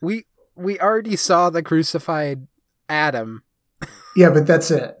 We already saw the crucified Adam. Yeah, but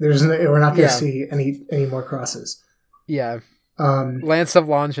that's it. We're not going to see any more crosses. Yeah. Lance of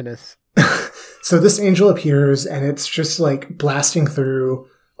Longinus. So this angel appears, and it's just, like, blasting through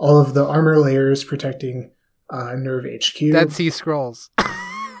all of the armor layers protecting NERV HQ. Dead Sea Scrolls.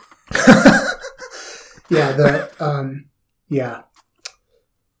 Yeah,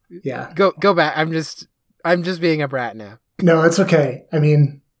 yeah. Go back. I'm just being a brat now. No, it's okay. I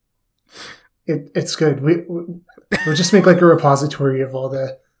mean, it's good. We'll just make, like, a repository of all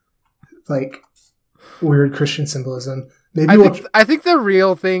the, like, weird Christian symbolism. Maybe I think the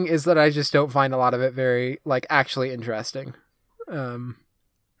real thing is that I just don't find a lot of it very, like, actually interesting.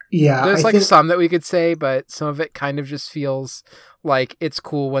 Yeah, there's some that we could say, but some of it kind of just feels like it's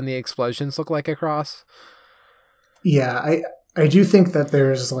cool when the explosions look like a cross. Yeah, I do think that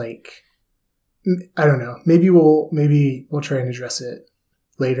there's, like, I don't know. Maybe we'll try and address it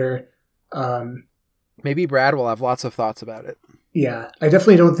later. Maybe Brad will have lots of thoughts about it. Yeah, I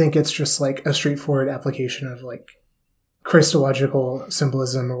definitely don't think it's just, like, a straightforward application of, like, Christological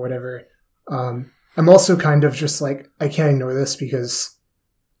symbolism or whatever. I'm also kind of just, like, I can't ignore this because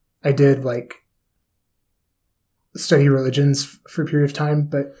I did, like, study religions for a period of time,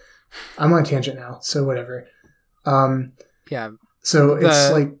 but I'm on a tangent now, so whatever. Yeah. So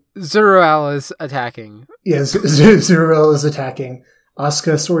it's like Zeruel is attacking. Yeah, Zeruel is attacking.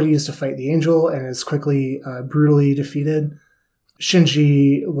 Asuka sorties to fight the angel and is quickly brutally defeated.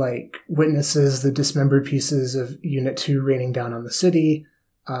 Shinji, like, witnesses the dismembered pieces of Unit 2 raining down on the city,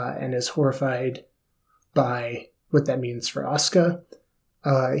 and is horrified by what that means for Asuka.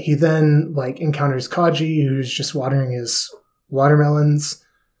 He then, like, encounters Kaji, who's just watering his watermelons.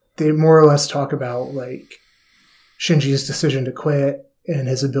 They more or less talk about, like, Shinji's decision to quit and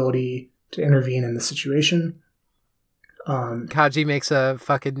his ability to intervene in the situation. Kaji makes a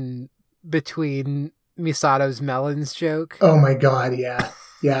fucking between Misato's melons joke. Oh my god, yeah.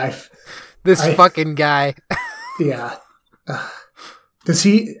 Yeah. This fucking guy. Yeah. Does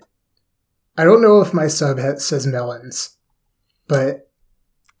he... I don't know if my sub says melons, but...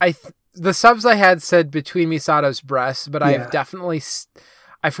 The subs I had said between Misato's breasts, but yeah. I've definitely...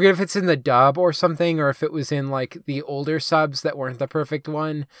 I forget if it's in the dub or something, or if it was in, like, the older subs that weren't the perfect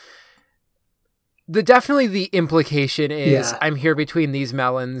one. Definitely the implication is I'm here between these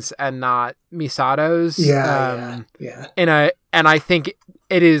melons and not Misato's. Yeah. And I think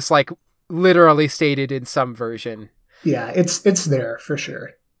it is, like, literally stated in some version. Yeah, it's there for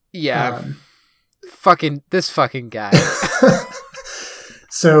sure. Yeah. This fucking guy.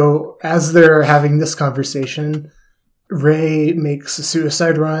 So as they're having this conversation, Rei makes a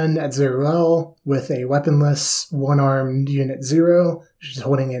suicide run at Zeruel with a weaponless, one-armed Unit 0. She's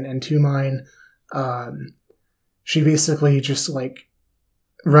holding an N2 mine. She basically just, like,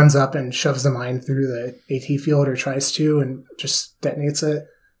 runs up and shoves the mine through the AT field, or tries to, and just detonates it.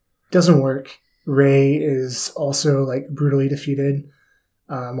 Doesn't work. Rei is also like brutally defeated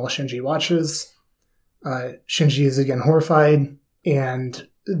while Shinji watches. Shinji is again horrified and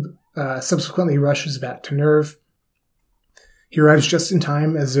subsequently rushes back to NERV. He arrives just in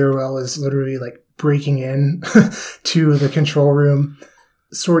time as Zeruel is literally like breaking in to the control room.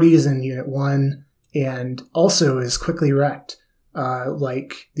 Sortie is in Unit 1 and also is quickly wrecked,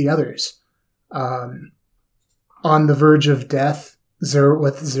 like the others. On the verge of death,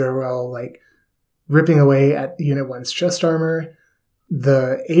 with Zeruel like ripping away at Unit 1's chest armor.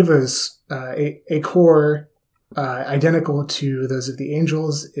 The Ava's a core identical to those of the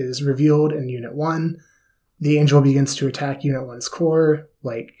Angels is revealed in Unit 1. The Angel begins to attack Unit 1's core,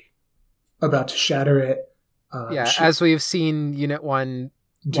 like about to shatter it. As we've seen Unit 1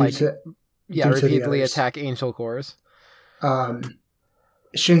 repeatedly attack Angel cores.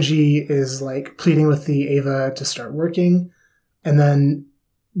 Shinji is like pleading with the Ava to start working, and then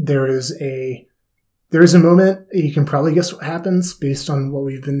there is a moment, you can probably guess what happens based on what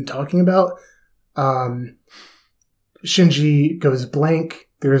we've been talking about. Shinji goes blank.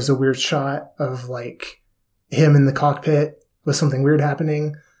 There's a weird shot of like him in the cockpit with something weird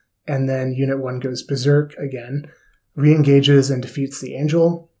happening. And then Unit 1 goes berserk again, re-engages and defeats the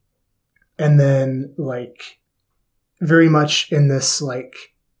Angel. And then like very much in this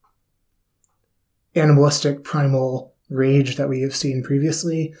like animalistic primal rage that we have seen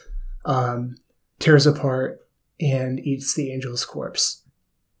previously, tears apart and eats the Angel's corpse.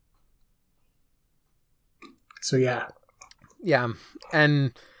 So yeah.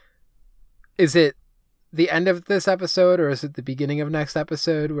 And is it the end of this episode, or is it the beginning of next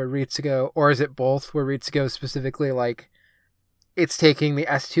episode where Ritsuko, or is it both where Ritsuko specifically like it's taking the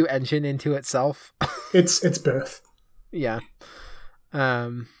S2 engine into itself? It's both. Yeah.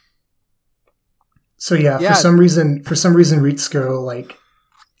 So yeah, for some reason Ritsuko like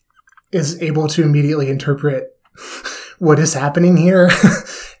is able to immediately interpret what is happening here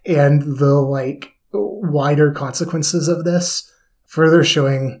and the like wider consequences of this, further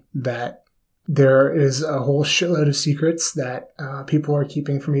showing that there is a whole shitload of secrets that people are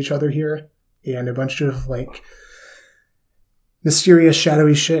keeping from each other here, and a bunch of like mysterious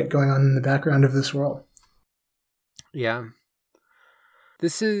shadowy shit going on in the background of this world. Yeah.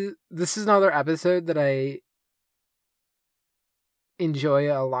 This is another episode that I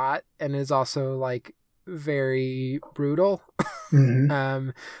enjoy a lot and is also like very brutal. Mm-hmm.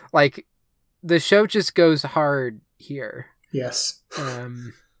 Like the show just goes hard here. Yes.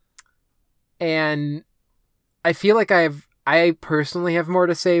 And I feel like I personally have more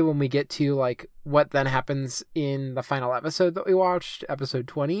to say when we get to like what then happens in the final episode that we watched, episode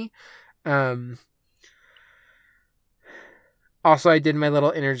 20. Also, I did my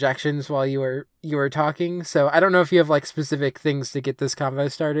little interjections while you were talking, so I don't know if you have like specific things to get this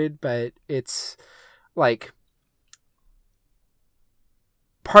convo started, but it's like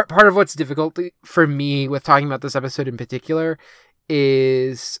part of what's difficult for me with talking about this episode in particular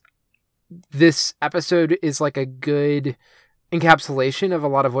is this episode is like a good encapsulation of a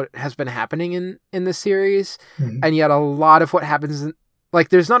lot of what has been happening in the series, and yet a lot of what happens like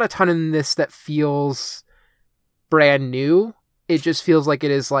there's not a ton in this that feels brand new. It just feels like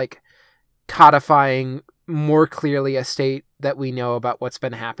it is like codifying more clearly a state that we know about what's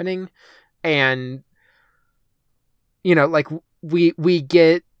been happening. And, you know, like we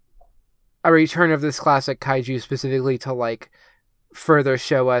get a return of this classic kaiju specifically to like further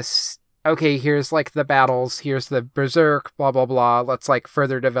show us, okay, here's like the battles, here's the berserk, blah, blah, blah. Let's like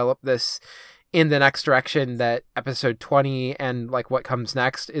further develop this in the next direction that episode 20 and like what comes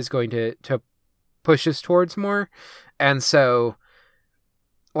next is going to push us towards more. And so,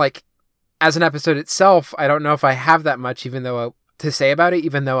 like, as an episode itself, I don't know if I have that much to say about it,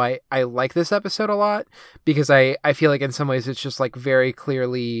 even though I like this episode a lot, because I feel like in some ways it's just, like, very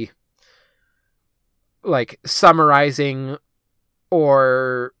clearly, like, summarizing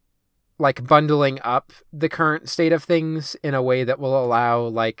or, like, bundling up the current state of things in a way that will allow,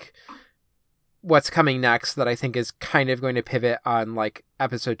 like, what's coming next that I think is kind of going to pivot on, like,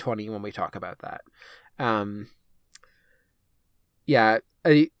 episode 20 when we talk about that. Yeah,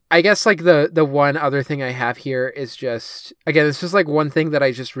 I guess like the one other thing I have here is just, again, it's just like one thing that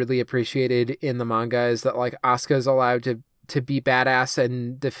I just really appreciated in the manga is that like Asuka's allowed to be badass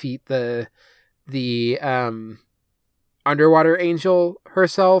and defeat the underwater angel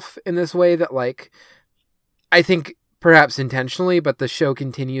herself in this way that like I think perhaps intentionally, but the show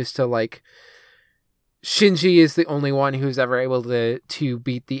continues to like Shinji is the only one who's ever able to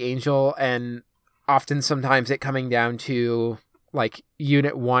beat the angel, and often sometimes it coming down to like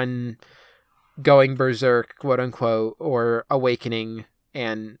Unit 1 going berserk, quote unquote, or awakening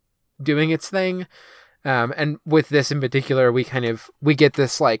and doing its thing. And with this in particular, we get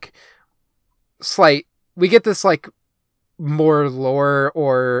this like more lore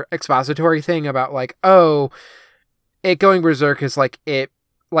or expository thing about like, oh, it going berserk is like it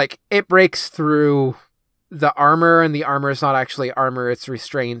breaks through the armor, and the armor is not actually armor, it's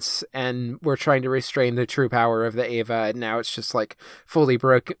restraints, and we're trying to restrain the true power of the Eva, and now it's just like fully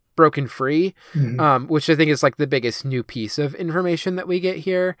broken free, which I think is like the biggest new piece of information that we get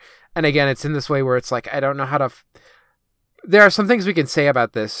here. And again, it's in this way where it's like, I don't know how to there are some things we can say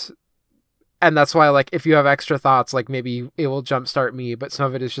about this, and that's why, like, if you have extra thoughts, like, maybe it will jumpstart me, but some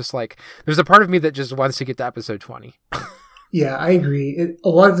of it is just like, there's a part of me that just wants to get to episode 20. Yeah, I agree. A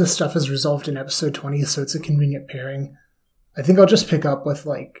lot of this stuff is resolved in episode 20, so it's a convenient pairing. I think I'll just pick up with,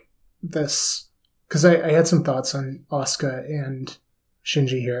 like, this, because I had some thoughts on Asuka and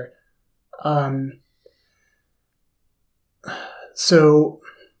Shinji here. So,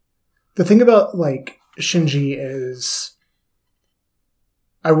 the thing about, like, Shinji is,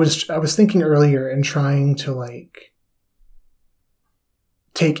 I was thinking earlier and trying to, like,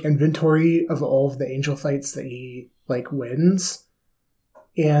 take inventory of all of the angel fights that he, like, wins.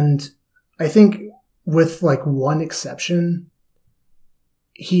 And I think with, like, one exception,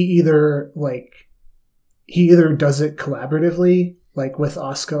 he either does it collaboratively, like with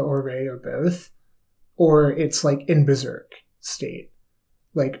Asuka or Rei or both, or it's like in berserk state.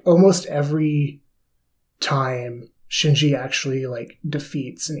 Like almost every time Shinji actually like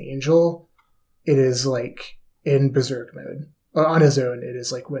defeats an angel, it is like in berserk mode. Or on his own, it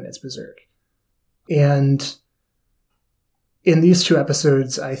is like when it's berserk. And in these two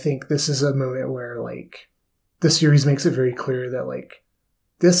episodes, I think this is a moment where like the series makes it very clear that like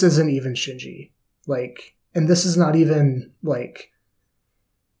this isn't even Shinji. Like, and this is not even like,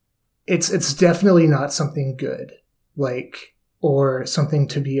 it's definitely not something good, like, or something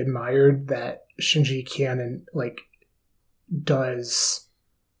to be admired that Shinji can and like does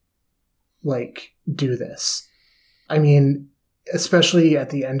like do this. I mean, especially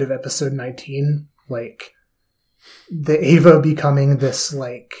at the end of episode 19, like the Eva becoming this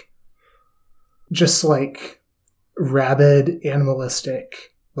like just like rabid,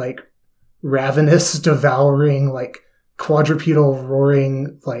 animalistic, like ravenous, devouring, like quadrupedal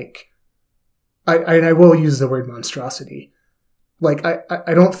roaring, like I will use the word monstrosity. Like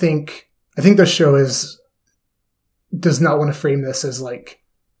I don't think, I think the show does not want to frame this as like,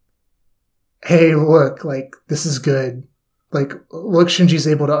 hey, look, like this is good. Like, look, Shinji's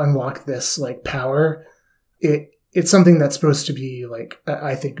able to unlock this like power. It's something that's supposed to be like,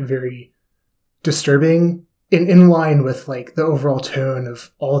 I think, very disturbing, in line with like the overall tone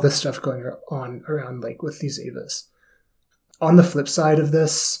of all this stuff going on around like with these Evas. On the flip side of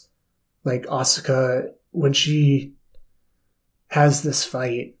this, like Asuka, when she has this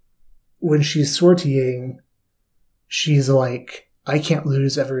fight, when she's sortieing, she's like, I can't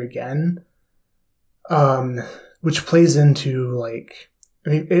lose ever again. Which plays into like, I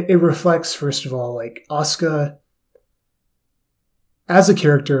mean, it reflects, first of all, like Asuka as a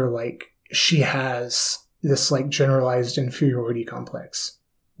character, like she has this like generalized inferiority complex,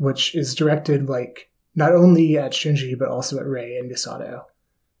 which is directed like not only at Shinji, but also at Rei and Misato.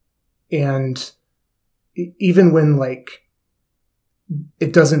 And even when like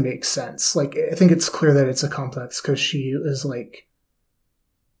it doesn't make sense, like I think it's clear that it's a complex because she is like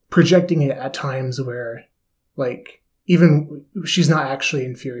projecting it at times where like even she's not actually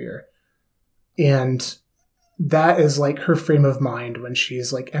inferior. And that is like her frame of mind when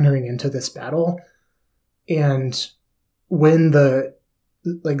she's like entering into this battle. And when the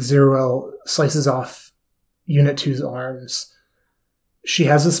like Zeruel slices off Unit 2's arms, she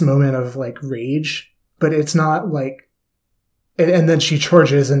has this moment of like rage, but it's not like, and then she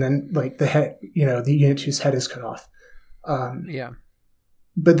charges and then like the head, you know, the Unit 2's head is cut off. Yeah.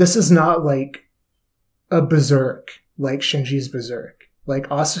 But this is not like a berserk, like Shinji's berserk. Like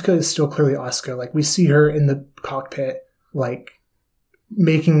Asuka is still clearly Asuka. Like we see her in the cockpit, like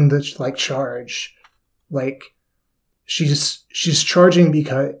making the like charge. Like she's charging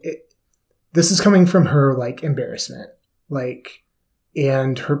because this is coming from her like embarrassment, like,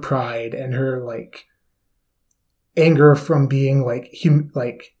 and her pride and her like anger from being like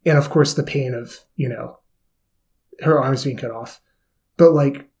like, and of course the pain of, you know, her arms being cut off, but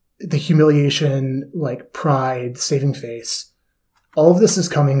like the humiliation, like pride, saving face, all of this is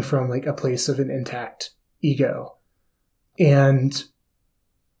coming from like a place of an intact ego. And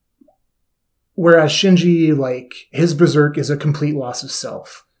whereas Shinji, like his berserk is a complete loss of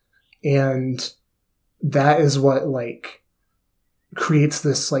self. And that is what like creates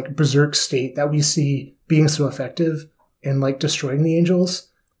this like berserk state that we see being so effective in like destroying the angels,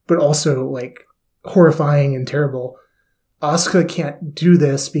 but also like horrifying and terrible. Asuka can't do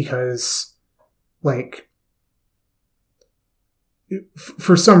this because like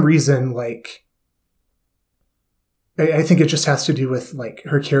for some reason, like I think it just has to do with like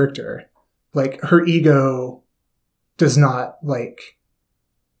her character. Like her ego does not like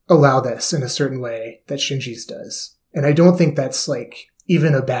allow this in a certain way that Shinji's does. And I don't think that's like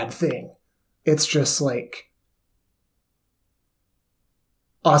even a bad thing. It's just like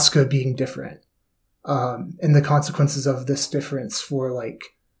Asuka being different. And the consequences of this difference for like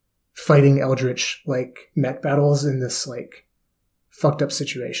fighting Eldritch like mech battles in this like fucked up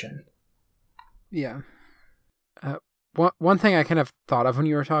situation. Yeah. One thing I kind of thought of when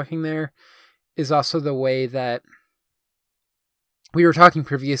you were talking there is also the way that we were talking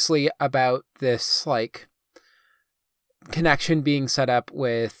previously about this like connection being set up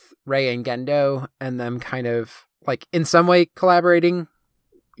with Rei and Gendo and them kind of like in some way collaborating.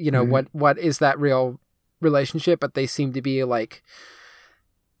 You know, what is that real relationship? But they seem to be like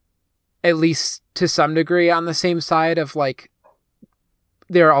at least to some degree on the same side of like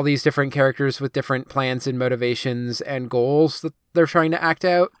there are all these different characters with different plans and motivations and goals that they're trying to act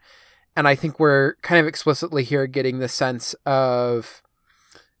out. And I think we're kind of explicitly here getting the sense of,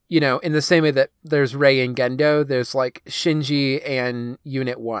 you know, in the same way that there's Rei and Gendo, there's like Shinji and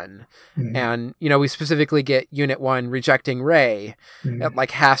Unit 1. Mm-hmm. And, you know, we specifically get Unit 1 rejecting Rei. Mm-hmm. It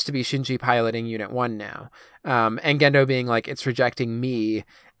like has to be Shinji piloting Unit 1 now. And Gendo being like, it's rejecting me.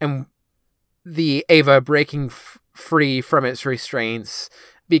 And the Eva breaking free from its restraints,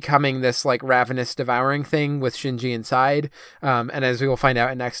 becoming this like ravenous devouring thing with Shinji inside. And as we will find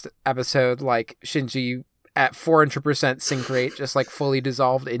out in next episode, like Shinji at 400% sync rate, just like fully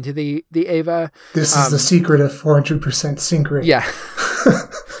dissolved into the Eva. This is the secret of 400% sync rate. Yeah.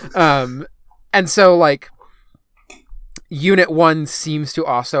 And so like Unit 1 seems to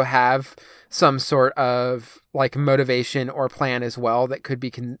also have some sort of like motivation or plan as well that could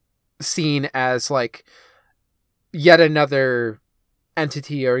be seen as like yet another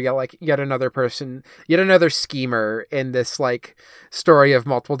entity or yet another person, yet another schemer in this like story of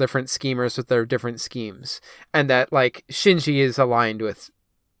multiple different schemers with their different schemes, and that like Shinji is aligned with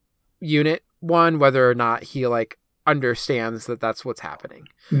Unit 1 whether or not he like understands that that's what's happening.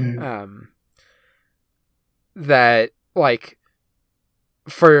 That like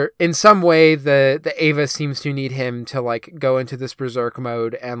for in some way the Eva seems to need him to like go into this berserk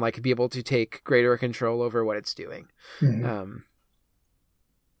mode and like be able to take greater control over what it's doing.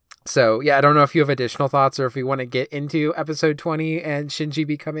 So yeah, I don't know if you have additional thoughts or if we want to get into episode 20 and Shinji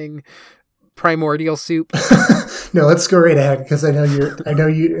becoming primordial soup. No, let's go right ahead because I know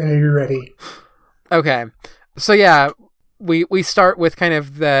you're ready. Okay. So yeah, we start with kind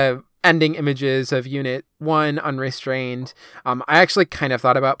of the ending images of Unit 1 unrestrained. I actually kind of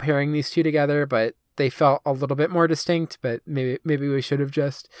thought about pairing these two together, but they felt a little bit more distinct, but maybe we should have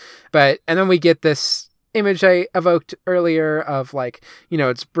just. And then we get this image I evoked earlier of like, you know,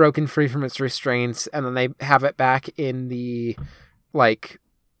 it's broken free from its restraints, and then they have it back in the like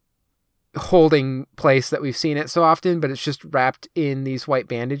holding place that we've seen it so often, but it's just wrapped in these white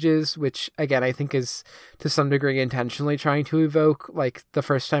bandages, which again I think is to some degree intentionally trying to evoke like the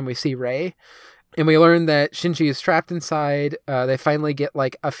first time we see Rei. And we learn that Shinji is trapped inside. They finally get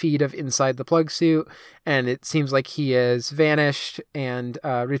like a feed of inside the plug suit, and it seems like he has vanished. And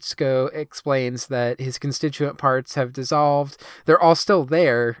Ritsuko explains that his constituent parts have dissolved. They're all still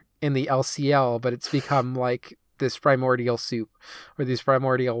there in the LCL, but it's become like this primordial soup or these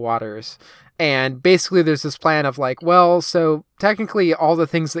primordial waters. And basically there's this plan of like, well, so technically all the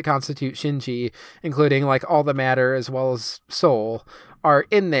things that constitute Shinji, including like all the matter as well as soul, are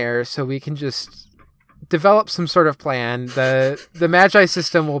in there, so we can just develop some sort of plan. The Magi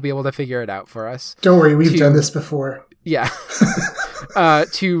system will be able to figure it out for us. Don't worry, we've done this before. Yeah.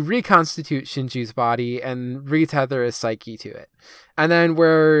 To reconstitute Shinji's body and retether his psyche to it. And then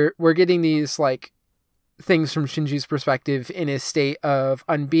we're getting these like things from Shinji's perspective in his state of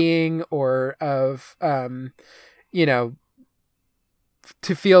unbeing or of you know,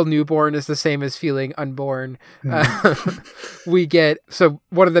 to feel newborn is the same as feeling unborn. We get, so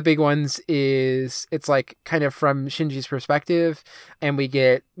one of the big ones is it's like kind of from Shinji's perspective, and we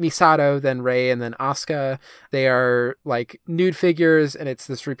get Misato, then Rei, and then Asuka. They are like nude figures, and it's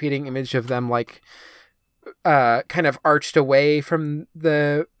this repeating image of them like kind of arched away from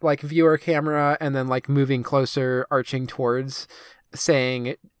the like viewer camera and then like moving closer, arching towards,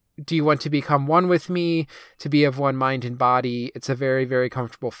 saying, do you want to become one with me, to be of one mind and body? It's a very, very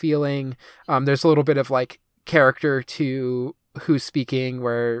comfortable feeling. There's a little bit of like character to who's speaking,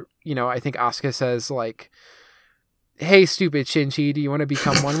 where, you know, I think Asuka says, like, hey, stupid Shinji, do you want to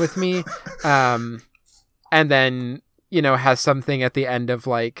become one with me? And then, you know, has something at the end of,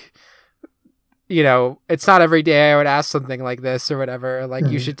 like, you know, it's not every day I would ask something like this or whatever. Like,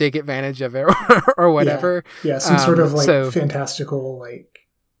 you should take advantage of it or whatever. Yeah, some sort of, like, fantastical, like,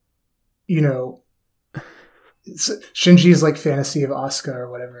 you know, Shinji's, like, fantasy of Asuka or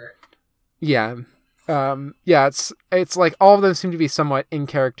whatever. Yeah. It's like all of them seem to be somewhat in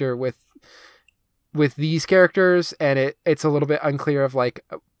character with these characters, and it's a little bit unclear of, like,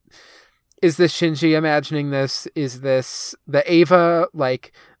 is this Shinji imagining this? Is this the Eva,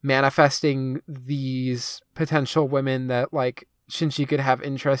 like, manifesting these potential women that, like, Shinji could have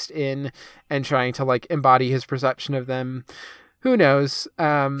interest in and trying to, like, embody his perception of them? Who knows?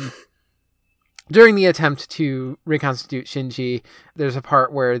 During the attempt to reconstitute Shinji, there's a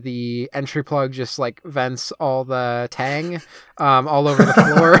part where the entry plug just, like, vents all the tang all over the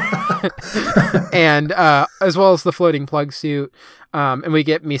floor, and as well as the floating plug suit. And we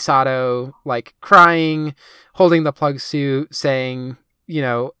get Misato, like, crying, holding the plug suit, saying, you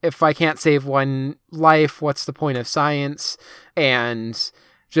know, if I can't save one life, what's the point of science? And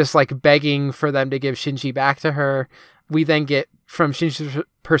just, like, begging for them to give Shinji back to her. We then get, from Shinji's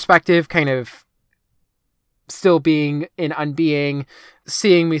perspective, kind of still being in unbeing,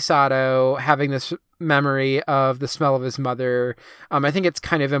 seeing Misato having this memory of the smell of his mother. I think it's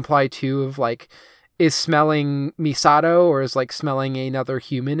kind of implied too of, like, is smelling Misato or is, like, smelling another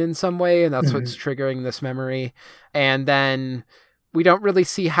human in some way, and that's what's triggering this memory. And then we don't really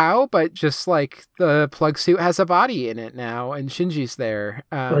see how, but just, like, the plug suit has a body in it now, and Shinji's there.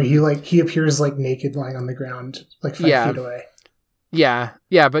 Or he appears, like, naked lying on the ground, like 5 feet away. Yeah,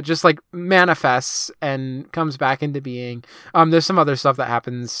 but just, like, manifests and comes back into being. There's some other stuff that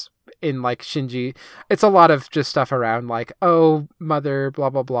happens in, like, Shinji. It's a lot of just stuff around, like, oh, mother, blah,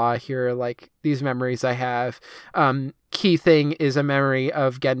 blah, blah, here are, like, these memories I have. Key thing is a memory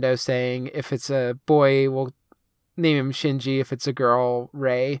of Gendo saying, if it's a boy, we'll name him Shinji. If it's a girl,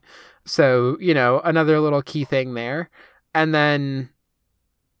 Rei. So, you know, another little key thing there. And then,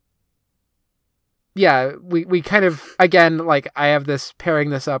 yeah, we kind of, again, like, I have this, pairing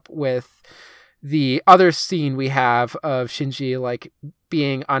this up with the other scene we have of Shinji, like,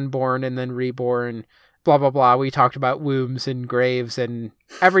 being unborn and then reborn, blah, blah, blah. We talked about wombs and graves and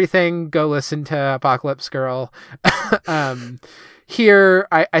everything. Go listen to Apocalypse Girl. Here,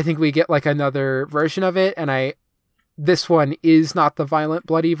 I think we get, like, another version of it, and this one is not the violent,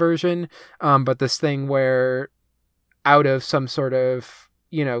 bloody version, but this thing where out of some sort of,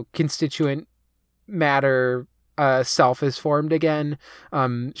 you know, constituent matter, self is formed again.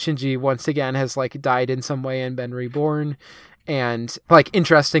 Shinji once again has, like, died in some way and been reborn. And, like,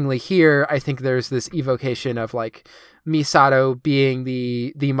 interestingly here, I think there's this evocation of, like, Misato being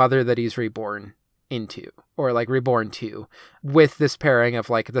the mother that he's reborn into, or, like, reborn to, with this pairing of,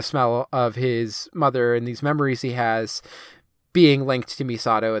 like, the smell of his mother and these memories he has being linked to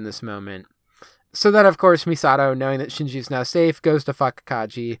Misato in this moment. So then, of course, Misato, knowing that Shinji's now safe, goes to fuck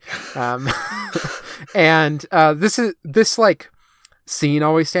Kaji. And this like, scene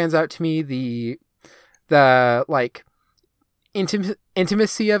always stands out to me. The like,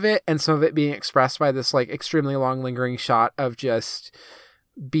 intimacy of it, and some of it being expressed by this, like, extremely long lingering shot of just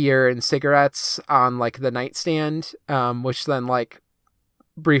beer and cigarettes on, like, the nightstand, which then, like,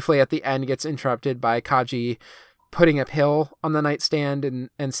 briefly at the end gets interrupted by Kaji putting a pill on the nightstand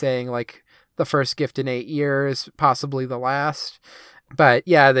and saying, like, the first gift in 8 years, possibly the last. But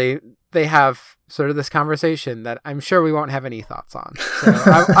yeah, they have sort of this conversation that I'm sure we won't have any thoughts on. So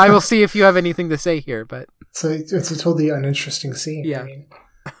I will see if you have anything to say here, but it's a totally uninteresting scene. Yeah.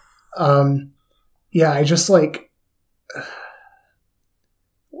 I mean, yeah, I just, like,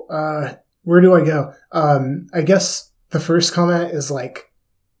 where do I go? I guess the first comment is, like,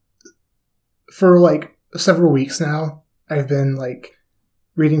 for, like, several weeks now, I've been, like,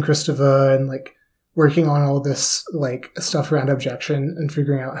 reading Kristeva and, like, working on all this, like, stuff around objection and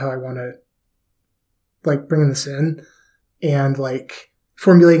figuring out how I want to, like, bring this in, and, like,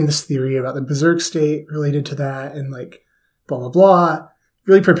 formulating this theory about the berserk state related to that, and, like, blah, blah, blah,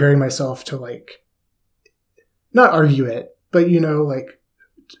 really preparing myself to, like, not argue it, but, you know, like,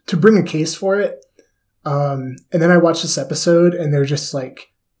 to bring a case for it. And then I watched this episode, and they're just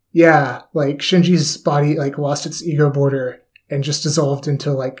like, yeah, like, Shinji's body, like, lost its ego border and just dissolved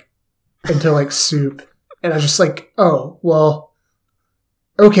into soup. And I was just like, oh, well,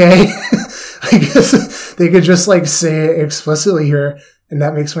 okay. I guess they could just, like, say it explicitly here, and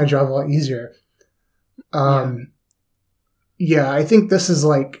that makes my job a lot easier. Yeah, I think this is,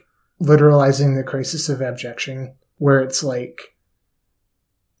 like, literalizing the crisis of abjection, where it's like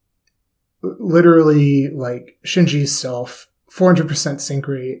literally like Shinji's self, 400% sync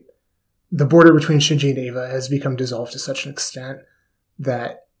rate. The border between Shinji and Eva has become dissolved to such an extent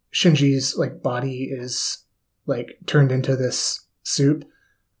that Shinji's like body is like turned into this soup,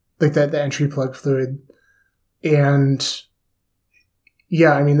 like that the entry plug fluid. And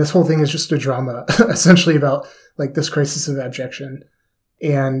yeah, I mean, this whole thing is just a drama essentially about like this crisis of abjection.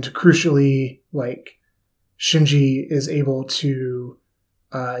 And crucially, like Shinji is able to,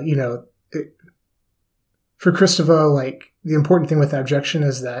 for Kristeva, like the important thing with abjection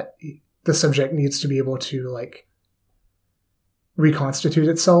is that the subject needs to be able to like reconstitute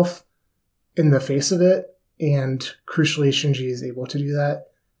itself in the face of it. And crucially, Shinji is able to do that,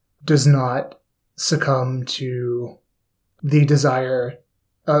 does not succumb to the desire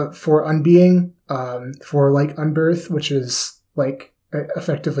for unbeing, for like unbirth, which is like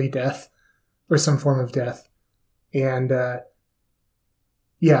effectively death or some form of death. And a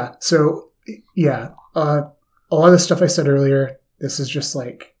lot of the stuff I said earlier, this is just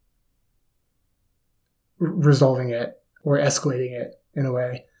like resolving it or escalating it in a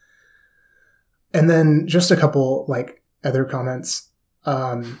way. And then just a couple like other comments.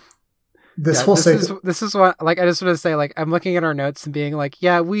 This is what, like, I just want to say, like, I'm looking at our notes and being like,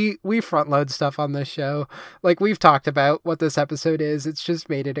 yeah, we front load stuff on this show. Like, we've talked about what this episode is. It's just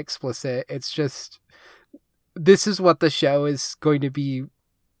made it explicit. It's just, this is what the show is going to be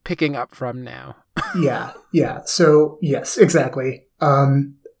picking up from now. Yeah. So yes, exactly.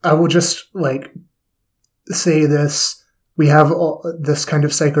 I will just like say this. We have all this kind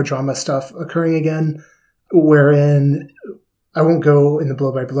of psychodrama stuff occurring again, wherein I won't go in the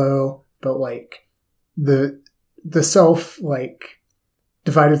blow by blow, but like the self, like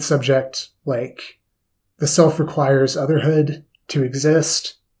divided subject, like the self requires otherhood to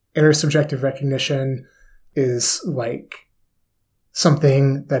exist. Intersubjective recognition is like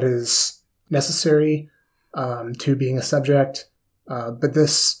something that is necessary to being a subject. But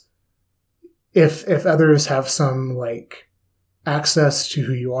this, if others have some like access to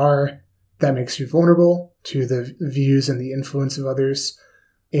who you are, that makes you vulnerable to the views and the influence of others.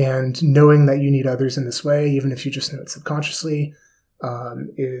 And knowing that you need others in this way, even if you just know it subconsciously,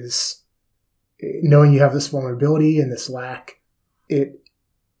 is knowing you have this vulnerability and this lack.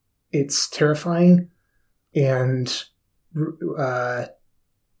 It's terrifying and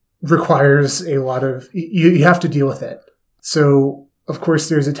requires a lot of, you have to deal with it. So of course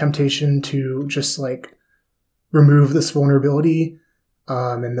there's a temptation to just like remove this vulnerability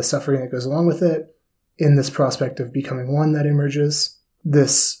and the suffering that goes along with it in this prospect of becoming one that emerges.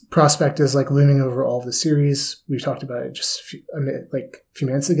 This prospect is like looming over all of the series. We talked about it just a few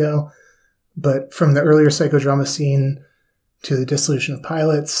minutes ago. But from the earlier psychodrama scene to the dissolution of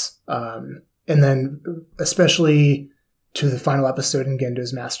pilots, and then especially to the final episode in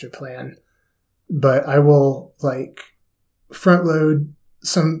Gendo's master plan. But I will like front load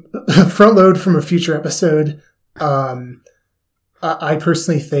from a future episode. I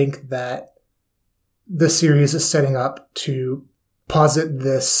personally think that the series is setting up to posit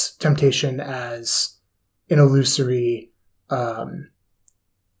this temptation as an illusory and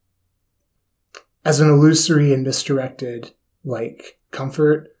misdirected like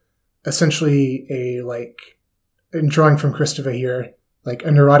comfort, essentially a like, in drawing from Kristeva here, like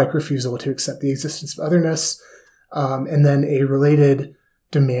a neurotic refusal to accept the existence of otherness, and then a related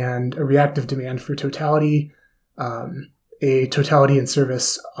demand, a reactive demand for totality, a totality in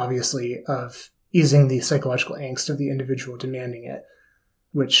service, obviously, of easing the psychological angst of the individual demanding it,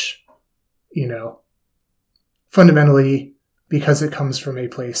 which, fundamentally, because it comes from a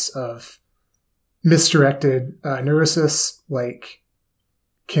place of misdirected neurosis, like,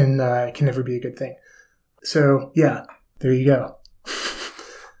 can never be a good thing. So, yeah, there you go.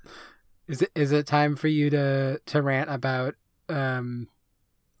 Is it time for you to rant about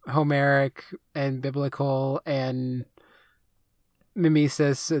Homeric and biblical and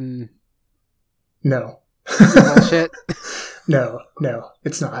mimesis and no bullshit? No,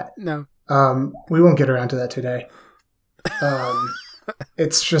 it's not. No. We won't get around to that today.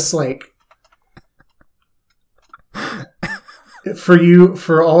 It's just like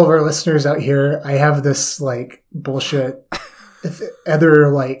for all of our listeners out here, I have this like bullshit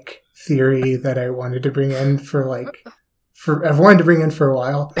other like theory that I wanted to bring in I've wanted to bring in for a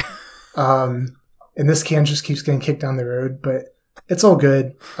while. And this can just keeps getting kicked down the road, but it's all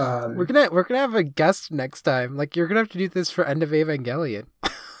good. We're gonna have a guest next time. Like, you're gonna have to do this for End of Evangelion.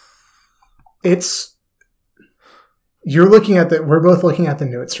 We're both looking at the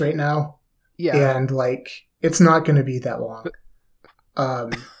notes right now. Yeah. And like, it's not going to be that long.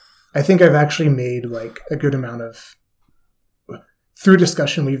 I think I've actually made like a good amount of, through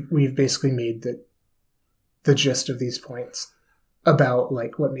discussion, we've basically made the gist of these points about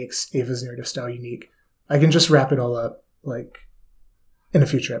like what makes Ava's narrative style unique. I can just wrap it all up like in a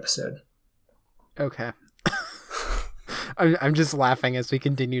future episode. Okay. I'm just laughing as we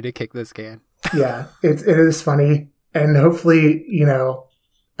continue to kick this can. Yeah, it is funny. And hopefully, you know,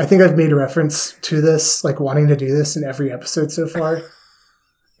 I think I've made a reference to this, like wanting to do this in every episode so far.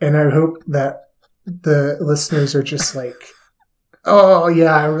 And I hope that the listeners are just like, oh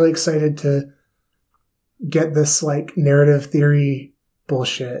yeah, I'm really excited to get this like narrative theory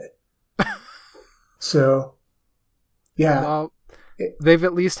bullshit. So, yeah. Well, they've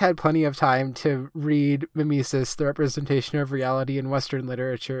at least had plenty of time to read Mimesis, The Representation of Reality in Western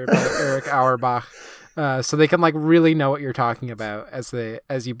Literature by Eric Auerbach. So they can like really know what you're talking about as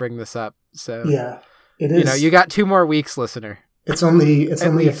you bring this up. So yeah, it is. You know, you got 2 more weeks, listener. It's only a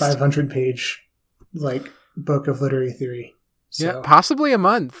 500-page like book of literary theory. So. Yeah, possibly a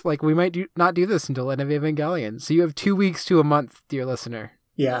month. Like we might not do this until End of Evangelion. So you have 2 weeks to a month, dear listener.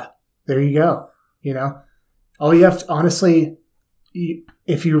 Yeah, there you go. You know, all you have to, honestly,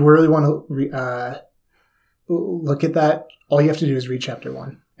 if you really want to look at that, all you have to do is read chapter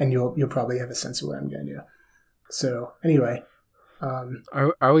 1, and you'll probably have a sense of what I'm going to do. So anyway,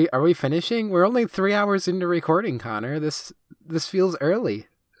 are we finishing? We're only 3 hours into recording, Connor. This feels early.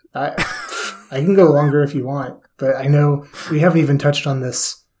 I can go longer if you want, but I know we haven't even touched on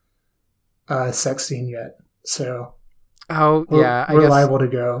this sex scene yet. So we're liable to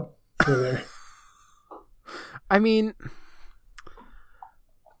go further. I mean,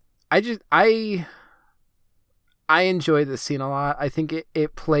 I enjoy this scene a lot. I think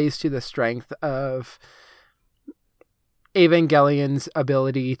it plays to the strength of Evangelion's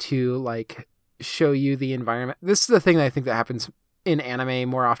ability to like show you the environment. This is the thing that I think that happens in anime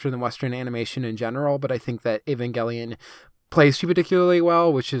more often than Western animation in general, but I think that Evangelion plays to particularly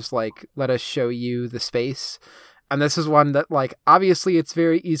well, which is like, let us show you the space. And this is one that like, obviously it's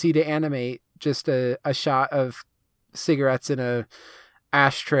very easy to animate just a shot of cigarettes in a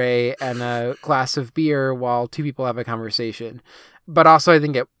ashtray and a glass of beer while 2 people have a conversation. But also I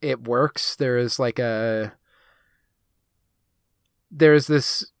think it works. There's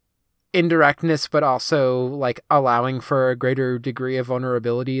this indirectness, but also like allowing for a greater degree of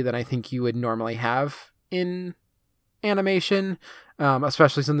vulnerability than I think you would normally have in animation,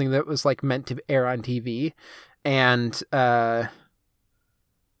 especially something that was like meant to air on TV. And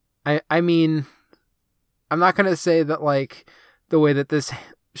I mean, I'm not going to say that like the way that this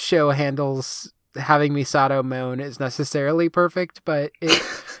show handles having Misato moan is necessarily perfect, but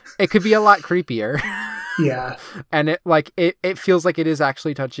it could be a lot creepier. Yeah. And it feels like it is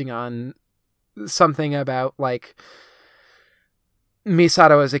actually touching on something about like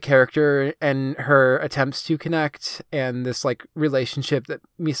Misato as a character and her attempts to connect, and this like relationship that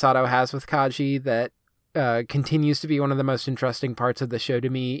Misato has with Kaji that continues to be one of the most interesting parts of the show to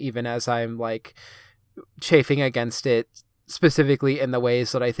me, even as I'm like chafing against it specifically in the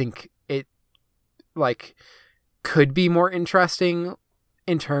ways that I think it like could be more interesting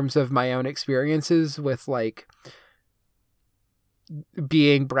in terms of my own experiences with like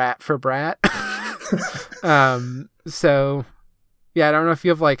being brat for brat. So yeah, I don't know if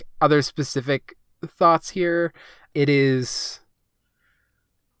you have like other specific thoughts here. It is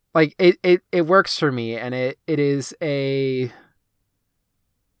like it works for me, and it is a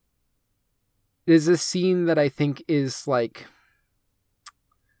scene that I think is like,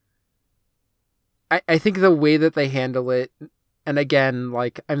 I think the way that they handle it, and again,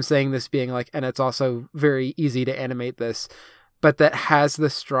 like I'm saying this being like, and it's also very easy to animate this, but that has the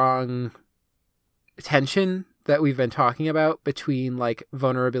strong tension that we've been talking about between like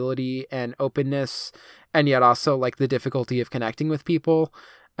vulnerability and openness, and yet also like the difficulty of connecting with people.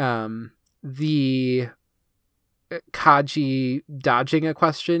 The Kaji dodging a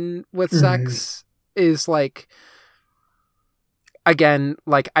question with sex is like, again,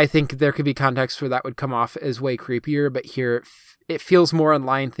 like I think there could be context where that would come off as way creepier, but here it feels more in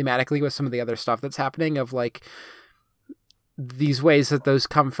line thematically with some of the other stuff that's happening, of like these ways that those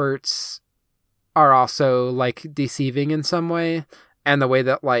comforts are also like deceiving in some way, and the way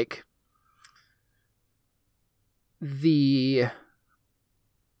that like the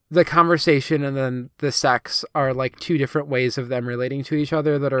conversation and then the sex are like 2 different ways of them relating to each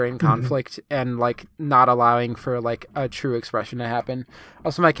other that are in conflict and like not allowing for like a true expression to happen.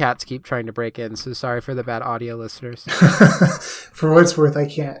 Also, my cats keep trying to break in, so sorry for the bad audio, listeners. For what it's worth, I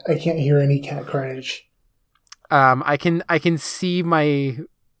can't hear any cat cryage. I can see my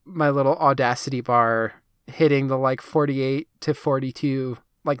little Audacity bar hitting the like 48 to 42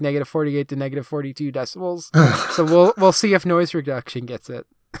 like -48 to -42 decibels. So we'll see if noise reduction gets it.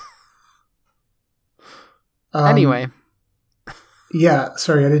 Anyway. Yeah,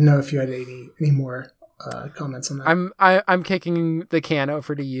 sorry, I didn't know if you had any more comments on that. I'm kicking the can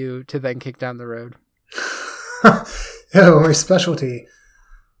over to you to then kick down the road. Oh, my specialty.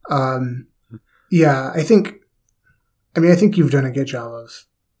 Yeah, I think you've done a good job of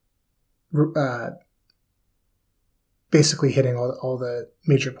basically hitting all the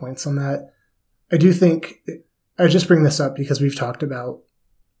major points on that. I do think I just bring this up because we've talked about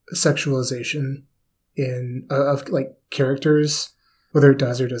sexualization of like characters, whether it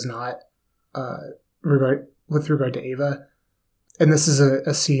does or does not, with regard to Ava. And this is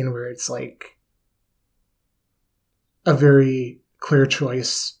a scene where it's like a very clear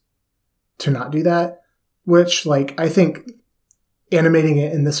choice to not do that, which, like, I think animating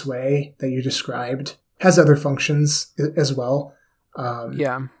it in this way that you described has other functions as well.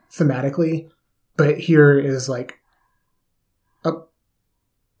 Thematically. But here is like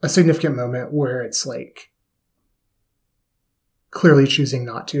a significant moment where it's like clearly choosing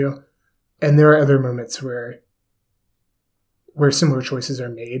not to. And there are other moments where similar choices are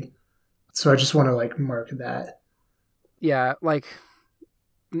made. So I just want to like mark that. Yeah, like,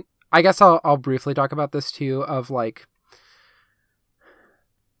 I guess I'll briefly talk about this too, of like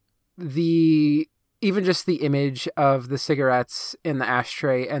even just the image of the cigarettes in the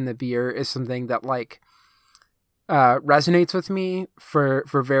ashtray and the beer is something that like resonates with me for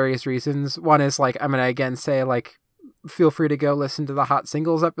various reasons. One is like, I'm going to again say like, feel free to go listen to the Hot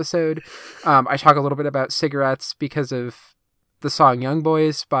Singles episode. I talk a little bit about cigarettes because of the song Young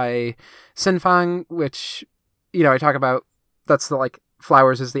Boys by Sinfang, which, you know, I talk about. That's the like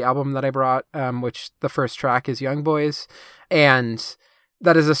Flowers is the album that I brought, which the first track is Young Boys. And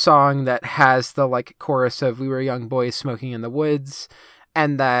that is a song that has the like chorus of "We were young boys smoking in the woods."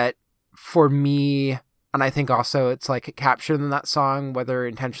 And that for me, and I think also it's like captured in that song, whether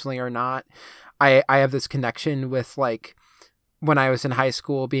intentionally or not, I have this connection with like when I was in high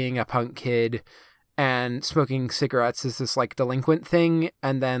school being a punk kid and smoking cigarettes is this like delinquent thing.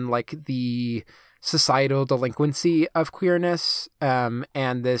 And then like the societal delinquency of queerness,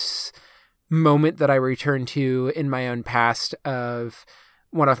 and this moment that I return to in my own past of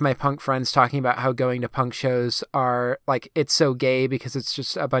one of my punk friends talking about how going to punk shows are like, it's so gay because it's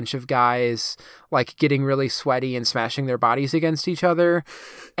just a bunch of guys like getting really sweaty and smashing their bodies against each other.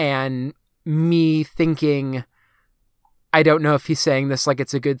 And me thinking, I don't know if he's saying this like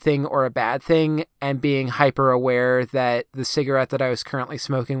it's a good thing or a bad thing, and being hyper aware that the cigarette that I was currently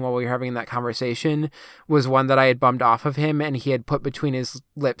smoking while we were having that conversation was one that I had bummed off of him and he had put between his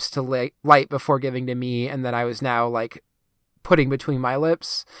lips to light before giving to me, and that I was now like putting between my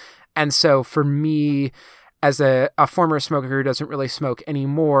lips. And so for me, as a former smoker who doesn't really smoke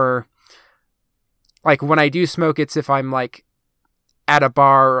anymore, like when I do smoke, it's if I'm like at a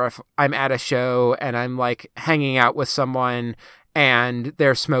bar or if I'm at a show and I'm like hanging out with someone and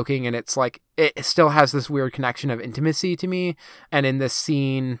they're smoking, and it's like it still has this weird connection of intimacy to me. And in this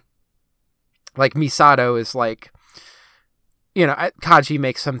scene, like Misato is like, you know, Kaji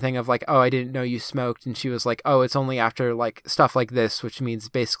makes something of like, oh, I didn't know you smoked, and she was like, oh, it's only after like stuff like this, which means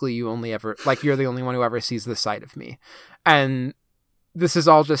basically you only ever like, you're the only one who ever sees this side of me. And this is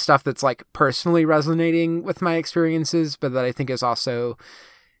all just stuff that's like personally resonating with my experiences, but that I think is also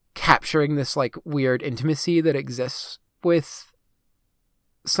capturing this like weird intimacy that exists with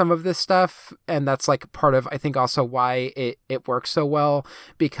some of this stuff. And that's like part of, I think, also why it works so well,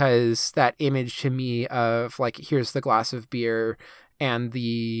 because that image to me of like, here's the glass of beer and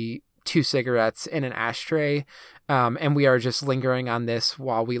the 2 cigarettes in an ashtray, and we are just lingering on this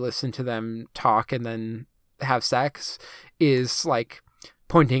while we listen to them talk and then have sex, is like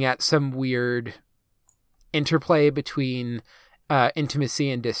pointing at some weird interplay between intimacy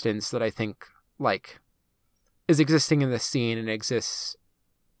and distance that I think like is existing in this scene and exists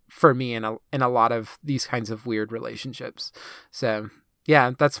for me in a lot of these kinds of weird relationships. So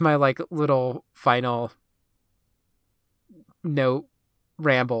yeah, that's my like little final note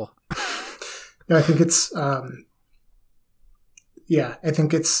ramble. No, I think it's I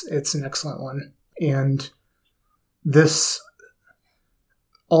think it's an excellent one. And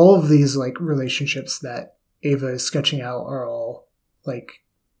all of these like relationships that Ava is sketching out are all like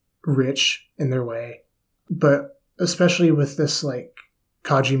rich in their way, but especially with this like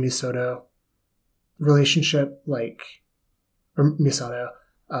Kaji Misato relationship, like, or Misato,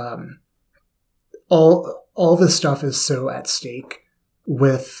 all this stuff is so at stake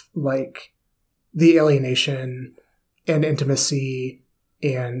with like the alienation and intimacy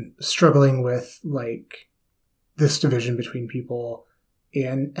and struggling with like this division between people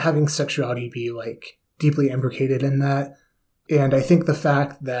and having sexuality be like deeply imbricated in that. And I think the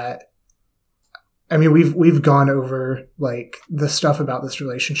fact that, I mean, we've gone over like the stuff about this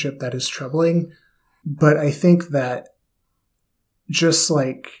relationship that is troubling, but I think that just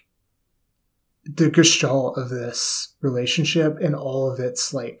like the gestalt of this relationship and all of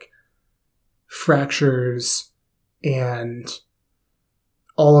its like fractures and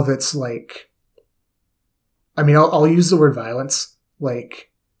all of its like, I mean, I'll use the word violence,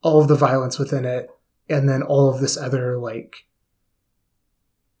 like all of the violence within it, and then all of this other like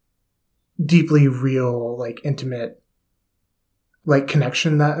deeply real, like intimate, like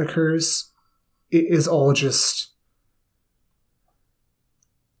connection that occurs. It is all just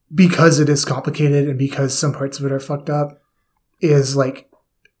because it is complicated and because some parts of it are fucked up, is like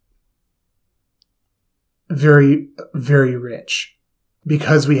very, very rich,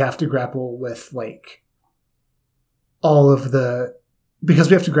 because we have to grapple with like because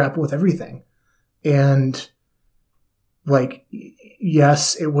we have to grapple with everything. And like,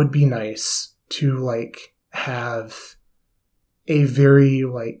 yes, it would be nice to like have a very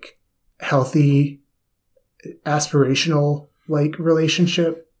like healthy, aspirational like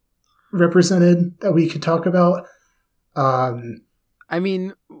relationship represented that we could talk about. I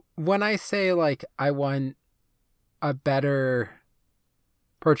mean, when I say like I want a better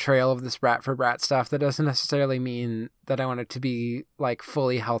portrayal of this brat for brat stuff, that doesn't necessarily mean that I want it to be like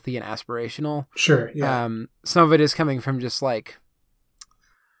fully healthy and aspirational. Sure, yeah. Some of it is coming from just like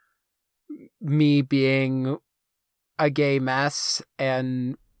me being a gay mess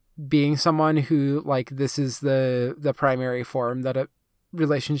and being someone who like this is the primary form that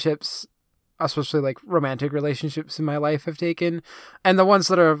relationships, especially like romantic relationships in my life, have taken, and the ones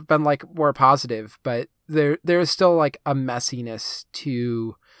that have been like more positive, but there is still like a messiness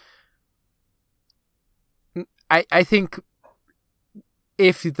to. I think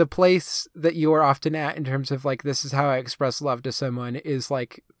if the place that you are often at in terms of like this is how I express love to someone is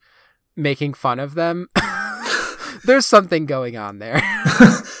like making fun of them, there's something going on there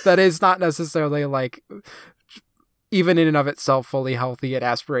that is not necessarily like even in and of itself fully healthy and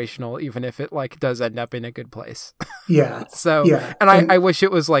aspirational, even if it like does end up in a good place. Yeah. So, yeah. And I wish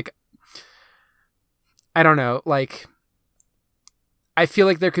it was like, I don't know, like, I feel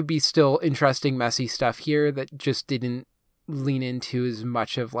like there could be still interesting, messy stuff here that just didn't lean into as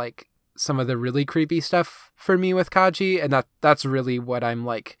much of like some of the really creepy stuff for me with Kaji. And that's really what I'm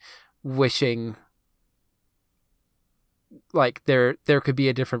like wishing, like there could be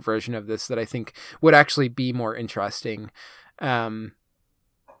a different version of this that I think would actually be more interesting.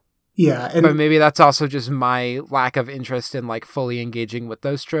 Yeah. But maybe that's also just my lack of interest in like fully engaging with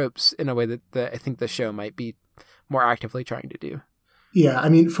those tropes in a way that I think the show might be more actively trying to do. Yeah. I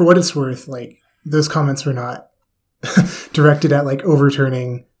mean, for what it's worth, like those comments were not directed at like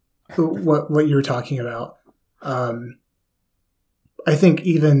overturning what you were talking about. I think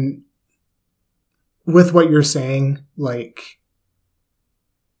even with what you're saying, like,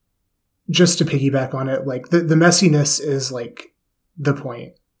 just to piggyback on it, like the messiness is like the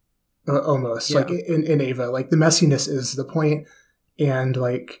point, almost. Yeah. Like in Eva, like the messiness is the point, and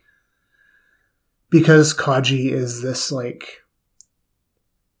like because Kaji is this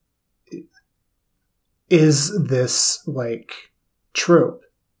like trope,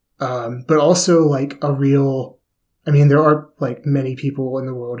 but also like a real. I mean, there are like many people in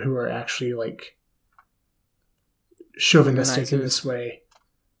the world who are actually like chauvinistic in this way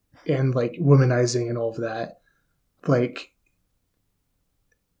and like womanizing and all of that. Like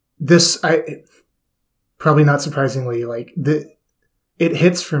this, probably not surprisingly, like it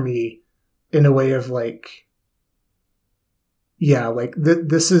hits for me in a way of like, yeah, like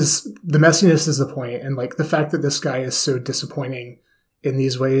this is the messiness is the point, and like the fact that this guy is so disappointing in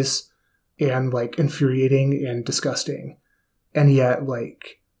these ways and like infuriating and disgusting, and yet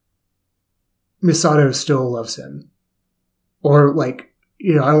like Misato still loves him, or like,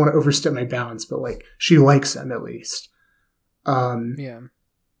 you know, I don't want to overstep my bounds, but like she likes him at least. Yeah,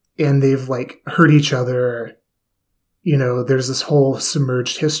 and they've like hurt each other. You know, there's this whole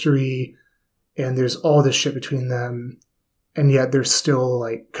submerged history, and there's all this shit between them. And yet they're still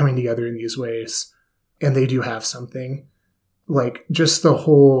like coming together in these ways, and they do have something. Like just the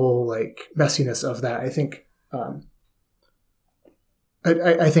whole like messiness of that, I think,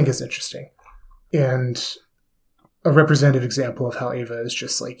 I think is interesting, and a representative example of how Eva is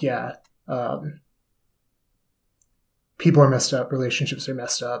just like, yeah, people are messed up, relationships are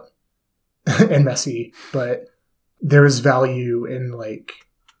messed up and messy, but there is value in like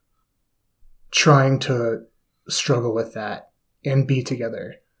trying to struggle with that and be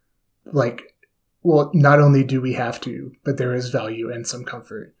together. Like well, not only do we have to, but there is value and some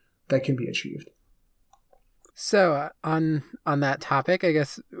comfort that can be achieved. So on that topic, I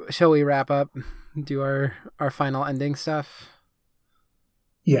guess, shall we wrap up, do our final ending stuff?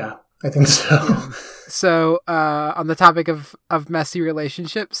 Yeah, I think so. So on the topic of messy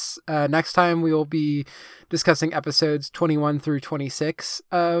relationships, next time we will be discussing episodes 21 through 26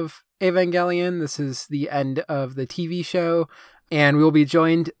 of Evangelion. This is the end of the TV show, and we will be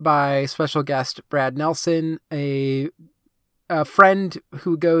joined by special guest Brad Nelson, a friend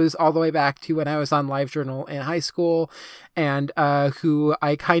who goes all the way back to when I was on LiveJournal in high school, and who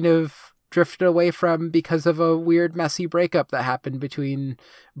I kind of drifted away from because of a weird, messy breakup that happened between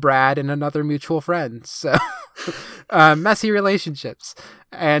Brad and another mutual friend. So, messy relationships.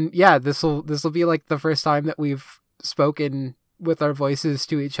 And yeah, this will be like the first time that we've spoken with our voices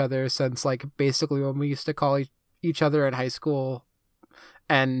to each other since like basically when we used to call each other in high school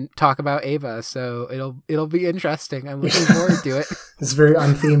and talk about Ava. So it'll be interesting. I'm looking forward to it. It's very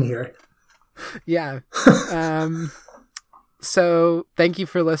on theme here. Yeah. So thank you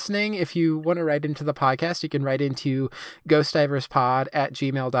for listening. If you want to write into the podcast, you can write into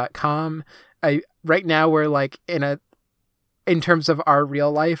ghostdiverspod@gmail.com. Right now we're like in terms of our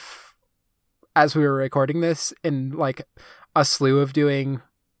real life, as we were recording this, in like a slew of doing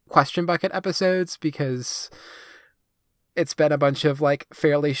question bucket episodes, because it's been a bunch of like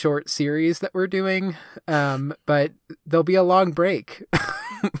fairly short series that we're doing. But there'll be a long break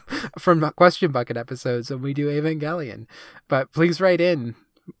from question bucket episodes when we do Evangelion. But please write in.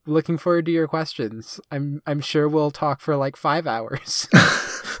 Looking forward to your questions. I'm sure we'll talk for like 5 hours.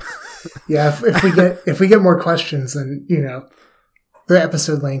 Yeah, if we get more questions, then the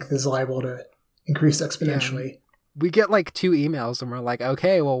episode length is liable to increase exponentially. Yeah. We get like 2 emails and we're like,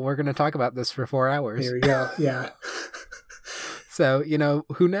 okay, well, we're going to talk about this for 4 hours. There we go. Yeah. So,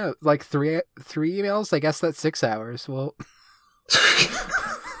 who knows? Like 3 emails? I guess that's 6 hours. Well,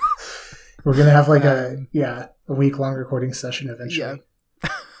 we're going to have like a week-long recording session eventually. Yeah.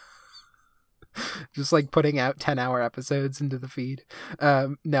 Just like putting out 10-hour episodes into the feed.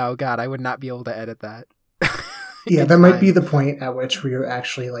 No, God, I would not be able to edit that. Yeah, that might be the point at which we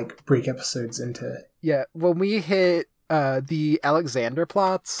actually like break episodes into. Yeah, when we hit the Alexander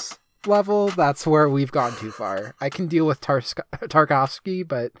plots level, that's where we've gone too far. I can deal with Tarkovsky,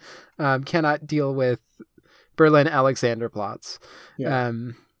 but cannot deal with Berlin Alexander plots. Yeah.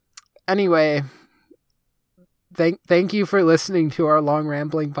 Anyway, thank you for listening to our long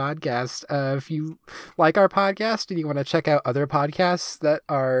rambling podcast. If you like our podcast and you want to check out other podcasts that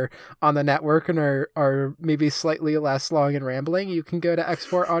are on the network and are maybe slightly less long and rambling, you can go to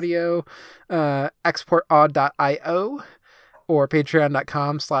Export Audio, exportaud.io, or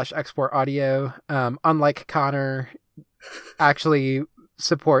patreon.com/exportaudio. Unlike Connor, actually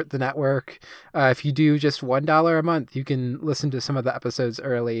support the network. If you do just $1 a month, you can listen to some of the episodes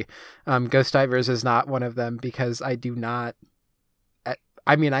early. Ghost Divers is not one of them because I do not.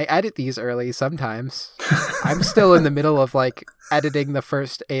 I edit these early sometimes. I'm still in the middle of like editing the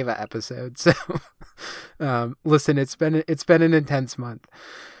first Ava episode. So, listen, it's been an intense month.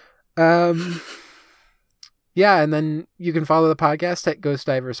 Yeah, and then you can follow the podcast at Ghost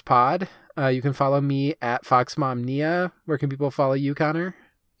Divers Pod. You can follow me at FoxMomNia. Where can people follow you, Connor?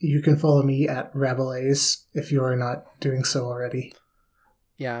 You can follow me at Rabelaise if you are not doing so already.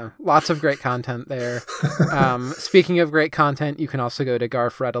 Yeah, lots of great content there. Speaking of great content, you can also go to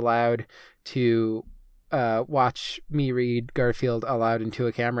Garf Read Aloud to watch me read Garfield aloud into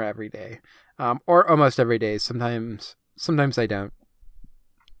a camera every day. Or almost every day. Sometimes I don't.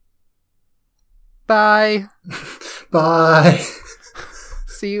 Bye. Bye.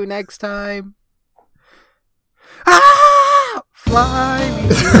 See you next time. Ah! Fly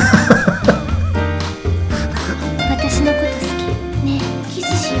me. 私のこと好きねえキ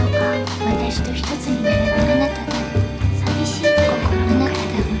スしようか私と一つになればあなたと寂しい心あなたと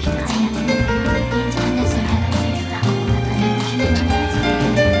一つになればあなたと誰も決めない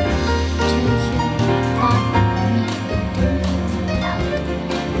Do you want me? Do you love me? Do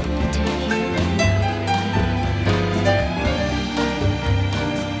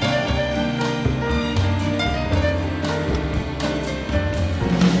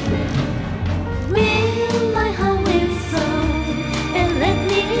you?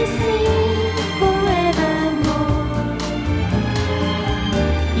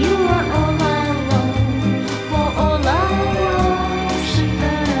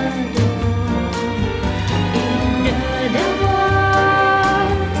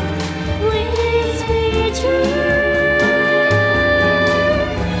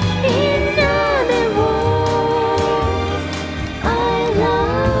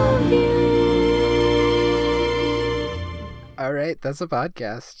 right. That's a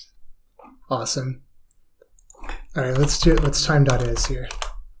podcast. Awesome. All right, let's time.is here.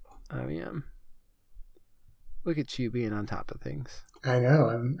 Oh yeah. Look at you being on top of things. I know.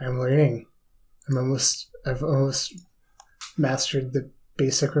 I'm learning. I've almost mastered the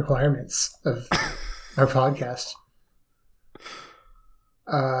basic requirements of our podcast.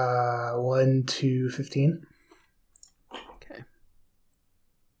 1 to 15. Okay.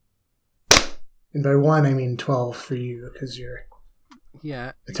 And by 1, I mean 12 for you, because you're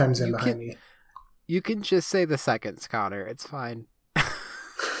the time's in behind me. You can just say the seconds, Connor. It's fine.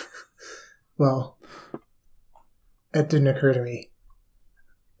 Well, it didn't occur to me.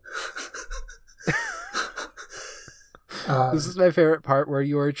 This is my favorite part, where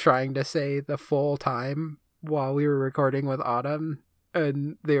you were trying to say the full time while we were recording with Autumn,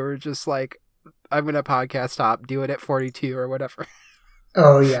 and they were just like, I'm going to podcast stop, do it at 42 or whatever.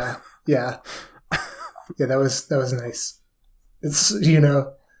 Oh, yeah. Yeah, that was nice. It's,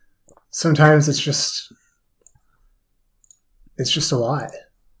 sometimes it's just a lot.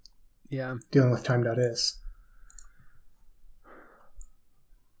 Yeah. Dealing with time.is.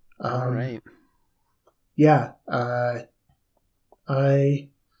 All right. Yeah.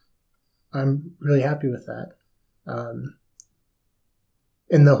 I'm really happy with that.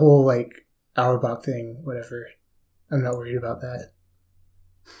 And the whole Auerbach thing, whatever, I'm not worried about that.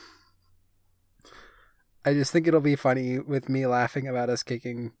 I just think it'll be funny with me laughing about us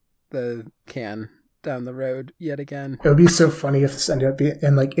kicking the can down the road yet again. It would be so funny if this ended up being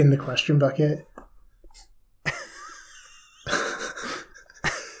in the question bucket.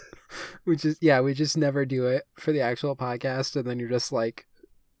 We just never do it for the actual podcast, and then you're just like,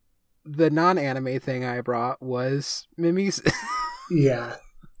 the non-anime thing I brought was Mimi's. Yeah.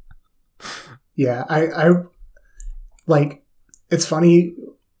 Yeah, I it's funny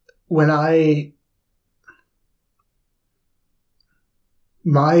when how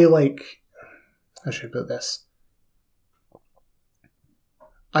should I put this?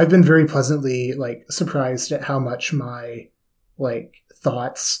 I've been very pleasantly surprised at how much my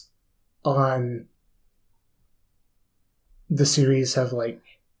thoughts on the series have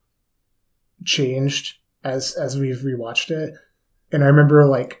changed as we've rewatched it. And I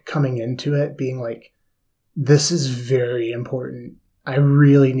remember coming into it being this is very important. I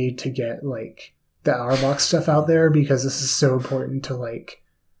really need to get the Auerbach stuff out there, because this is so important to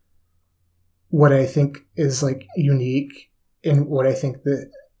what I think is unique, and what I think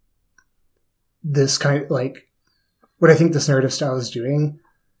that this kind what I think this narrative style is doing.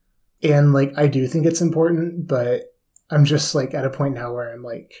 And I do think it's important, but I'm just at a point now where I'm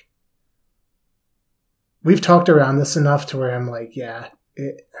we've talked around this enough to where I'm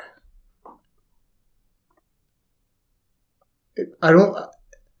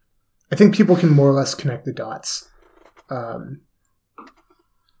I think people can more or less connect the dots.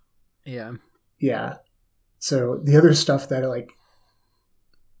 Yeah. Yeah. So the other stuff that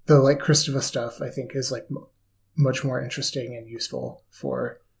the Kristeva stuff, I think is much more interesting and useful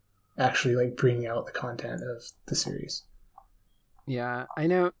for actually bringing out the content of the series. Yeah, I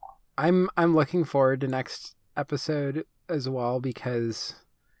know. I'm looking forward to next episode as well, because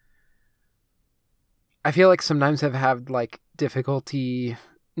I feel sometimes I've had difficulty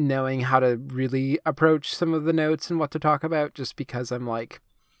knowing how to really approach some of the notes and what to talk about, just because I'm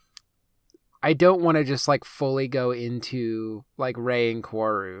I don't want to just fully go into Rei and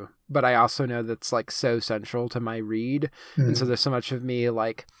Kaworu, but I also know that's so central to my read. Mm-hmm. And so there's so much of me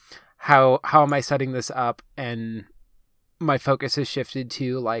how am I setting this up? And my focus has shifted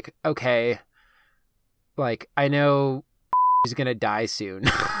to okay, I know he's gonna die soon.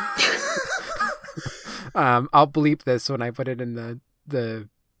 I'll bleep this when I put it in the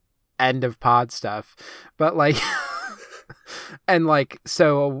end of pod stuff, but and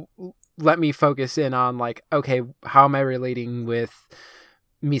so let me focus in on okay, how am I relating with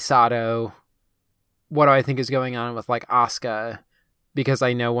Misato? What do I think is going on with Asuka? Because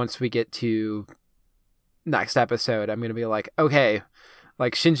I know once we get to next episode, I'm going to be okay,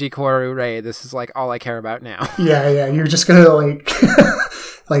 Shinji, Kaworu, Rei, this is all I care about now. Yeah. You're just going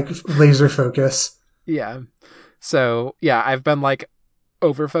to laser focus. Yeah. So yeah, I've been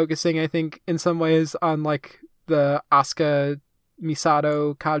over focusing, I think, in some ways on the Asuka,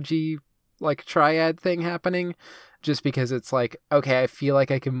 Misato, Kaji triad thing happening, just because it's okay, I feel I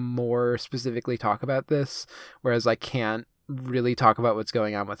can more specifically talk about this, whereas I can't really talk about what's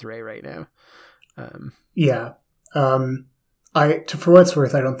going on with Rei right now. Yeah. For what it's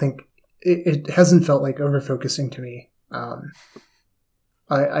worth, I don't think it hasn't felt over focusing to me.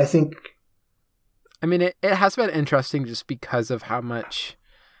 I think, I mean, it has been interesting just because of how much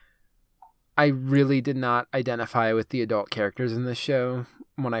I really did not identify with the adult characters in this show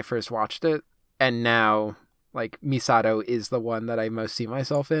when I first watched it. And now, like, Misato is the one that I most see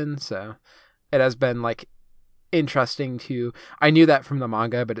myself in. So it has been, like, interesting to... I knew that from the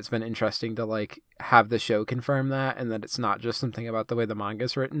manga, but it's been interesting to, like, have the show confirm that, and that it's not just something about the way the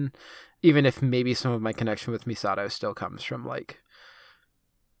manga's written. Even if maybe some of my connection with Misato still comes from, like,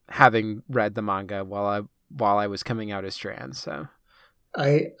 having read the manga while I was coming out as trans, so...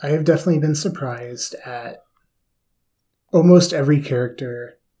 I have definitely been surprised at almost every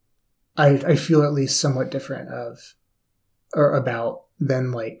character I feel at least somewhat different of or about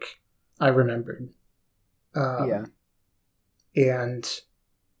than like I remembered. Yeah. And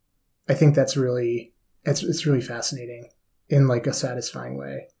I think that's really it's really fascinating in like a satisfying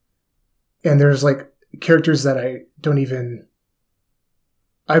way. And there's like characters that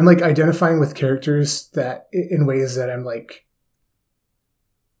I'm like identifying with characters that in ways that I'm like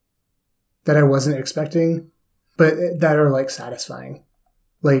that I wasn't expecting, but that are like satisfying.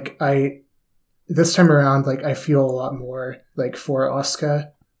 Like this time around, like I feel a lot more like for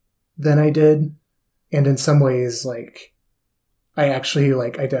Asuka than I did. And in some ways, like I actually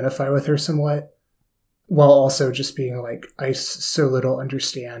like identify with her somewhat, while also just being like, I so little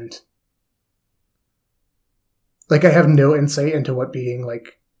understand. Like I have no insight into what being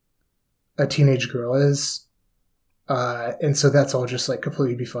like a teenage girl is. And so that's all just like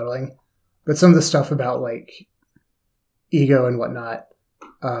completely befuddling. But some of the stuff about like ego and whatnot,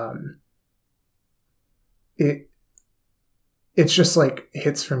 it's just like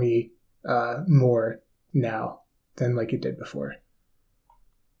hits for me more now than like it did before.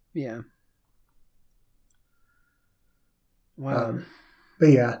 Yeah. Wow. But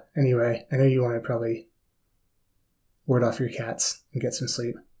yeah, anyway, I know you want to probably ward off your cats and get some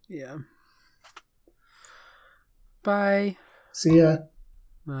sleep. Yeah. Bye. See ya.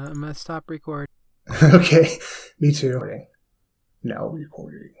 I'm gonna stop recording. Okay, me too. Now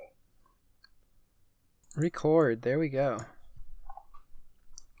recording. Record. There we go.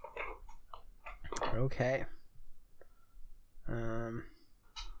 Okay. The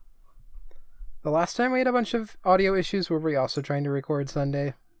last time we had a bunch of audio issues, were we also trying to record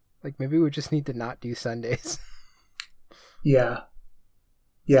Sunday? Like maybe we just need to not do Sundays. Yeah,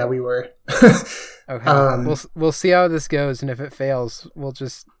 we were. Okay. We'll see how this goes, and if it fails, we'll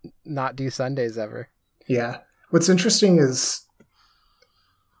just not do Sundays ever. Yeah. What's interesting is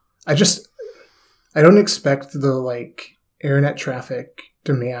I don't expect the like internet traffic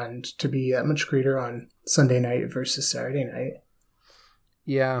demand to be that much greater on Sunday night versus Saturday night.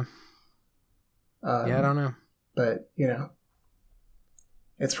 Yeah. Yeah, I don't know. But, you know,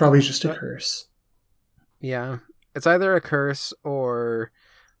 it's probably just a curse. Yeah. It's either a curse or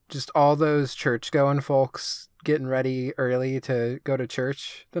just all those church-going folks getting ready early to go to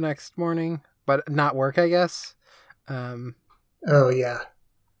church the next morning, but not work, I guess. Oh, yeah.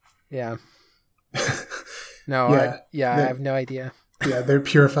 Yeah. No, yeah. I have no idea. Yeah, they're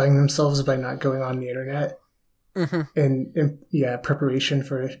purifying themselves by not going on the internet. Mm-hmm. And yeah, preparation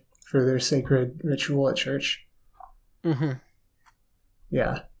for their sacred ritual at church. Mm-hmm.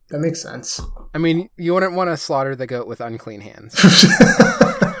 Yeah, that makes sense. I mean, you wouldn't want to slaughter the goat with unclean hands.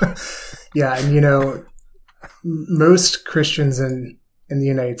 Yeah, and you know, most Christians in the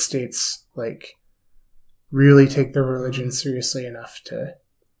United States like really take their religion seriously enough to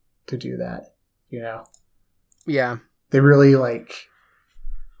do that, you know. Yeah. They really like,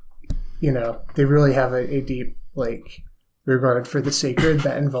 you know, they really have a deep like regard for the sacred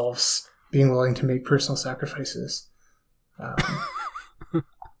that involves being willing to make personal sacrifices.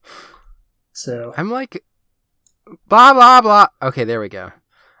 So I'm like, blah, blah, blah. Okay, there we go.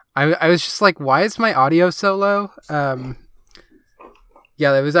 I was just like, why is my audio so low?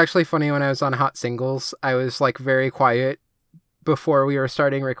 Yeah, it was actually funny when I was on Hot Singles. I was like very quiet before we were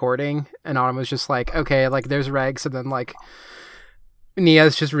starting recording, and Autumn was just like, okay, like there's regs, and then like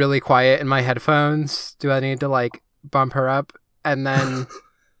Nia's just really quiet in my headphones. Do I need to like bump her up? And then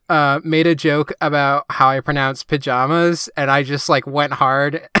made a joke about how I pronounce pajamas, and I just like went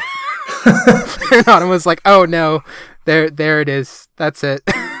hard. And Autumn was like, oh no, there it is. That's it.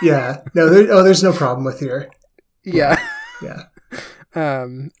 Yeah. No, there's no problem with your... Yeah. Yeah.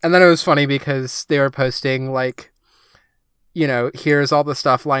 And then it was funny because they were posting like, you know, here's all the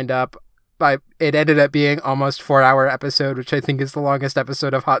stuff lined up. It ended up being almost 4-hour episode, which I think is the longest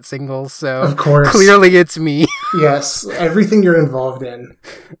episode of Hot Singles. So of course, clearly it's me. Yes, everything you're involved in.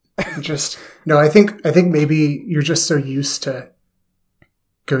 Just no, I think maybe you're just so used to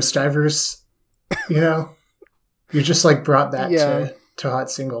Ghost Divers, you know. You just like brought that to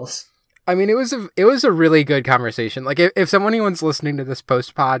Hot Singles. I mean, it was a really good conversation. Like, if anyone's listening to this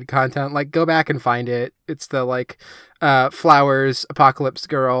post pod content, like, go back and find it. It's the like Flowers, Apocalypse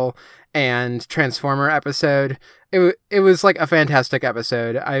Girl, and Transformer episode. It was like a fantastic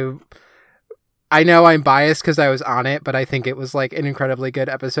episode. I know I'm biased because I was on it, but I think it was like an incredibly good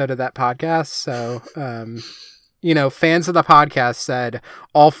episode of that podcast. So, you know, fans of the podcast said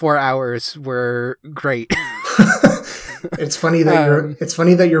all 4 hours were great. It's funny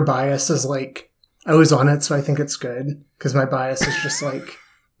that your bias is like, I was on it, so I think it's good, because my bias is just like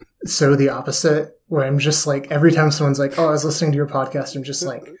so the opposite, where I'm just like, every time someone's like, oh, I was listening to your podcast, I'm just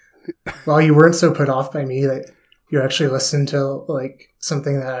like, well, you weren't so put off by me that you actually listened to like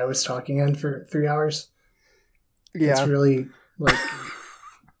something that I was talking in for 3 hours. Yeah, it's really like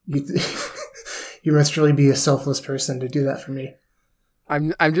you must really be a selfless person to do that for me.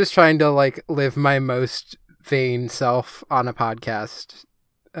 I'm just trying to like live my most vain self on a podcast.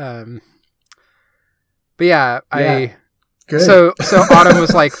 But yeah, good. So Autumn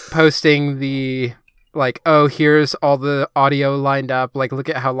was like posting the like, oh, here's all the audio lined up, like, look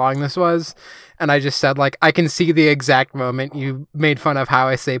at how long this was. And I just said, like, I can see the exact moment you made fun of how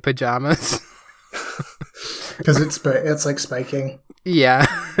I say pajamas. Because it's like spiking. Yeah,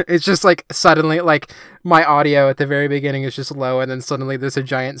 it's just like suddenly, like, my audio at the very beginning is just low, and then suddenly there's a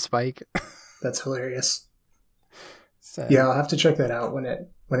giant spike. That's hilarious. So. Yeah, I'll have to check that out when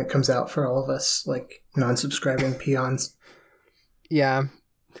it comes out for all of us, like, non-subscribing peons. Yeah,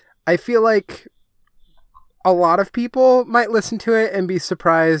 I feel like a lot of people might listen to it and be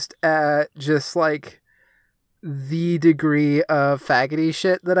surprised at just like the degree of faggoty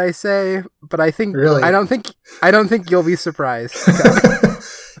shit that I say, but I think really? I don't think you'll be surprised.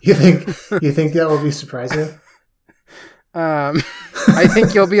 You think that will be surprising? I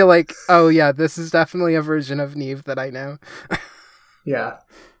think you'll be like, oh yeah, this is definitely a version of Neve that I know. Yeah.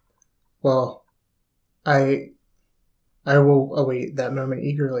 Well, I will await that moment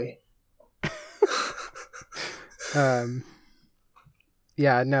eagerly.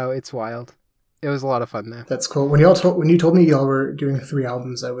 Yeah, no, it's wild. It was a lot of fun though. That's cool. When you told me y'all were doing 3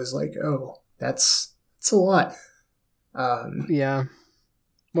 albums, I was like, oh, that's a lot. Yeah.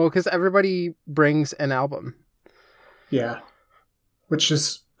 Well, because everybody brings an album. Yeah. Which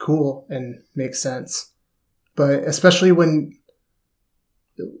is cool and makes sense. But especially when,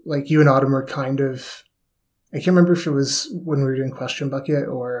 like, you and Autumn were kind of, I can't remember if it was when we were doing Question Bucket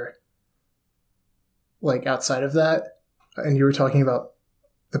or like outside of that, and you were talking about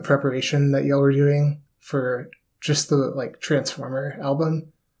the preparation that y'all were doing for just the like Transformer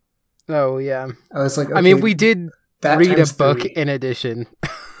album. Oh yeah, I was like, okay, I mean, we did read a book 3. in addition.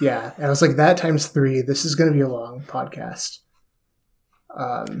 Yeah, and I was like, that times 3. This is going to be a long podcast.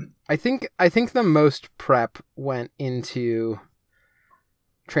 I think the most prep went into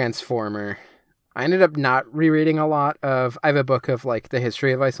Transformer. I ended up not rereading a lot of. I have a book of like the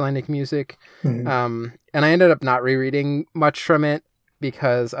history of Icelandic music, mm-hmm. And I ended up not rereading much from it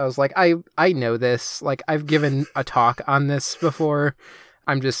because I was like, I know this. Like, I've given a talk on this before.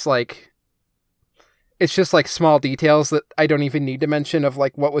 I'm just like, it's just like small details that I don't even need to mention of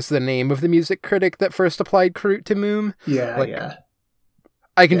like what was the name of the music critic that first applied Krut to Moom. Yeah, like, yeah.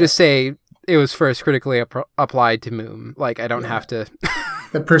 I can just say it was first critically applied to Moom. Like, I don't have to.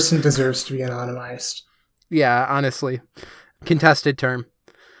 The person deserves to be anonymized. Yeah, honestly. Contested term.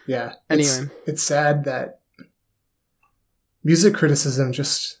 Yeah. Anyway. It's sad that music criticism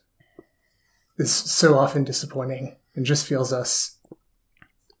just is so often disappointing and just feels us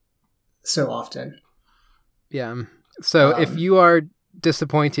so often. Yeah. So if you are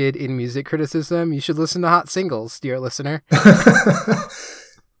disappointed in music criticism, you should listen to Hot Singles, dear listener.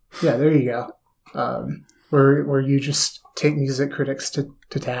 Yeah, there you go. Where you just take music critics to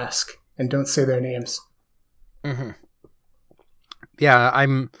task and don't say their names. Mm-hmm. Yeah,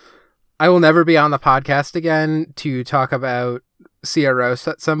 I will never be on the podcast again to talk about Sia Rose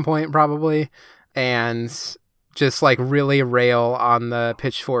at some point, probably, and just like really rail on the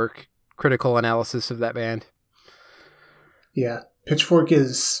Pitchfork critical analysis of that band. Yeah, Pitchfork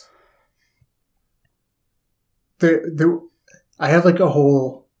is there. I have like a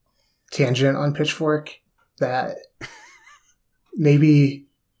whole tangent on Pitchfork that maybe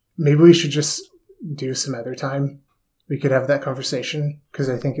we should just do some other time. We could have that conversation because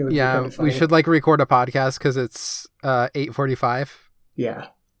I think it would be kind of funny. We should like record a podcast because it's 8:45. Yeah.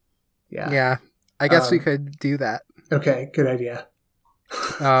 I guess we could do that. Okay, good idea.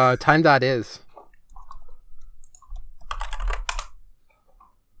 Time.is.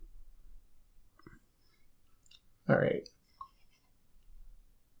 All right.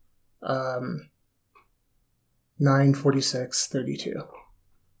 9:46:32.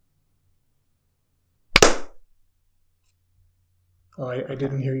 Oh, I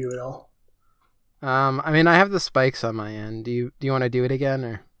didn't hear you at all. I mean, I have the spikes on my end. Do you want to do it again,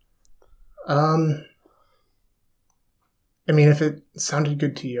 or? I mean, if it sounded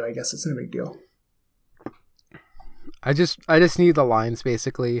good to you, I guess it's no big deal. I just need the lines,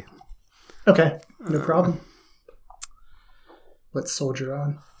 basically. Okay, no problem. Let's soldier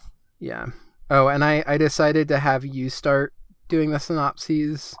on. Yeah. Oh, and I decided to have you start doing the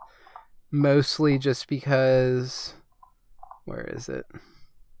synopses, mostly just because... Where is it?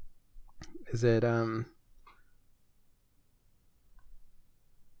 Is it, I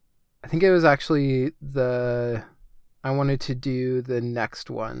think it was actually I wanted to do the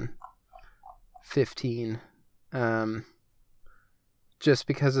next one, 15. Just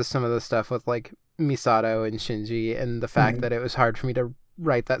because of some of the stuff with, like, Misato and Shinji, and the fact that it was hard for me to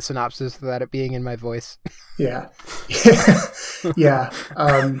write that synopsis without it being in my voice. Yeah. Yeah.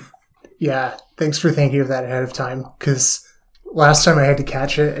 Yeah. Thanks for thinking of that ahead of time, because last time I had to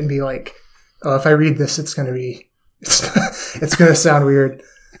catch it and be like, oh, if I read this, it's going to sound weird.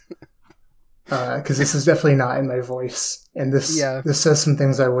 Because this is definitely not in my voice. And this says some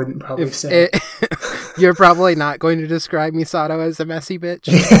things I wouldn't probably say. You're probably not going to describe Misato as a messy bitch.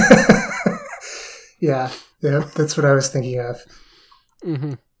 Yeah, that's what I was thinking of.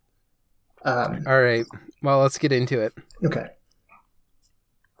 Mm-hmm. All right. Well, let's get into it. Okay.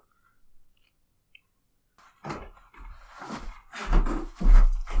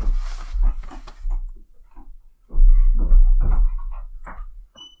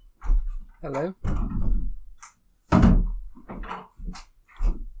 Hello?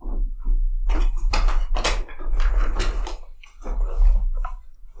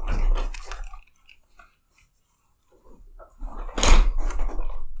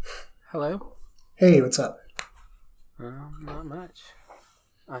 Hello? Hey, what's up? Not much.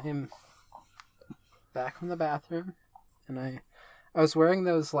 I am back from the bathroom, and I was wearing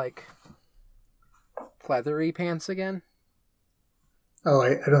those, like, pleathery pants again. Oh,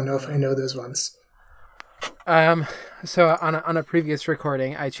 I don't know if I know those ones. So on a previous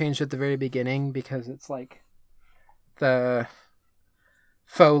recording, I changed at the very beginning because it's like the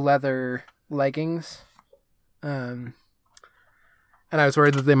faux leather leggings. And I was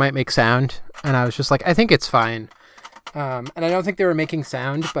worried that they might make sound, and I was just like, I think it's fine. And I don't think they were making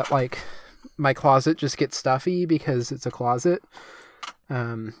sound, but like my closet just gets stuffy because it's a closet.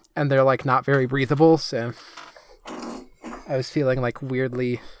 And they're like not very breathable, so I was feeling like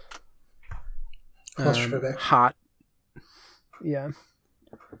weirdly hot. Yeah.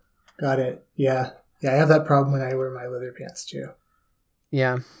 Got it. Yeah. Yeah, I have that problem when I wear my leather pants too.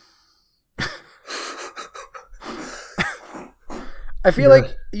 Yeah. I feel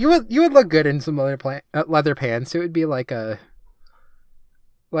like you would look good in some leather pants. It would be like a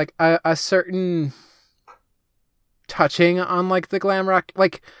certain touching on like the glam rock.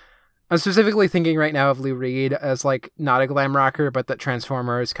 Like I'm specifically thinking right now of Lou Reed as like not a glam rocker, but that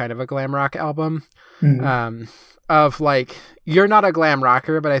Transformer is kind of a glam rock album. Mm-hmm. Of like you're not a glam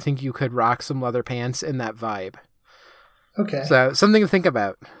rocker, but I think you could rock some leather pants in that vibe. Okay. So something to think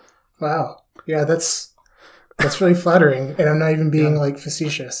about. Wow. Yeah, that's really flattering, and I'm not even being like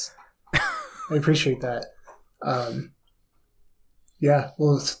facetious. I appreciate that. Yeah,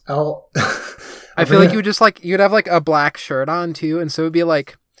 well, I feel like you'd have like a black shirt on too, and so it'd be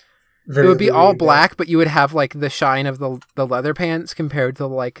like it would be all black, but you would have like the shine of the leather pants compared to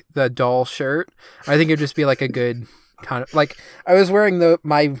like the dull shirt. I think it'd just be like a good kind of like I was wearing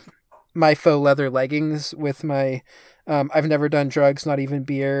my faux leather leggings with my I've never done drugs, not even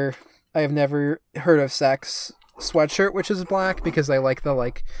beer. I have never heard of sex sweatshirt, which is black because I like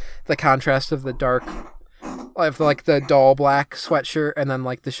the contrast of the dark, of like the dull black sweatshirt and then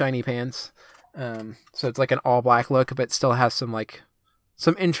like the shiny pants. So it's like an all black look, but still has some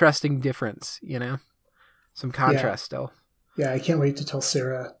interesting difference, you know, some contrast still. Yeah, I can't wait to tell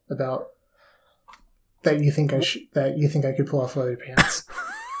Sarah about that. You think I could pull off leather pants?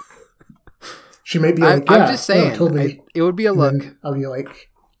 She may be like, I'm just saying, totally. It would be a look. I'll be like,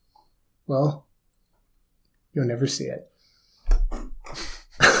 well, you'll never see it.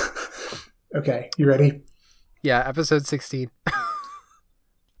 Okay, you ready? Yeah, episode 16.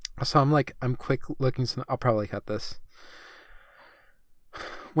 So I'm quick looking. I'll probably cut this.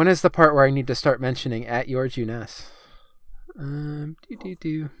 When is the part where I need to start mentioning at your Juness? Oh,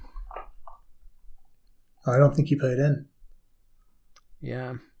 I don't think you put it in.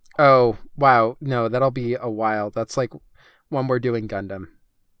 Yeah. Oh, wow. No, that'll be a while. That's like when we're doing Gundam.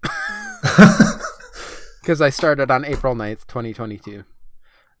 Because I started on April 9th, 2022.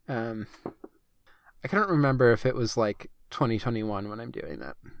 I couldn't remember if it was like 2021 when I'm doing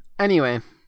that. Anyway.